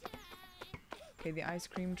 Okay, the ice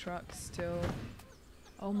cream truck still.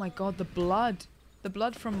 Oh my god, the blood. The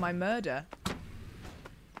blood from my murder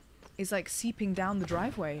is like seeping down the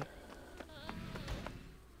driveway.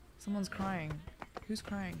 Someone's crying. Who's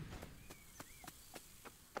crying?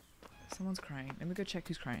 Someone's crying. Let me go check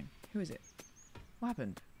who's crying. Who is it? What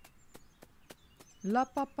happened? Can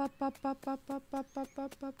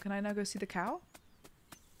I now go see the cow?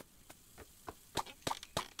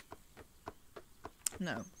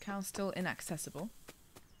 No, cow's still inaccessible.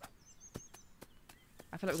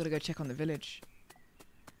 I feel like we're gonna go check on the village.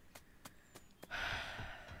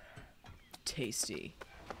 Tasty.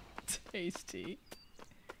 Tasty.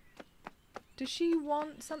 Does she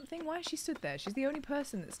want something? Why is she stood there? She's the only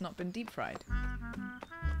person that's not been deep fried.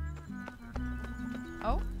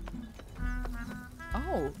 Oh?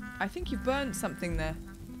 Oh, I think you burned something there.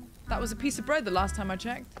 That was a piece of bread the last time I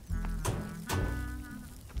checked.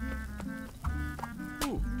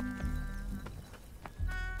 Ooh.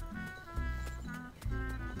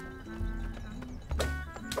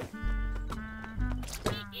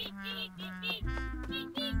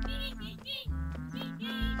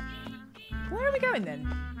 Where are we going then?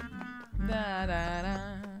 Da, da, da.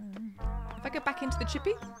 If I go back into the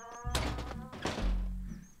chippy?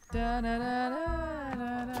 Da, da, da, da,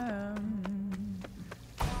 da, da.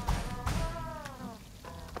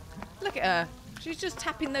 Look at her. She's just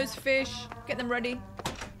tapping those fish, getting them ready.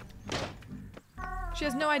 She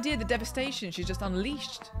has no idea the devastation she's just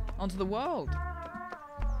unleashed onto the world.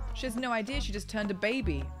 She has no idea she just turned a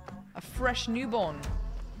baby, a fresh newborn,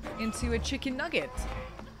 into a chicken nugget.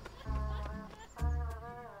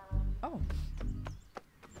 Oh.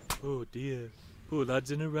 Oh dear. Poor lad's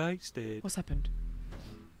in a right state. What's happened?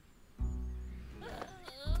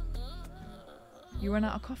 You ran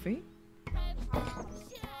out of coffee?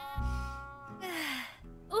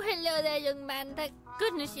 Oh, hello there, young man. Thank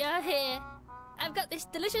goodness you're here. I've got this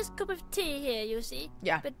delicious cup of tea here, you see.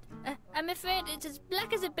 Yeah. But I'm afraid it's as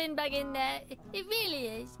black as a bin bag in there. It really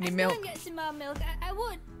is. Need I'd milk. go and get some more milk. I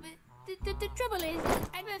would, but the trouble is,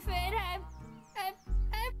 I'm afraid I'm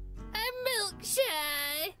milk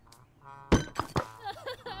shy.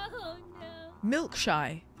 Oh no. Milk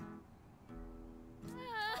shy.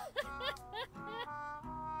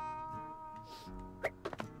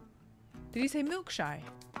 Did he say milk shy?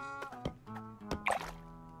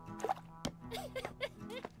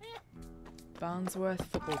 Barnsworth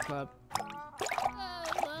Football Club. Oh,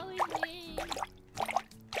 woe is me.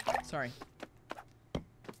 Sorry.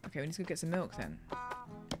 Okay, we need to go get some milk then.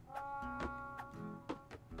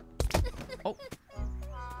 Oh.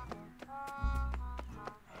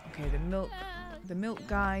 Okay, the milk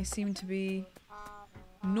guy seemed to be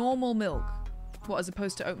normal milk. What, as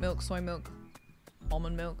opposed to oat milk, soy milk,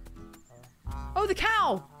 almond milk? Oh, the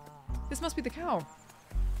cow! This must be the cow.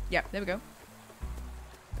 Yeah, there we go.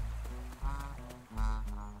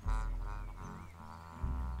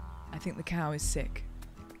 I think the cow is sick.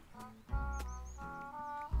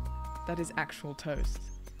 That is actual toast.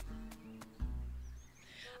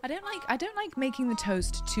 I don't like making the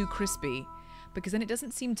toast too crispy because then it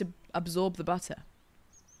doesn't seem to absorb the butter.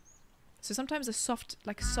 So sometimes a soft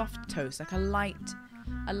toast, like a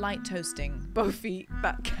light toasting. Both feet,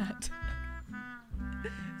 bat cat.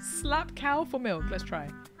 Slap cow for milk. Let's try.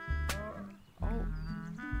 Oh.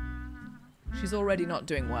 She's already not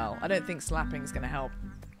doing well. I don't think slapping's gonna help.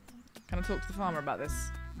 Can I talk to the farmer about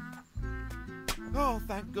this? Oh,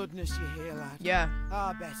 thank goodness you're here, lad. Yeah.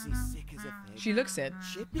 Ah, Bessie's sick as a pig. She looks it.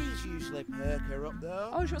 Chippies usually perk her up, though.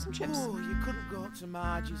 Oh, do you want some chips? Oh, you couldn't go up to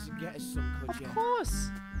Margie's and get us some, could you? Of course.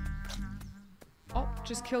 Oh,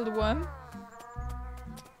 just killed a worm.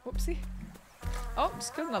 Whoopsie. Oh,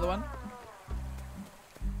 just killed another one.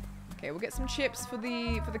 Okay, we'll get some chips for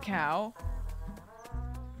the cow.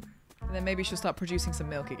 And then maybe she'll start producing some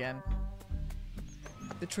milk again.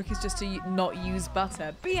 The trick is just to not use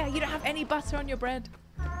butter. But yeah, you don't have any butter on your bread.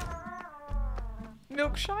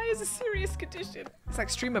 Milk shy is a serious condition. It's like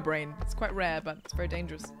streamer brain. It's quite rare, but it's very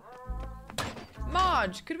dangerous.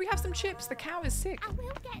 Marge, could we have some chips? The cow is sick. I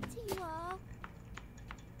will get to you all.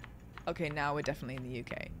 Okay, now we're definitely in the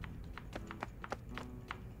UK.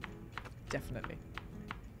 Definitely.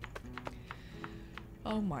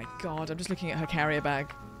 Oh my god, I'm just looking at her carrier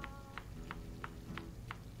bag.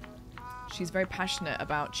 She's very passionate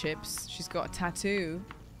about chips. She's got a tattoo.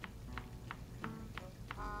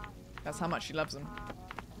 That's how much she loves them.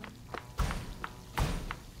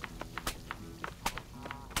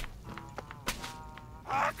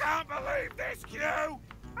 I can't believe this queue!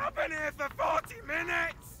 I've been here for 40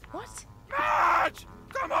 minutes! What? Marge!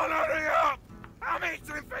 Come on, hurry up! I'm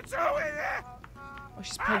eating for two here! Oh,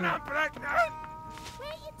 she's and pregnant. I'm pregnant!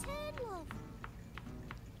 Where your turn, love?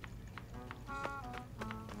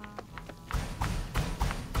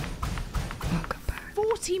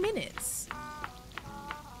 40 minutes?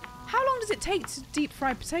 How long does it take to deep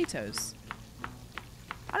fry potatoes?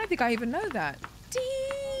 I don't think I even know that.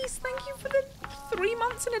 Dees, thank you for the 3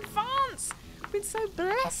 months in advance. I've been so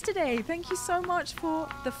blessed today. Thank you so much for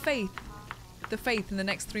the faith. The faith in the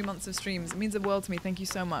next 3 months of streams. It means the world to me. Thank you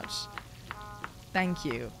so much. Thank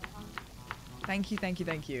you. Thank you, thank you,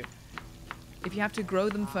 thank you. If you have to grow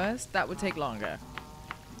them first, that would take longer.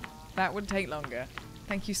 That would take longer.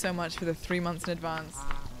 Thank you so much for the 3 months in advance.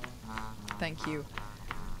 Thank you.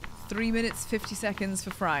 3 minutes, 50 seconds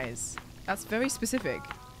for fries. That's very specific.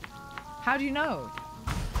 How do you know?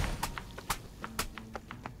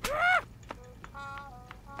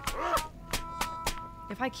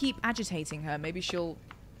 If I keep agitating her, maybe she'll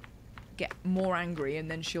get more angry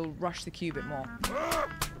and then she'll rush the queue a bit more.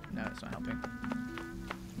 No, it's not helping.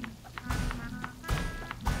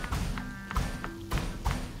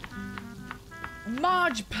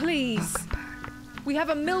 Marge, please! We have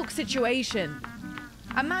a milk situation.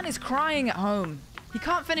 A man is crying at home. He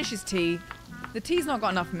can't finish his tea. The tea's not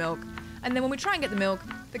got enough milk. And then when we try and get the milk,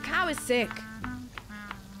 the cow is sick.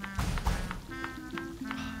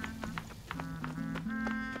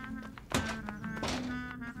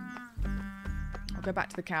 I'll go back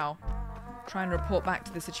to the cow. Try and report back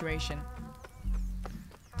to the situation.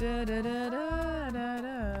 Da da da da da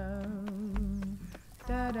da.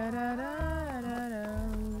 Da da da da da da.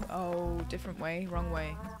 Oh, different way, wrong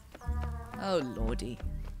way. Oh lordy.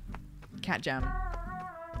 Cat jam.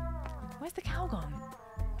 Where's the cow gone?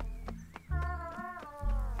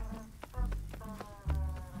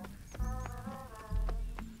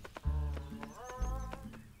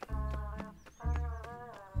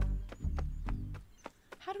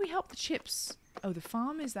 How do we help the chips? Oh, the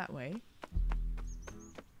farm is that way.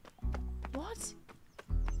 What?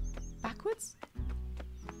 Backwards?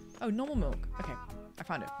 Oh, normal milk. Okay, I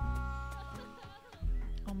found it.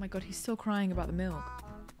 Oh my god, he's still crying about the milk.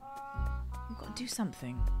 We've got to do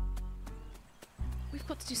something. We've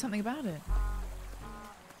got to do something about it.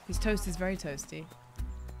 His toast is very toasty.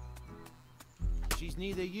 She's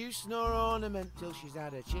neither use nor ornament till she's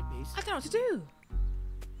had her chippies. I don't know what to do.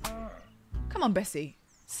 Come on, Bessie.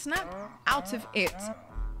 Snap out of it.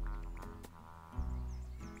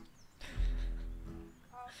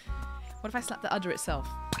 What if I slap the udder itself?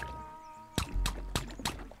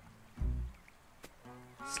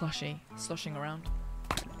 Slushy. Sloshing around.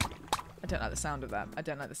 I don't like the sound of that. I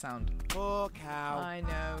don't like the sound. Poor cow. I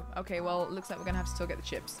know. Okay, well, looks like we're going to have to still get the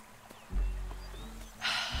chips.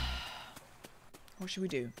 What should we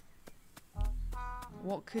do?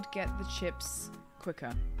 What could get the chips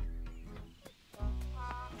quicker?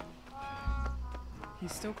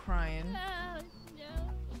 He's still crying. No,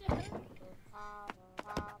 no, no.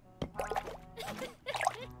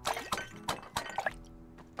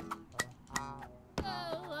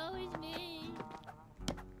 Oh, woe is me.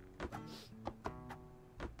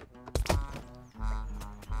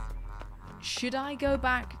 Should I go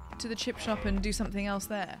back to the chip shop and do something else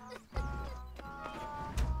there?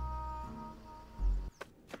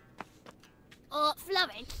 Oh,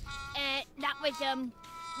 Florence, that was,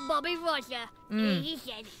 Bobby Roger. He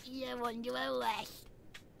said you're under arrest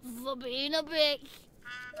for being a bitch.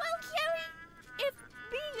 Well, Cherry, if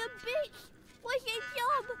being a bitch was a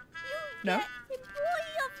job, you'd No. get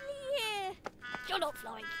employee of the year. Shut up,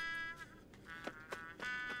 Florence.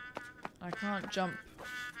 I can't jump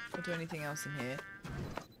or do anything else in here.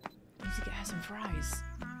 I need to get her some fries.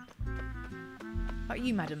 How about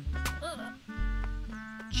you, madam?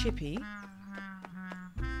 Chippy?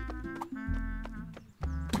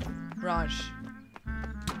 Raj,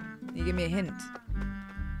 you give me a hint.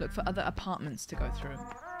 Look for other apartments to go through.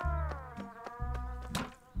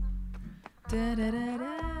 Da, da, da, da,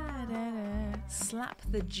 da, da. Slap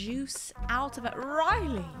the juice out of it.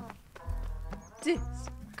 Riley!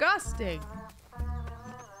 Disgusting!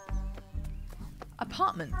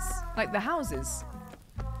 Apartments, like the houses.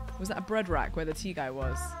 Was that a bread rack where the tea guy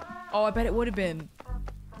was? Oh, I bet it would have been.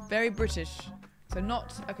 Very British. So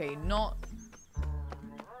not, okay, not.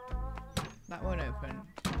 That won't open.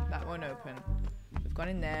 That won't open. We've gone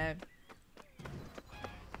in there.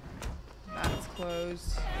 That's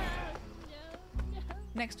closed.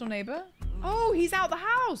 Next door neighbor. Oh, he's out the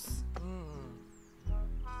house.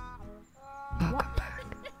 What?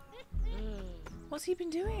 What's he been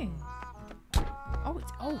doing? Oh,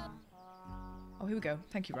 it's, oh. Oh, here we go.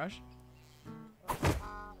 Thank you, Raj.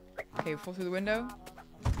 Okay, fall through the window.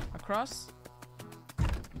 Across.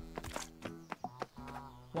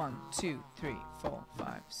 1, 2, 3, 4,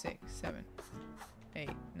 5, 6, 7, 8,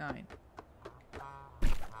 9.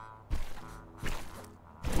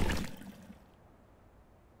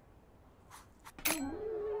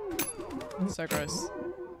 So gross.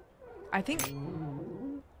 I think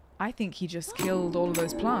he just killed all of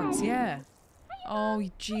those plants, yeah. Oh,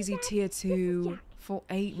 Jeezy tier 2 for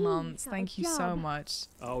 8 months. Thank you so much.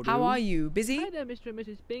 How are you? Busy? Hi there, Mr. and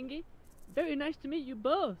Mrs. Bingy. Very nice to meet you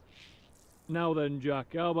both. Now then,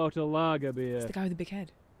 Jack, how about a lager beer? It's the guy with the big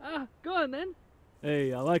head. Ah, go on then.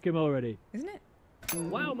 Hey, I like him already. Isn't it?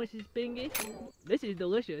 Wow, Mrs. Bingy. This is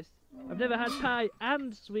delicious. I've never had pie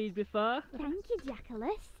and Swede before. Thank you,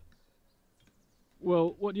 Jackalis.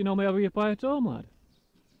 Well, what do you normally have with your pie at home, lad?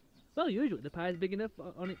 Well, usually the pie's big enough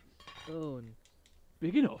on its own.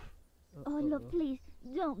 Big enough? Oh, love, please,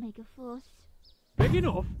 don't make a fuss. Big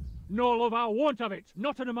enough? No, love, I won't have it.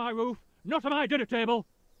 Not under my roof. Not on my dinner table.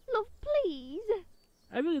 Love, please.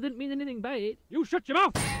 I really didn't mean anything by it. You shut your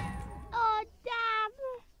mouth! Oh, damn.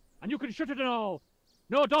 And you can shut it and all.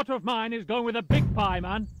 No daughter of mine is going with a big pie,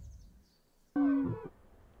 man.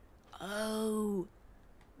 Oh.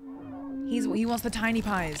 He wants the tiny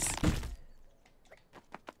pies.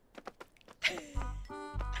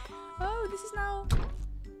 Oh, this is now...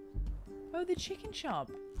 Oh, the chicken shop.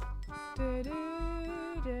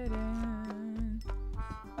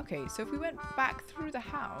 Okay, so if we went back through the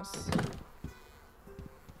house...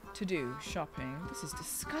 to do shopping. This is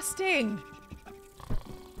disgusting.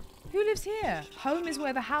 Who lives here? Home is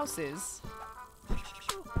where the house is.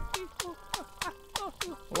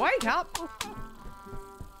 Wake up!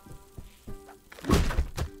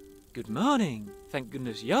 Good morning. Thank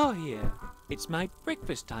goodness you're here. It's my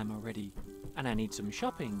breakfast time already, and I need some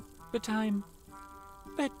shopping, but I'm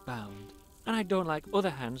bedbound, and I don't like other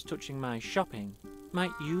hands touching my shopping.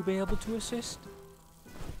 Might you be able to assist?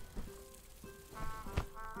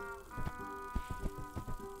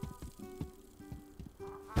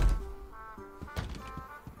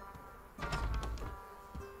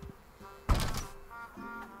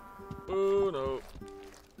 Oh no.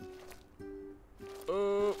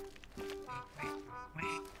 Oh.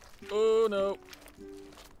 Oh no.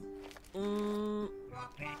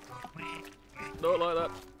 Don't like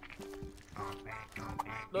that.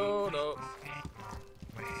 No, no.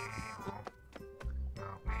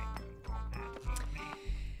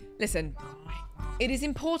 Listen, it is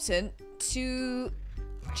important to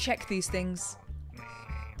check these things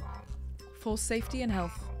for safety and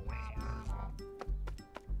health.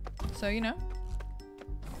 So, you know.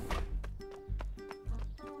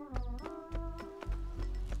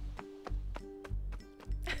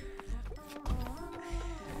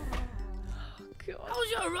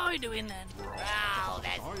 How's your Roy doing then? Well,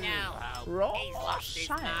 there's no hope. Roy He's lost his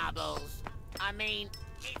shines. marbles. I mean,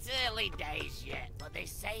 it's early days yet, but they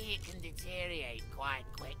say it can deteriorate quite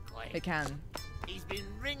quickly. It can. He's been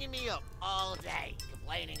ringing me up all day,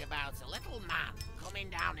 complaining about a little man coming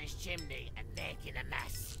down his chimney and making a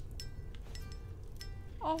mess.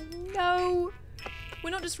 Oh no!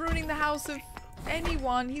 We're not just ruining the house of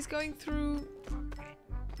anyone. He's going through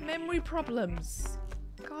memory problems.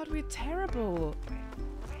 God, we're terrible.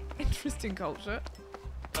 Interesting culture.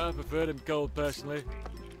 I preferred him cold, personally.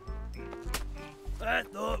 I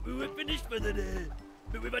thought we were finished for the day,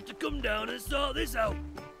 but we've had to come down and sort this out.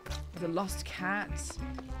 The lost cat.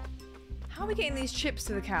 How are we getting these chips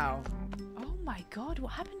to the cow? Oh my god,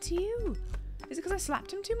 what happened to you? Is it because I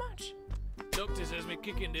slapped him too much? Doctor says my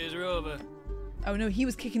kicking days are over. Oh no, he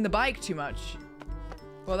was kicking the bike too much.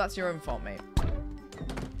 Well, that's your own fault, mate.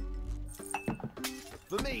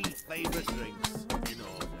 For me, favourite drinks in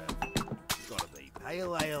order. Gotta be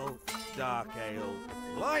pale ale, dark ale,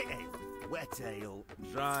 light ale, wet ale,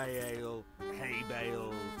 dry ale, hay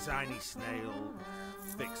bale, tiny snail,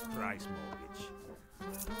 fixed price mortgage.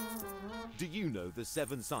 Do you know the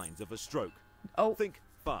 7 signs of a stroke? Oh. Think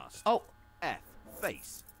fast. Oh. F.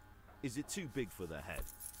 Face. Is it too big for their head?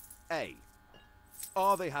 A.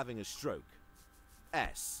 Are they having a stroke?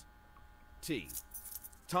 S. T.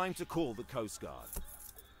 Time to call the Coast Guard.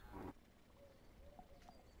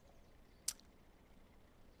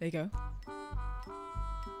 There you go.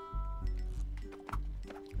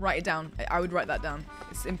 Write it down. I would write that down.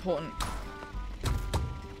 It's important.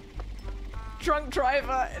 Drunk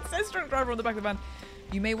driver. It says drunk driver on the back of the van.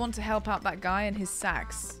 You may want to help out that guy and his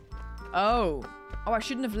sacks. Oh. Oh, I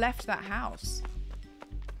shouldn't have left that house.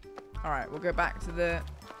 All right, we'll go back to the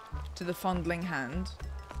fondling hand.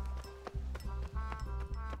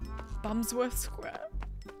 Bumsworth Square.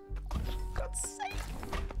 For God's sake.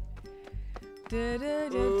 Da, da, da,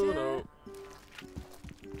 da. Oh no.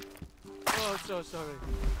 Oh, so sorry.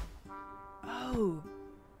 Oh.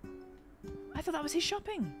 I thought that was his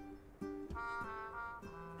shopping.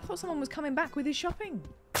 I thought someone was coming back with his shopping.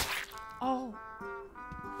 Oh.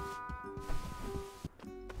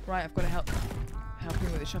 Right, I've got to help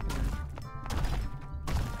him with his shopping then.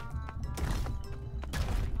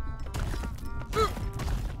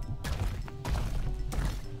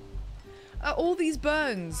 All these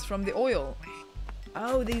burns from the oil.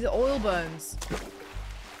 Oh, these are oil burns.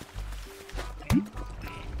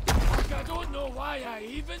 I don't know why I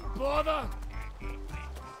even bother.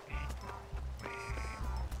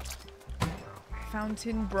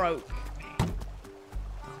 Fountain broke.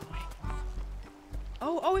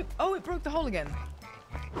 Oh, it broke the hole again.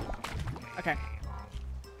 Okay.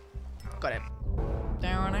 Got it.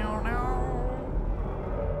 Down.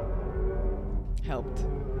 Helped.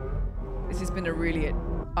 This has been a really...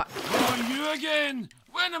 Oh, you again?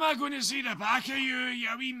 When am I going to see the back of you, you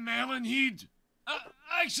wee melon head?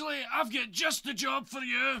 Actually, I've got just the job for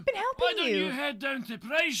you. I've been helping Why don't you. you head down to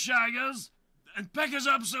Price Shaggers and pick us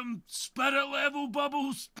up some spirit level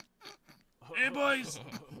bubbles? Hey, boys.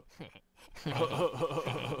 How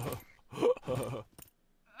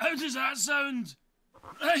does that sound?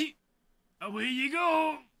 Right, away you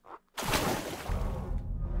go.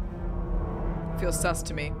 Feels sus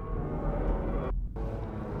to me.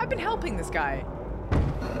 I've been helping this guy.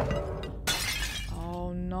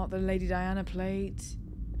 Oh, not the Lady Diana plate.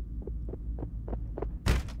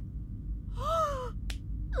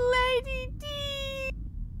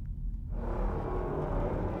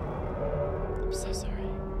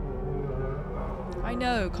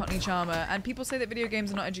 know, Cockney Charmer, and people say that video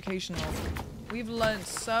games are not educational. We've learned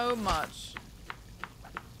so much.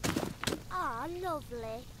 Oh,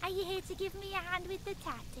 lovely. Are you here to give me a hand with the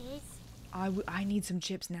tatties? I need some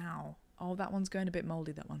chips now. Oh, that one's going a bit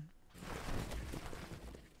mouldy, that one.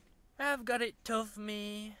 I've got it tough,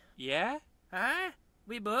 me. Yeah? Huh?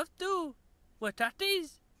 We both do. We're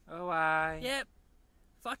tatties. Oh, aye. Yep.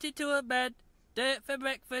 42 a bed, dirt for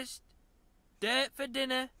breakfast, dirt for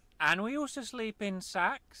dinner. And we used to sleep in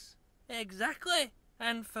sacks. Exactly.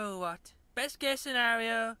 And for what? Best case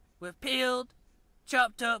scenario, we're peeled,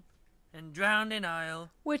 chopped up, and drowned in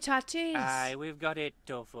oil. We're tatties. Aye, we've got it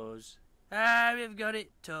tough, us. Aye, we've got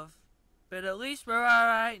it tough. But at least we're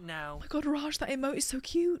alright now. Oh my god, Raj, that emote is so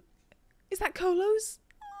cute. Is that Colo's?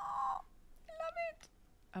 Oh, I love it.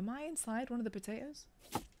 Am I inside one of the potatoes?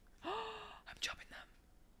 I'm chopping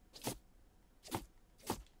them.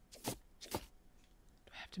 Do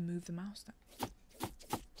I have to move the mouse then?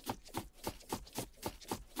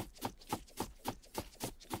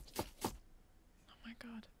 Oh my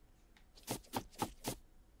god.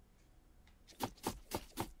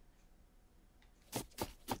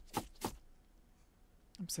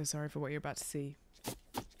 I'm so sorry for what you're about to see.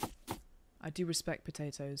 I do respect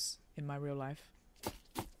potatoes in my real life.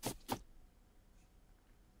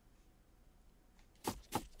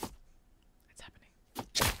 It's happening.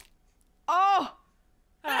 Oh!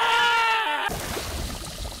 Ah!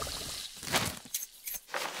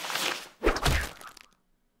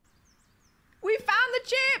 We found the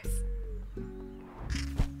chips!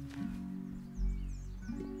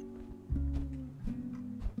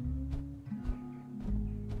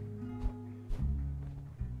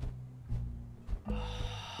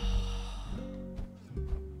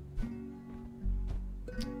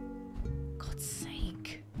 God's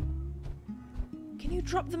sake. Can you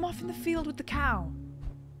drop them off in the field with the cow?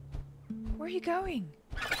 Where are you going?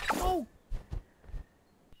 Oh!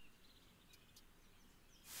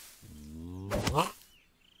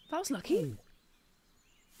 That was lucky.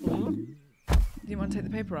 Didn't want to take the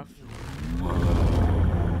paper off.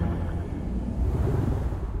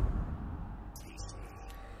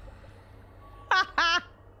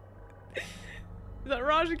 Is that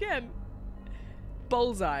Raj again?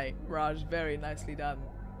 Bullseye. Raj, very nicely done.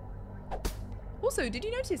 Also, did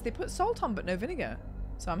you notice they put salt on but no vinegar?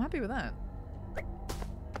 So I'm happy with that.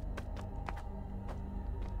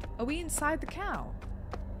 Are we inside the cow?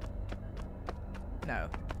 No.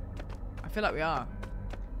 I feel like we are.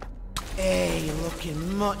 Hey, you're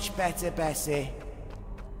looking much better, Bessie.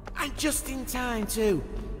 And just in time, too.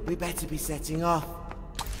 We better be setting off.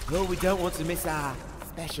 Oh, we don't want to miss our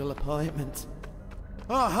special appointment.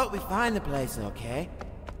 Oh, I hope we find the place okay.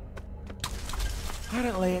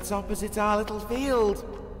 Apparently it's opposite our little field.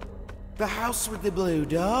 The house with the blue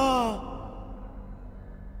door.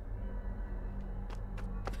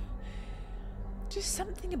 Just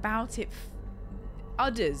something about it.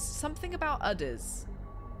 Udders. Something about udders.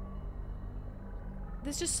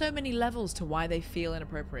 There's just so many levels to why they feel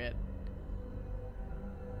inappropriate.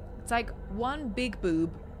 It's like one big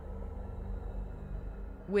boob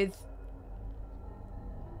with...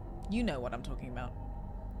 You know what I'm talking about.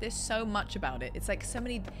 There's so much about it. It's like so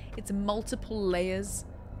many... It's multiple layers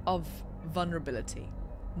of vulnerability.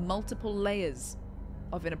 Multiple layers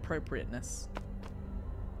of inappropriateness.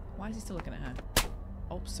 Why is he still looking at her?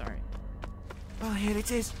 Oh, sorry. Well, here it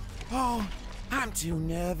is. Oh, I'm too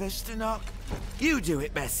nervous to knock. You do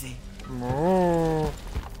it, Bessie.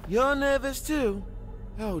 You're nervous too?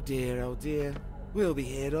 Oh dear, oh dear. We'll be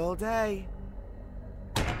here all day.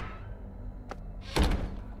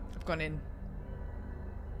 I've gone in.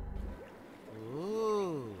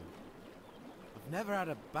 Ooh. I've never had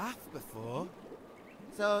a bath before.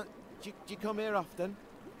 So, do you come here often?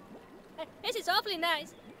 This is awfully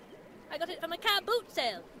nice. I got it from a car boot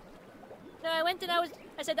sale. No, I went and I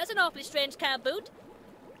said, that's an awfully strange car boot.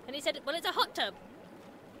 And he said, well, it's a hot tub.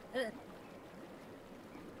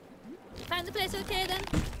 Find the place okay then?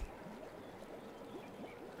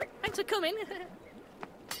 Thanks for coming.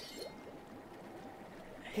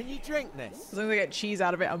 Can you drink this? As long as I get cheese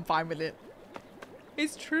out of it, I'm fine with it.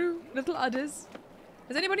 It's true. Little udders.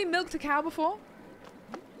 Has anybody milked a cow before?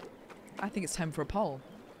 I think it's time for a poll.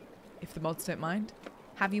 If the mods don't mind.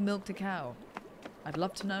 Have you milked a cow? I'd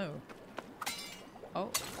love to know. Oh,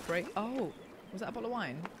 great. Oh, was that a bottle of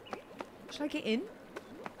wine? Should I get in?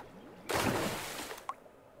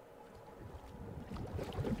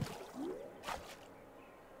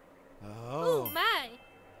 Oh. Ooh, my.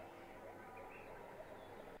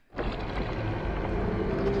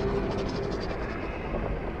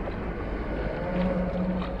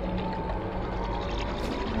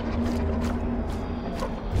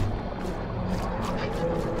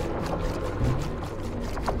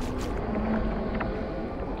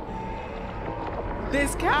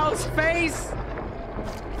 This cow's face!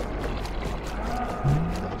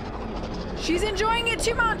 She's enjoying it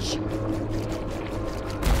too much!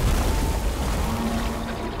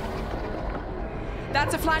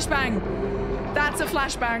 That's a flashbang! That's a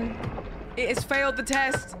flashbang! It has failed the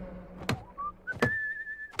test!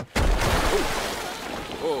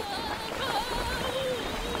 Oh.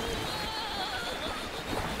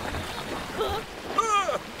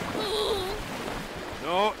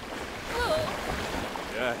 No.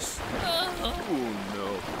 Yes. Oh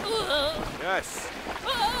no. Yes.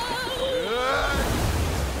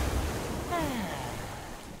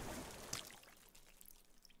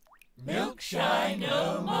 Milk shy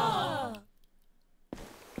no more.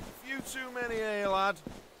 Few too many, eh, lad?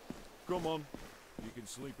 Come on. You can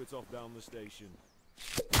sleep it off down the station.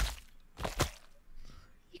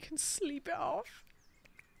 You can sleep it off.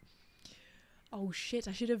 Oh shit!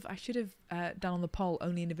 I should have done on the poll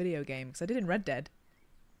only in a video game because I did in Red Dead.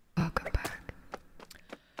 Welcome back.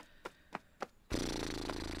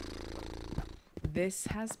 This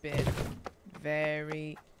has been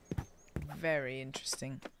very, very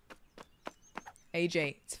interesting.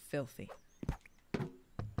 AJ, it's filthy.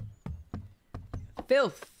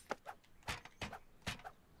 Filth.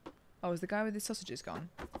 Oh, is the guy with the sausages gone?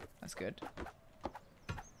 That's good.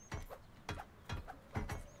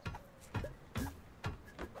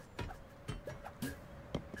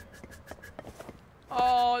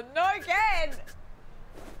 Oh, no again!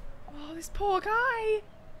 Oh, this poor guy.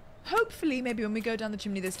 Hopefully, maybe when we go down the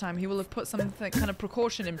chimney this time, he will have put some kind of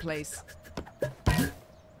precaution in place.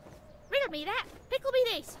 Riddle me that. Pickle me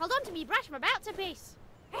this. Hold on to me, brush. I'm about to piss.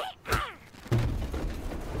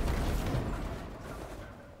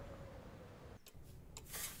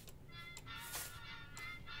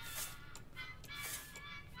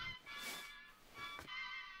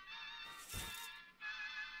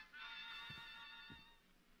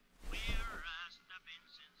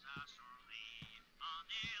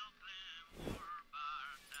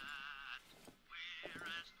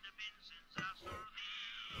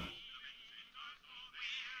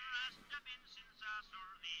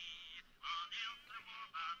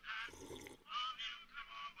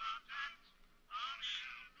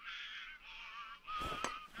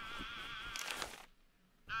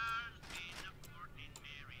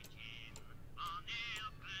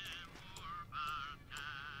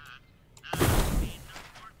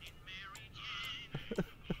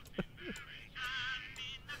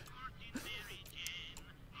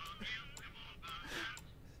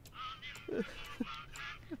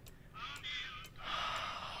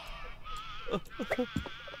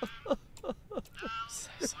 So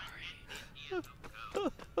sorry.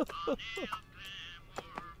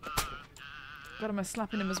 God, am I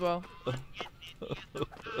slapping him as well?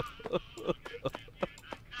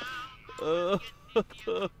 I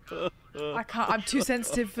can't. I'm too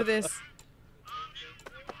sensitive for this.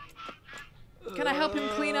 Can I help him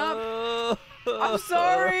clean up? I'm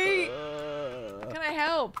sorry. Can I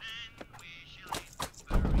help?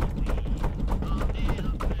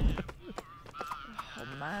 Oh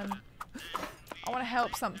man. I want to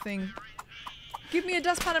help something. Give me a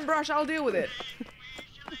dustpan and brush, I'll deal with it.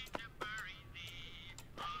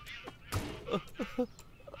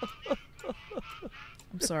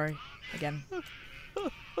 I'm sorry. Again.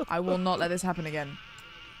 I will not let this happen again.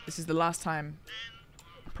 This is the last time.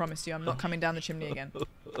 I promise you, I'm not coming down the chimney again.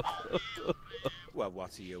 Well,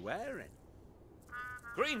 what are you wearing?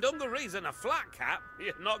 Green dungarees and a flat cap?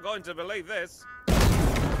 You're not going to believe this.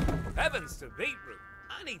 Heavens to beetroot.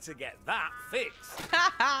 I need to get that fixed.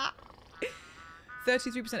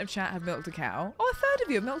 33% of chat have milked a cow. Oh, a third of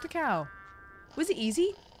you have milked a cow. Was it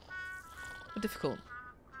easy? Or difficult?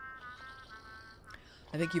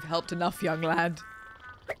 I think you've helped enough, young lad.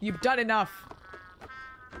 You've done enough.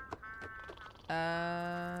 Oh,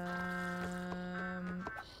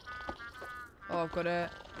 I've got to,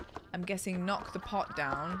 I'm guessing, knock the pot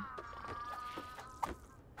down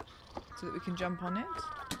so that we can jump on it.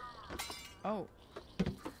 Oh.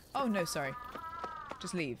 Oh, no, sorry.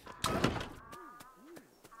 Just leave.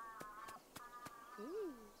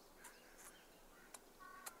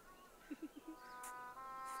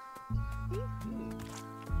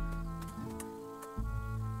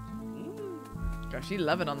 Gosh, she's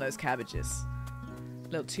loving on those cabbages. A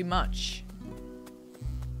little too much.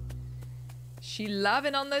 She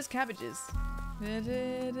loving on those cabbages. No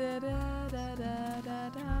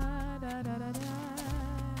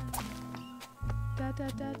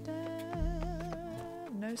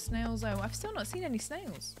snails. Oh, I've still not seen any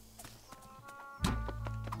snails.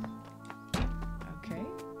 Okay.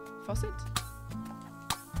 Faucet.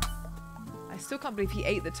 I still can't believe he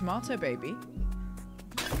ate the tomato baby.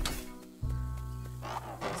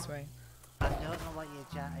 this way. I don't know what you're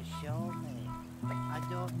trying to show me. I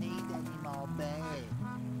don't need any more bait.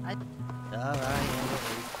 Alright,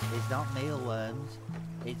 it's not mealworms.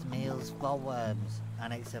 It's meals for worms.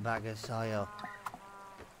 And it's a bag of soil.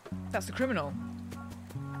 That's the criminal.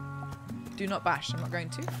 Do not bash. I'm not going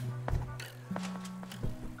to.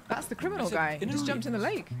 That's the criminal guy. He just jumped in the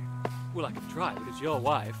lake. Well, I could try, but it's your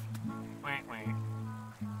wife.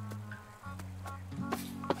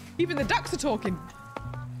 Even the ducks are talking.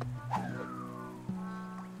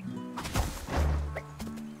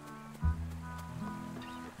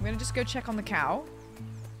 I'm gonna just go check on the cow.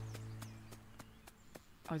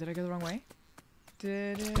 Oh, did I go the wrong way?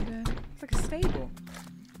 It's like a stable.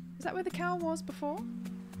 Is that where the cow was before?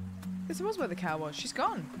 This was where the cow was. She's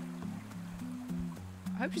gone.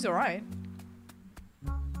 I hope she's alright.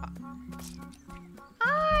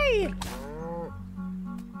 Hi!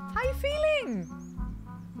 How you feeling?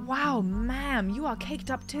 Wow, ma'am, you are caked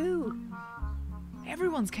up too.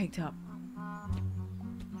 Everyone's caked up.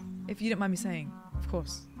 If you don't mind me saying, of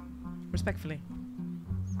course. Respectfully.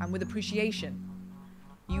 And with appreciation.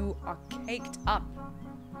 You are caked up.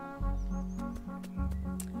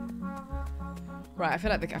 Right, I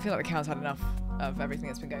feel like the cow's had enough of everything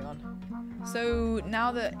that's been going on. So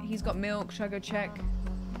now that he's got milk, should I go check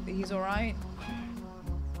that he's alright?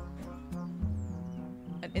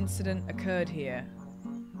 An incident occurred here.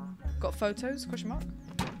 Got photos? Question mark?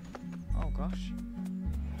 Oh gosh.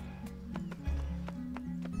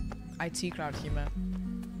 IT crowd humor.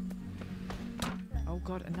 Oh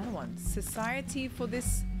god, another one. Society for the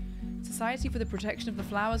protection of the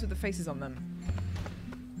flowers with the faces on them.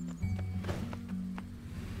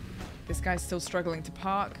 This guy's still struggling to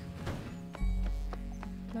park.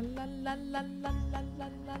 La la la la la la la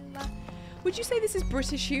la la. Would you say this is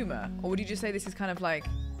British humor, or would you just say this is kind of like,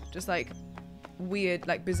 just like weird,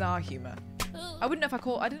 like bizarre humor? I don't know if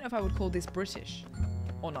I would call this British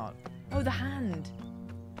or not. Oh, the hand.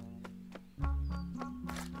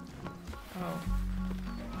 Oh.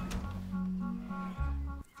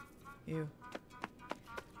 Ew.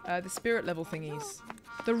 The spirit level thingies.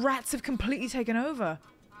 The rats have completely taken over.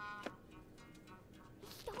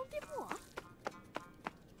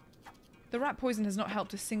 The rat poison has not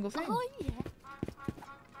helped a single thing. Oh,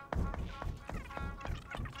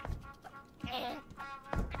 yeah.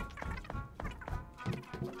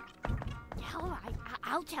 Alright,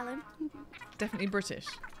 I'll tell him. Definitely British.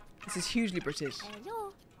 This is hugely British.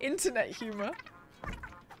 Hello. Internet humor.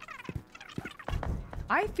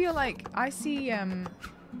 I feel like I see, oh,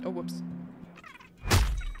 whoops.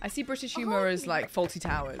 I see British humor as like Faulty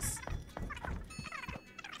Towers.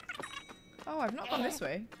 Oh, I've not gone this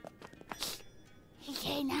way.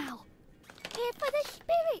 Here now. Here for the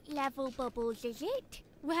spirit level bubbles, is it?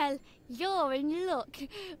 Well, you're in luck.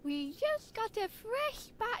 We just got a fresh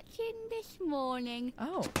batch in this morning.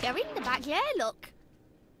 Oh. They're in the back there, look.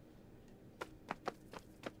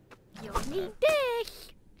 You'll need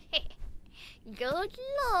this. Good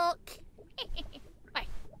luck.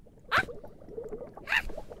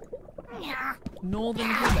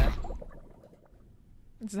 Northern humor.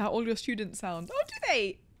 This is how all your students sound. Oh, do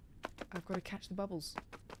they? I've got to catch the bubbles.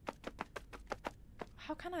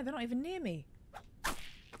 How can I? They're not even near me.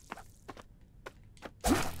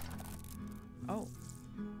 Oh.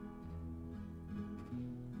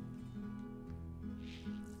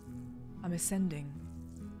 I'm ascending.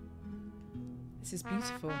 This is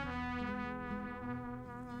beautiful.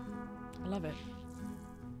 I love it.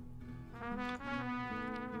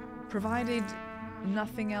 Provided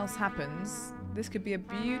nothing else happens, this could be a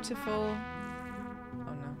beautiful...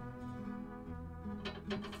 Oh no.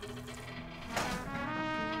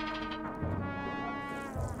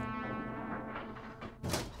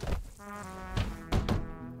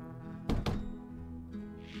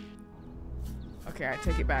 Okay, I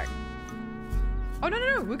take it back. Oh no,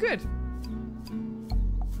 no, no, we're good.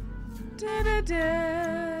 Da, da, da.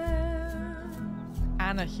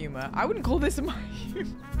 Anna humor. I wouldn't call this my humor.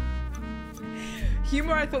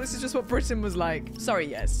 Humor, I thought this is just what Britain was like. Sorry,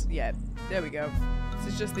 yes. Yeah, there we go. This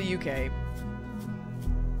is just the UK.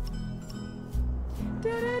 Da,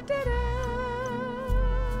 da, da, da.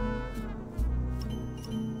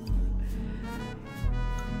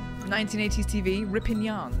 1980s TV, Ripping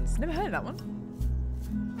Yarns. Never heard of that one.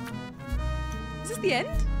 Is this the end?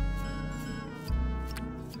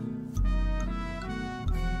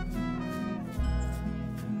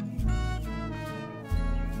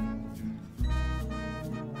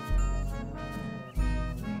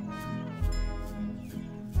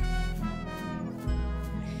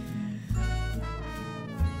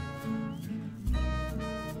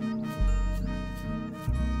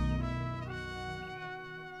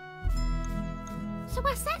 So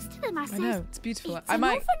I says to them, I says, know, it's beautiful. It's I an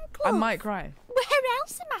might oven I glove. might cry. Where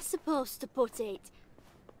else am I supposed to put it?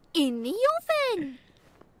 In the oven.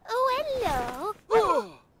 Oh, hello.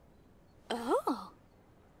 Oh.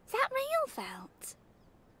 Is that real felt?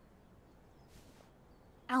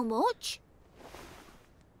 How much?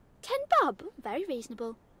 10 bob. Very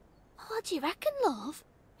reasonable. What do you reckon, love?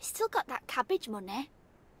 We still got that cabbage money.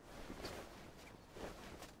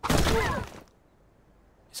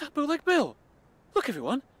 Is that Bootleg Bill? Look,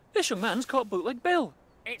 everyone, this young man's caught Bootleg Bill.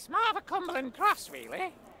 It's more of a Cumberland cross,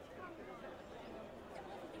 really.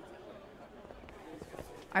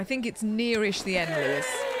 I think it's nearish the end, Lewis.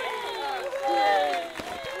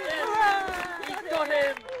 Got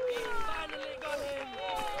him!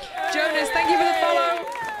 Jonas, thank you for the follow.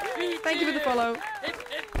 Thank you for the follow.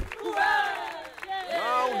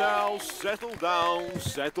 Now, settle down,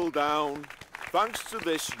 settle down. Thanks to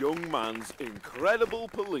this young man's incredible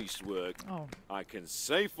police work, I can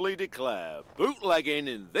safely declare bootlegging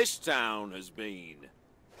in this town has been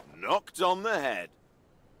knocked on the head.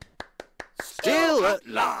 Still at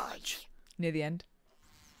large. Near the end.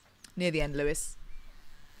 Near the end, Lewis.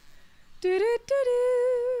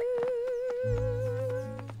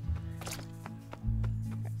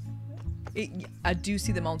 I do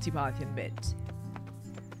see the multi-Parthian bit.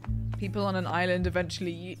 People on an island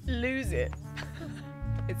eventually lose it.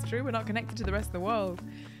 It's true, we're not connected to the rest of the world.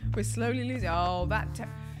 We're slowly losing. Oh,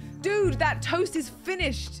 dude, that toast is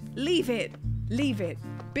finished. Leave it. Leave it.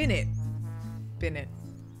 Bin it. Bin it.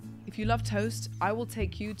 If you love toast, I will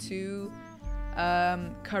take you to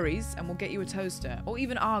Curry's and we'll get you a toaster. Or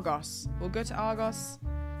even Argos. We'll go to Argos.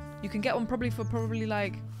 You can get one probably for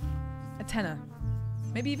like a tenner.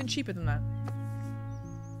 Maybe even cheaper than that.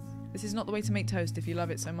 This is not the way to make toast if you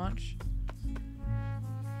love it so much.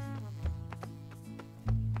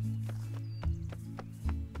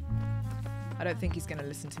 I don't think he's going to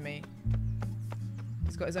listen to me.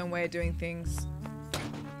 He's got his own way of doing things.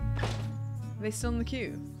 Are they still in the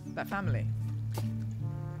queue? That family?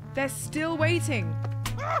 They're still waiting!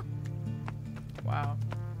 Wow.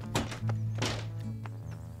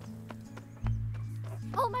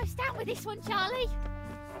 Almost out with this one, Charlie.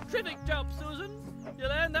 Terrific job, Susan.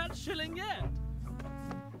 You'll earn that shilling yet.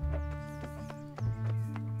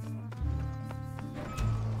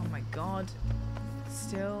 Oh my god.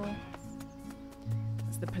 Still.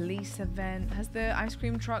 Has the police event? Has the ice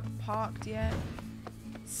cream truck parked yet?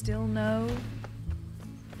 Still no.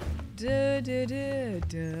 Duh, duh, duh,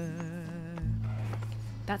 duh.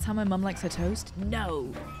 That's how my mum likes her toast?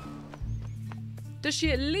 No. Does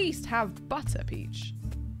she at least have butter, Peach?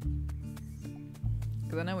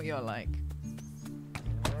 Because I know what you're like.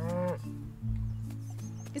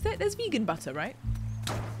 There's vegan butter, right?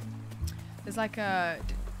 There's like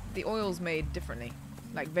the oil's made differently.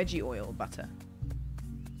 Like veggie oil butter.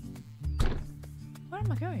 Where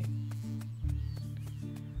am I going?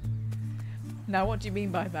 Now, what do you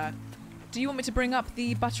mean by that? Do you want me to bring up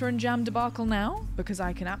the butter and jam debacle now? Because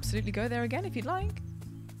I can absolutely go there again if you'd like.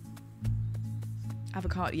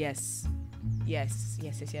 Avocado, yes. Yes,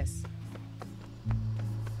 yes, yes, yes.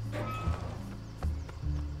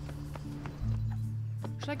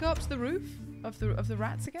 Should I go up to the roof of the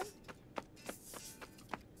rats again?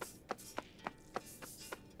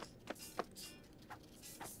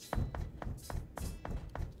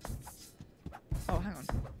 Oh, hang on.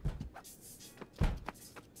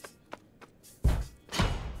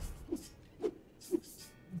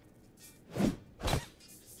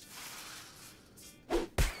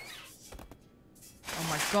 Oh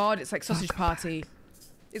my god, it's like Sausage Party.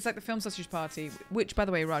 It's like the film Sausage Party, which, by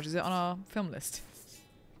the way, Raj, is it on our film list?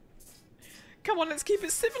 Come on, let's keep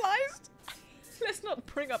it civilized. Let's not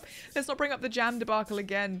bring up the jam debacle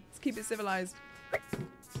again. Let's keep it civilized.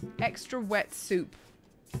 Extra wet soup.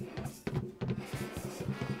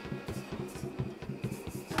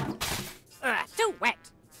 Too wet.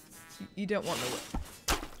 You don't want the wet.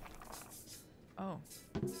 Oh.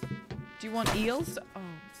 Do you want eels? Oh.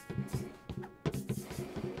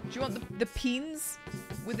 Do you want the peens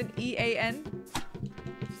with an E-A-N?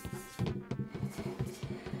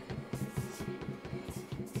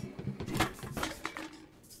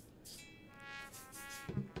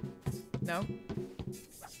 No?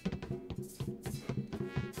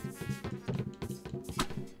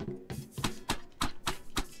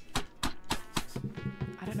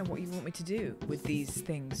 I don't know what you want me to do with these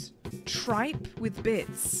things. Tripe with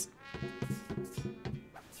bits.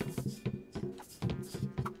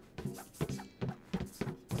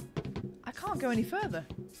 I can't go any further.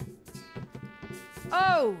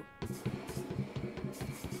 Oh!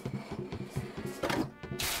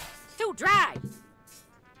 Too dry.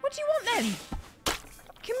 What do you want then?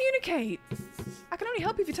 communicate. I can only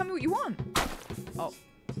help you if you tell me what you want. Oh.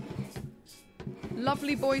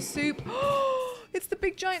 Lovely boy soup. It's the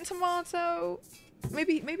big giant tomato.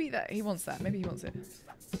 Maybe that he wants that. Maybe he wants it.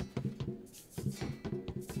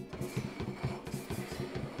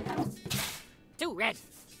 Too red.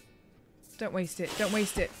 Don't waste it. Don't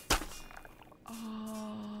waste it.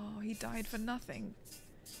 Oh, he died for nothing.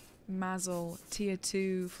 Mazel, tier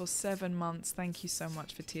 2 for 7 months. Thank you so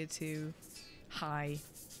much for tier 2. Hi.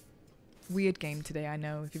 Weird game today, I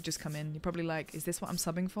know. If you've just come in, you're probably like, is this what I'm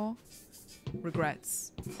subbing for?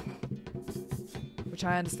 Regrets. Which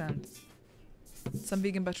I understand. Some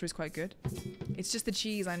vegan butter is quite good. It's just the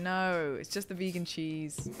cheese, I know. It's just the vegan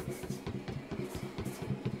cheese.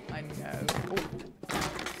 I know. Oh.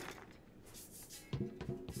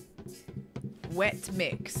 Wet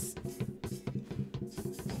mix.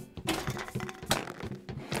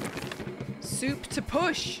 Soup to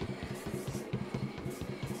push.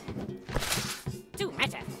 Too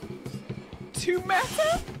meta. Too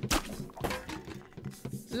meta?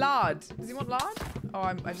 Lard. Does he want lard? Oh,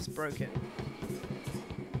 I just broke it.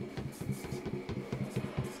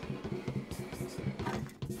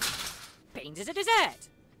 Beans is a dessert.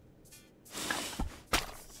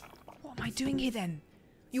 What am I doing here then?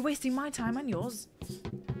 You're wasting my time and yours.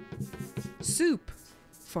 Soup.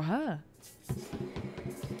 For her.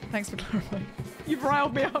 Thanks for clarifying. You've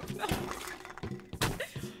riled me up now.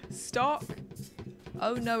 Stock.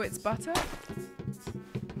 Oh no, it's butter.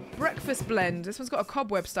 Breakfast blend. This one's got a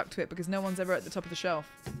cobweb stuck to it because no one's ever at the top of the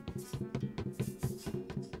shelf.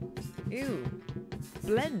 Ew.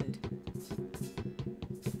 Blend.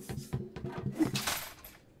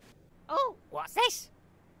 Oh, what's this?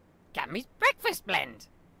 Gammy's breakfast blend.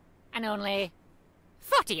 And only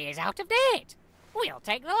 40 years out of date. We'll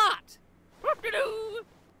take the lot. Whoop-de-doo.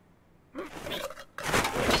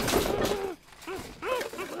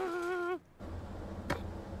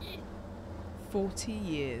 40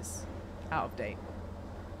 years out of date.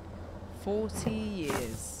 40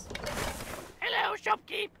 years. Hello,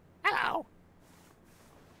 shopkeep. Hello.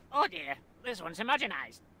 Oh dear, this one's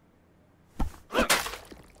homogenized.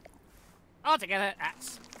 Altogether,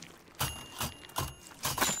 that's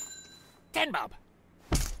 10 bob.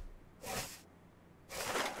 Of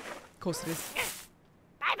course it is.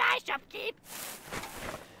 Bye-bye, shopkeep.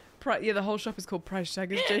 Yeah, the whole shop is called Price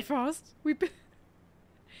Shaggers J Fast. We've been.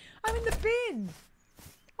 I'm in the bin.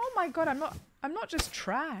 Oh my god, I'm not just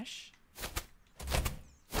trash.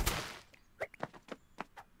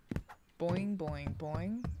 Boing, boing,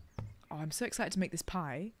 boing. Oh, I'm so excited to make this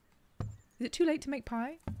pie. Is it too late to make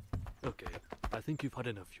pie? Okay, I think you've had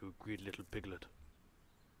enough, you greedy little piglet.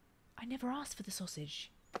 I never asked for the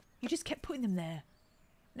sausage. You just kept putting them there.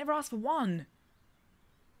 Never asked for one.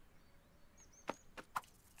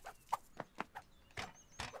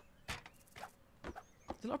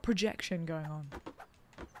 There's a lot of projection going on.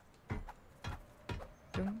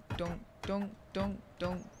 Dun dun dun dun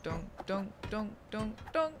dun dun dun dun dun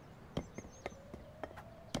dun.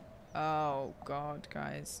 Oh god,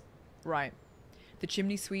 guys. Right. The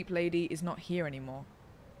chimney sweep lady is not here anymore.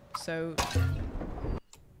 So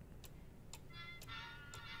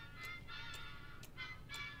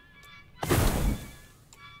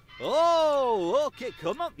oh, okay,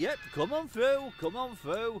 come on, yep, come on through.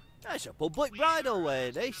 That's a public bridal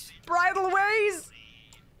way, this. Bridal ways?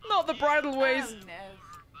 Not the bridal ways. Oh no.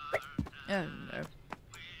 Oh no.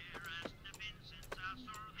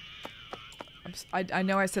 I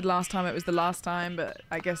know I said last time it was the last time, but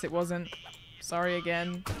I guess it wasn't. Sorry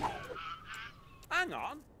again. Hang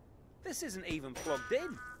on. This isn't even plugged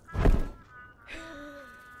in. Who's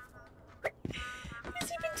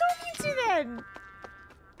he been talking to then?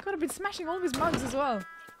 God, I've been smashing all of his mugs as well.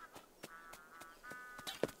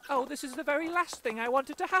 Oh, this is the very last thing I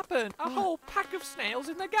wanted to happen. A whole pack of snails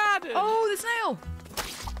in the garden. Oh, the snail!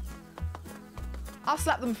 I'll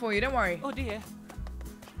slap them for you, don't worry. Oh dear.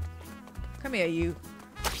 Come here, you.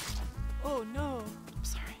 Oh no. I'm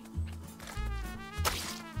sorry.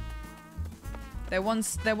 They're one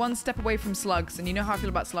step away from slugs, and you know how I feel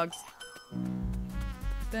about slugs.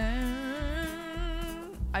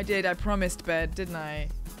 I promised bed, didn't I?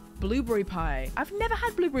 Blueberry pie. I've never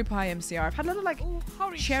had blueberry pie, MCR. I've had a lot of like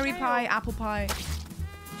cherry pie, apple pie.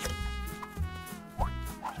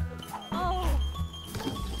 Oh.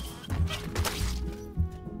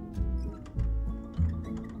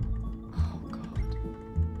 Oh god.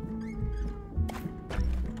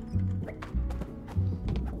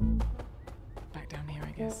 Back down here,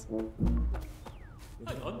 I guess.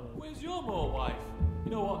 Hang on, where's your more wife?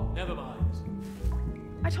 You know what? Never mind.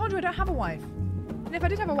 I told you I don't have a wife. And if I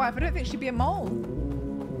did have a wife, I don't think she'd be a mole.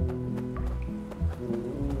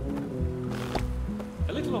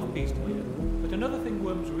 some off-piste here, but another thing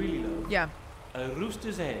worms really love. Yeah. A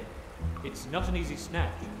rooster's egg. It's not an easy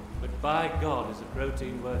snatch, but by God is the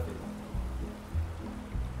protein worth it.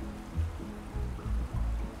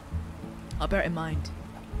 I'll bear it in mind.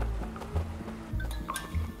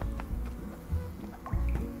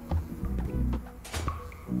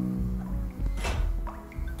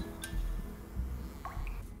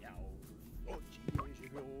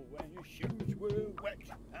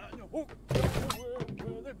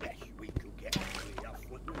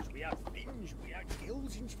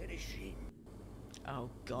 Oh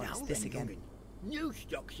God, it's this again. New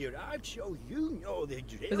stock's arrived, so you know the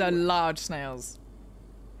drill. Those are large snails.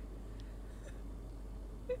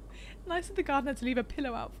 Nice of the gardener to leave a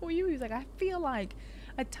pillow out for you. He's like, I feel like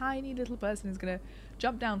a tiny little person is gonna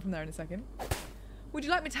jump down from there in a second. Would you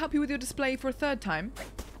like me to help you with your display for a third time?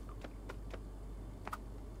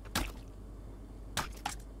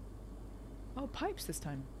 Oh, pipes this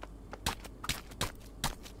time.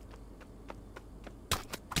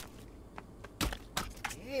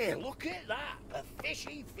 Hey, look at that! A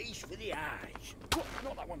fishy feast for the eyes. Oh,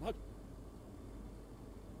 not that one, Hud.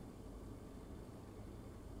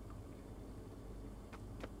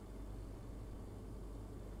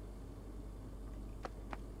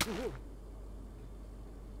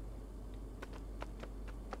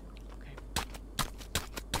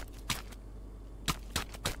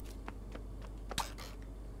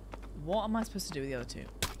 What am I supposed to do with the other two?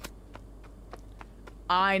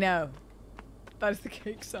 I know. That is the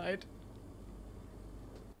cake side.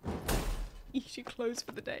 You should close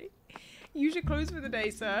for the day. You should close for the day,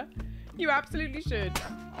 sir. You absolutely should.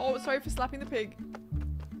 Oh, sorry for slapping the pig.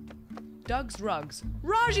 Doug's Rugs.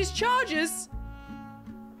 Raj's Chargers!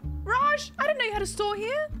 Raj, I didn't know you had a store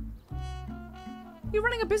here. You're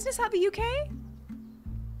running a business out the UK?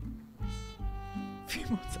 A few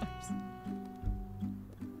more times.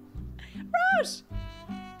 Raj!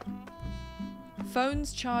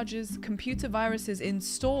 Phones, chargers, computer viruses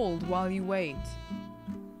installed while you wait.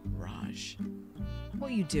 Raj,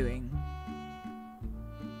 what are you doing?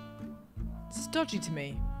 It's dodgy to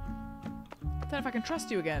me. I don't know if I can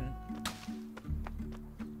trust you again.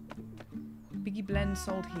 Biggie Blend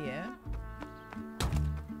sold here.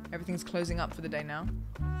 Everything's closing up for the day now.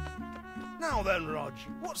 Now then, Rog,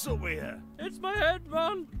 what's up here? It's my head,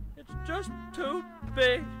 man. It's just too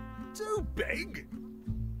big. Too big?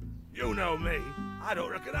 You know me. I don't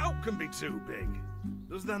reckon out can be too big.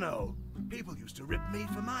 Does they know? People used to rip me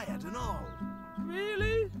for my head and all.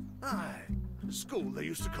 Really? Aye. At school they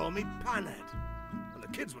used to call me Panhead. And the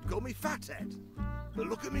kids would call me Fathead. But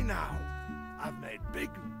look at me now. I've made big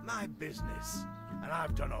my business. And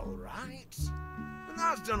I've done all right. And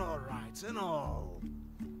that's done all right and all.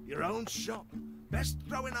 Your own shop. Best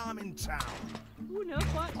throwing arm in town. Oh, no,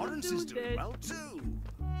 quite. Lawrence is doing well too.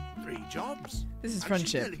 3 jobs. This is and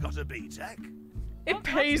friendship. She's nearly got a B-Tech. It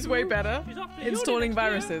pays way better. Installing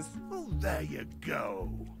viruses. Oh, there you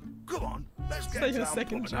go. Come on, let's So get your down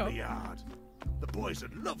second plumbing in the job. yard. The boys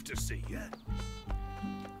would love to see you.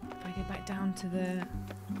 If I get back down to the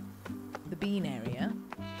bean area.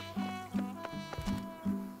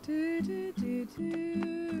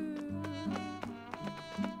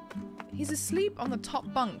 He's asleep on the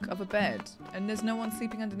top bunk of a bed, and there's no one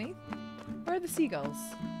sleeping underneath. Where are the seagulls?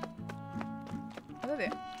 Oh, they're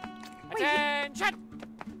there. Attention!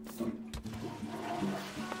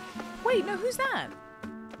 Wait, no, who's that?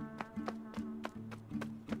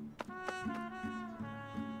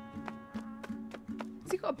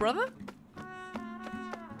 Has he got a brother?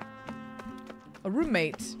 A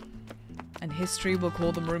roommate. And history will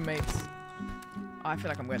call them roommates. Oh, I feel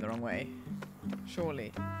like I'm going the wrong way.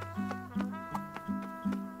 Surely.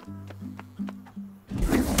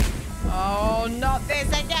 Oh, not this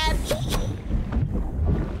again!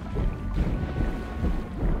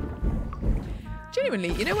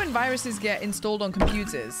 Genuinely, you know when viruses get installed on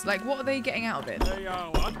computers, like what are they getting out of it?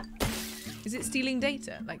 Is it stealing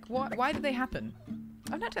data? Like what? Why do they happen?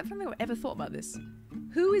 I don't think I've ever thought about this.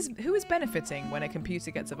 Who is benefiting when a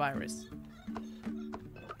computer gets a virus?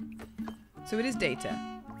 So it is data.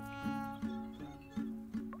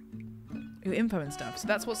 Ooh, info and stuff. So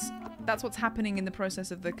that's what's happening in the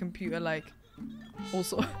process of the computer, like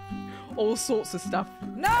all sorts of stuff.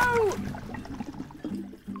 No!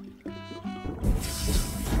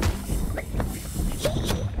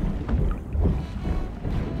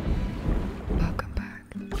 Welcome back.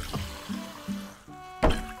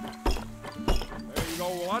 There you go,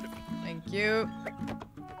 lad. Thank you.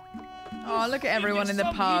 Oh, look at everyone in the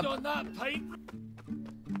Some pub. heat on that pipe.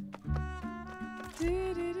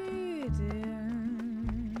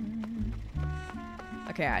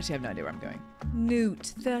 Okay, I actually have no idea where I'm going.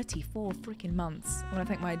 Newt, 34 freaking months. I want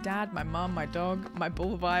to thank my dad, my mum, my dog, my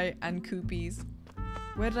bulbai, and Koopies.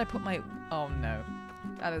 Where did I put my... Oh no.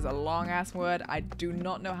 That is a long-ass word I do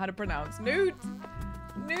not know how to pronounce. Newt!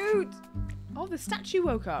 Newt! Oh, the statue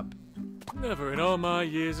woke up. Never in all my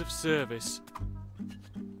years of service.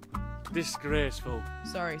 Disgraceful.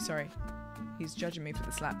 Sorry. He's judging me for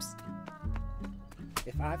the slaps.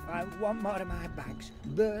 If I find one more of my bags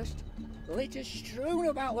burst, litter strewn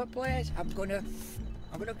about the place, I'm gonna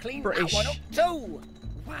clean British. that one up too.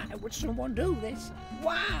 Why would someone do this?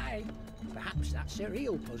 Why? Perhaps that's a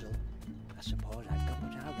real puzzle. I suppose I've got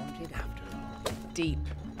what I wanted after all. Deep.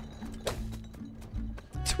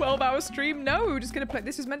 12-hour stream? No, we're just gonna play.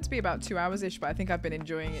 This was meant to be about 2 hours-ish, but I think I've been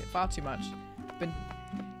enjoying it far too much. Been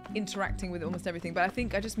interacting with almost everything, but I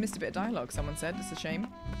think I just missed a bit of dialogue, someone said. It's a shame.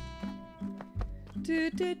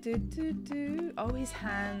 Oh, his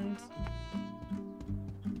hand.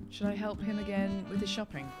 Should I help him again with his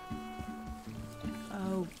shopping?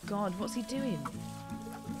 Oh god, what's he doing?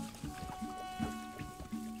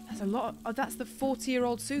 That's a lot. Oh, that's the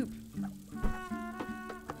 40-year-old soup.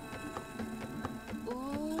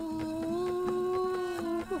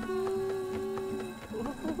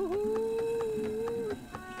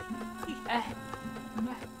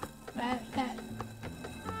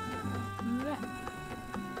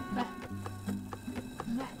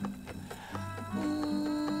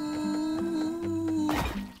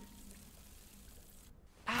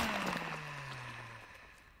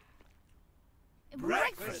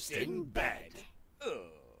 Breakfast in bed.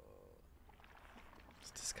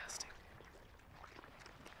 It's disgusting.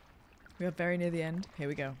 We are very near the end. Here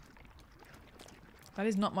we go. That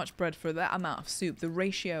is not much bread for that amount of soup. The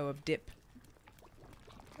ratio of dip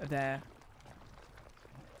there.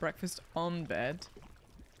 Breakfast on bed.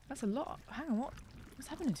 That's a lot. Hang on, what's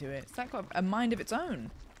happening to it? It's like got a mind of its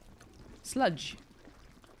own. Sludge.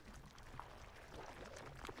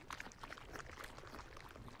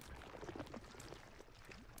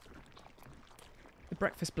 The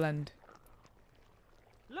breakfast blend.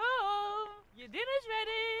 Love, your dinner's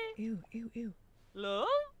ready. Ew, ew, ew. Love?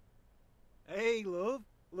 Hey, love,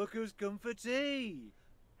 look who's come for tea.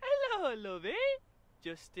 Hello, lovey.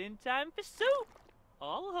 Just in time for soup.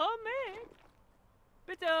 All homemade.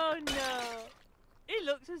 But oh no, it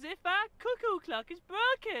looks as if our cuckoo clock is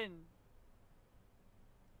broken.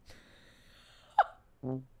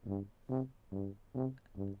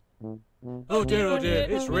 Oh dear,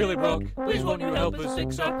 it's really broke. Please won't you help us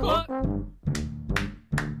fix our clock?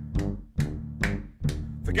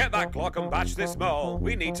 Forget that clock and batch this mole.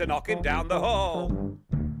 We need to knock him down the hole.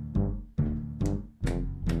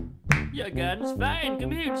 Your garden's fine.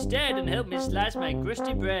 Come here instead and help me slice my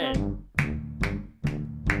crusty bread.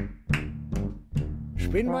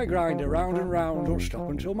 Spin my grinder round and round, don't stop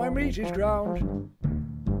until my meat is ground.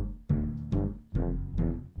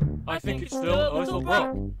 I think it's still a little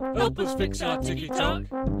broke. Help us fix our ticky-tock.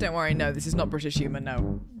 Don't worry, no, this is not British humour,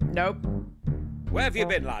 no. Nope. Where have you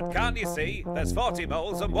been, lad? Can't you see? There's 40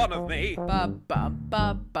 moles and one of me.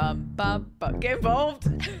 Get involved.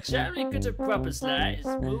 Shall we cut a proper slice?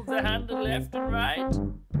 Move the handle left and right.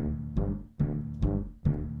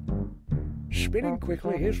 Spinning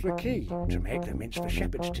quickly is the key to make the mince for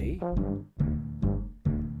shepherd's tea.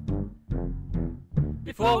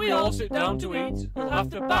 Before we all sit down to eat, we'll have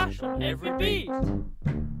to bash on every beat.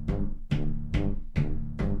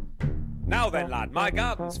 Now then, lad, my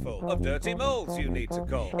garden's full of dirty moles you need to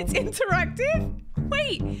cull. It's interactive?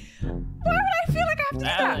 Wait, why would I feel like I have to do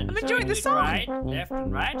that? I'm enjoying the song. Right, left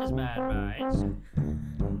and right is man right.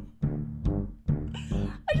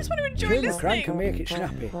 I just want to enjoy Trim the listening. crank and make it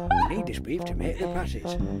snappy. We need this beef to make the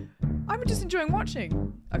patties. I'm just enjoying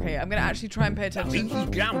watching. Okay, I'm going to actually try and pay attention.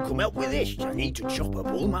 Ground, come help with this. I need to chop up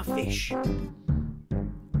all my fish.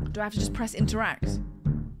 Do I have to just press interact?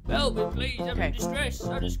 Help me, please. I'm in distress.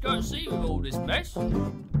 I just can't see with all this mess.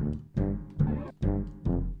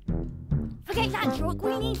 Forget that, Truck.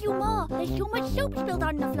 We need you more. There's too much soup spilled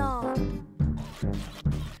on the floor.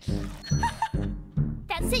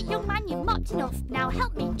 That's it, young man. You've mopped enough. Now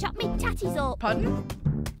help me chop me tatties up. Pardon?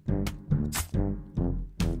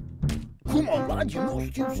 Come on, lad, you're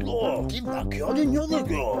not too slow. Give that card another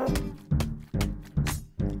go.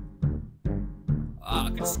 I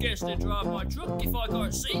can scarcely drive my truck if I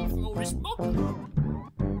can't see from all this muck.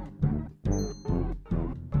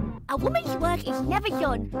 A woman's work is never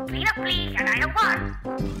done. Clean up, please, and I one.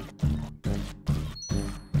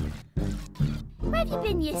 Where have you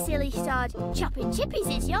been, you silly sod? Chopping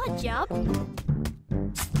chippies is your job.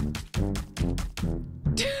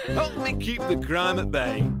 Help me keep the crime at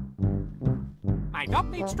bay. My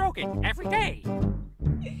dog needs stroking every day.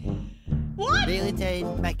 What? Reel it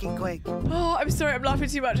in, make it quick. Oh, I'm sorry, I'm laughing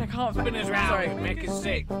too much. I can't. Spin us round Sorry. and make us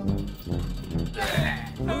sick.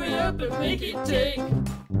 Hurry up and make it tick.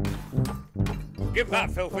 Give that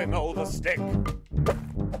filthy mole the stick.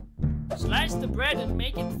 Slice the bread and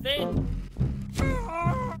make it thin.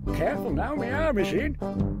 Careful now, my arm is in.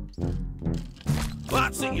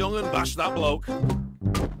 That's it, young, and bash that bloke.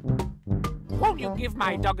 Won't you give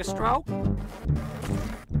my dog a stroke?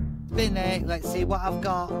 Spin it, let's see what I've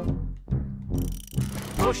got.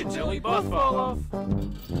 Push until we both fall off.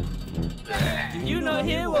 Did you not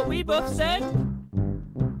hear what we both said?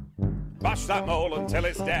 Bash that mole until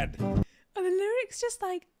it's dead. And the lyrics just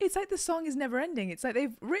like, it's like the song is never ending. It's like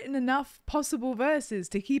they've written enough possible verses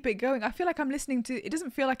to keep it going. I feel like I'm listening to, it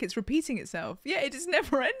doesn't feel like it's repeating itself. Yeah, it is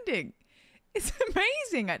never ending. It's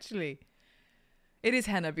amazing, actually. It is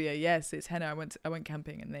henna beer. Yes, it's henna. I went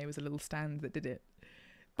camping and there was a little stand that did it.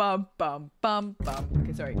 Bum, bum, bum, bum.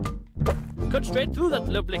 Okay, sorry. Cut straight through that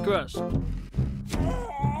lovely crust.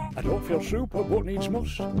 I don't feel super, but needs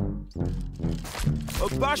must. A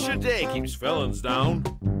bash a day keeps felons down.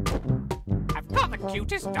 I've got the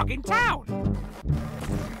cutest dog in town.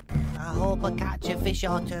 I hope I catch a fish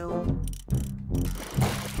or two.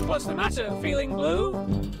 What's the matter? Feeling blue?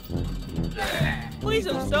 Please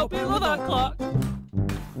don't stop me, love that clock.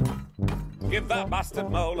 Give that bastard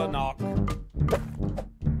mole a knock.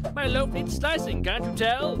 My loaf needs slicing, can't you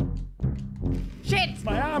tell? Shit!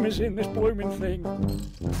 My arm is in this blooming thing.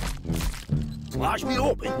 Slice me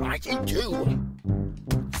open right in two.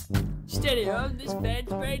 Steady on, this fan's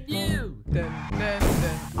brand new. Dun, dun,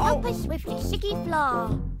 dun. Up a swiftly sticky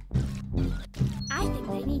floor. I think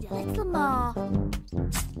they need a little more.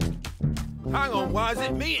 Hang on, why is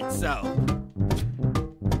it me itself?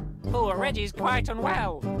 Poor Reggie's quite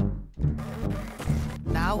unwell.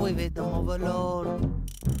 Now we've hit the mother load.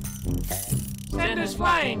 Send us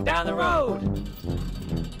flying down the road.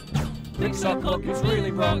 Big Socklock is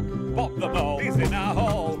really broke. Pop the mole, he's in our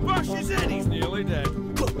hole. Bash his head, he's nearly dead.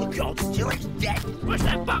 Cut the god till it's dead. Push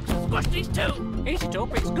that box and squash these two. Eat it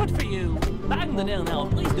up, it's good for you. Bang the nail now,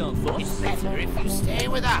 please don't fuss. It's better if you stay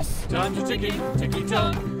with us. Time to ticky, ticky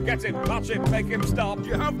tock. Get him, match him, make him stop.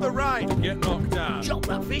 You have the right to get knocked down. Chop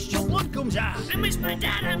that fish, your blood comes out. I miss my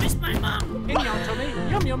dad, I miss my mum. In your tummy,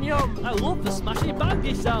 yum yum yum. I love the smashy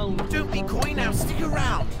bangy sound. Don't be coy now, stick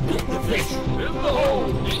around. Hit the fish. In the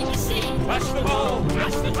hole. Easy see. Bash the mole.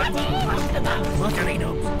 Crash the battle. Crash the mouse. What are they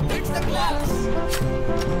doing? It's the glass.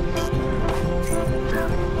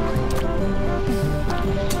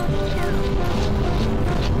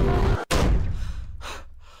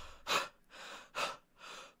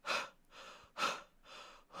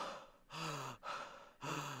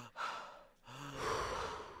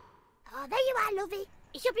 Oh, there you are, lovey.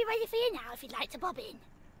 It should be ready for you now if you'd like to bob in.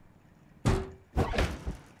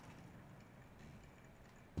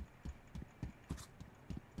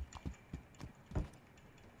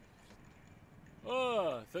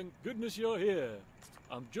 Ah, thank goodness you're here.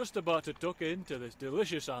 I'm just about to tuck into this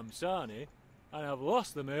delicious Amsani, and I've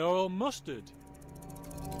lost the mayoral mustard.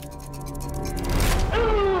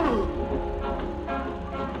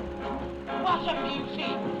 What a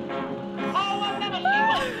beauty! Oh, I've never seen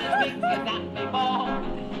one as big as that before.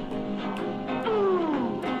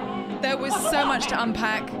 There was so much to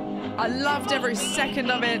unpack. I loved every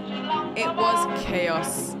second of it. It was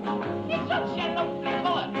chaos. It's such a lovely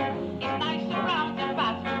colour. It's nice and round and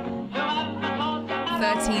fat. Whoever calls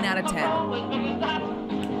it 13 out of 10. always big as that.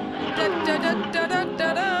 Da, da, da, da, da,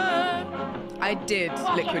 da, da. I did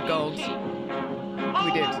liquid gold. We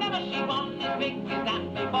did. I've never seen one as big as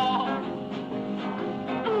that before.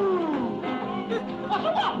 What's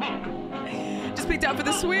the what, man? Just picked up for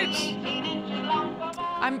the Switch.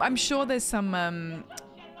 I'm sure there's some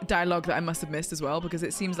dialogue that I must have missed as well, because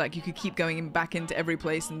it seems like you could keep going back into every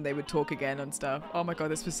place and they would talk again and stuff. Oh my god,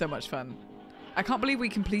 this was so much fun. I can't believe we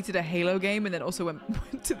completed a Halo game and then also went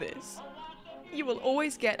to this. You will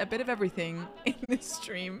always get a bit of everything in this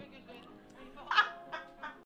stream.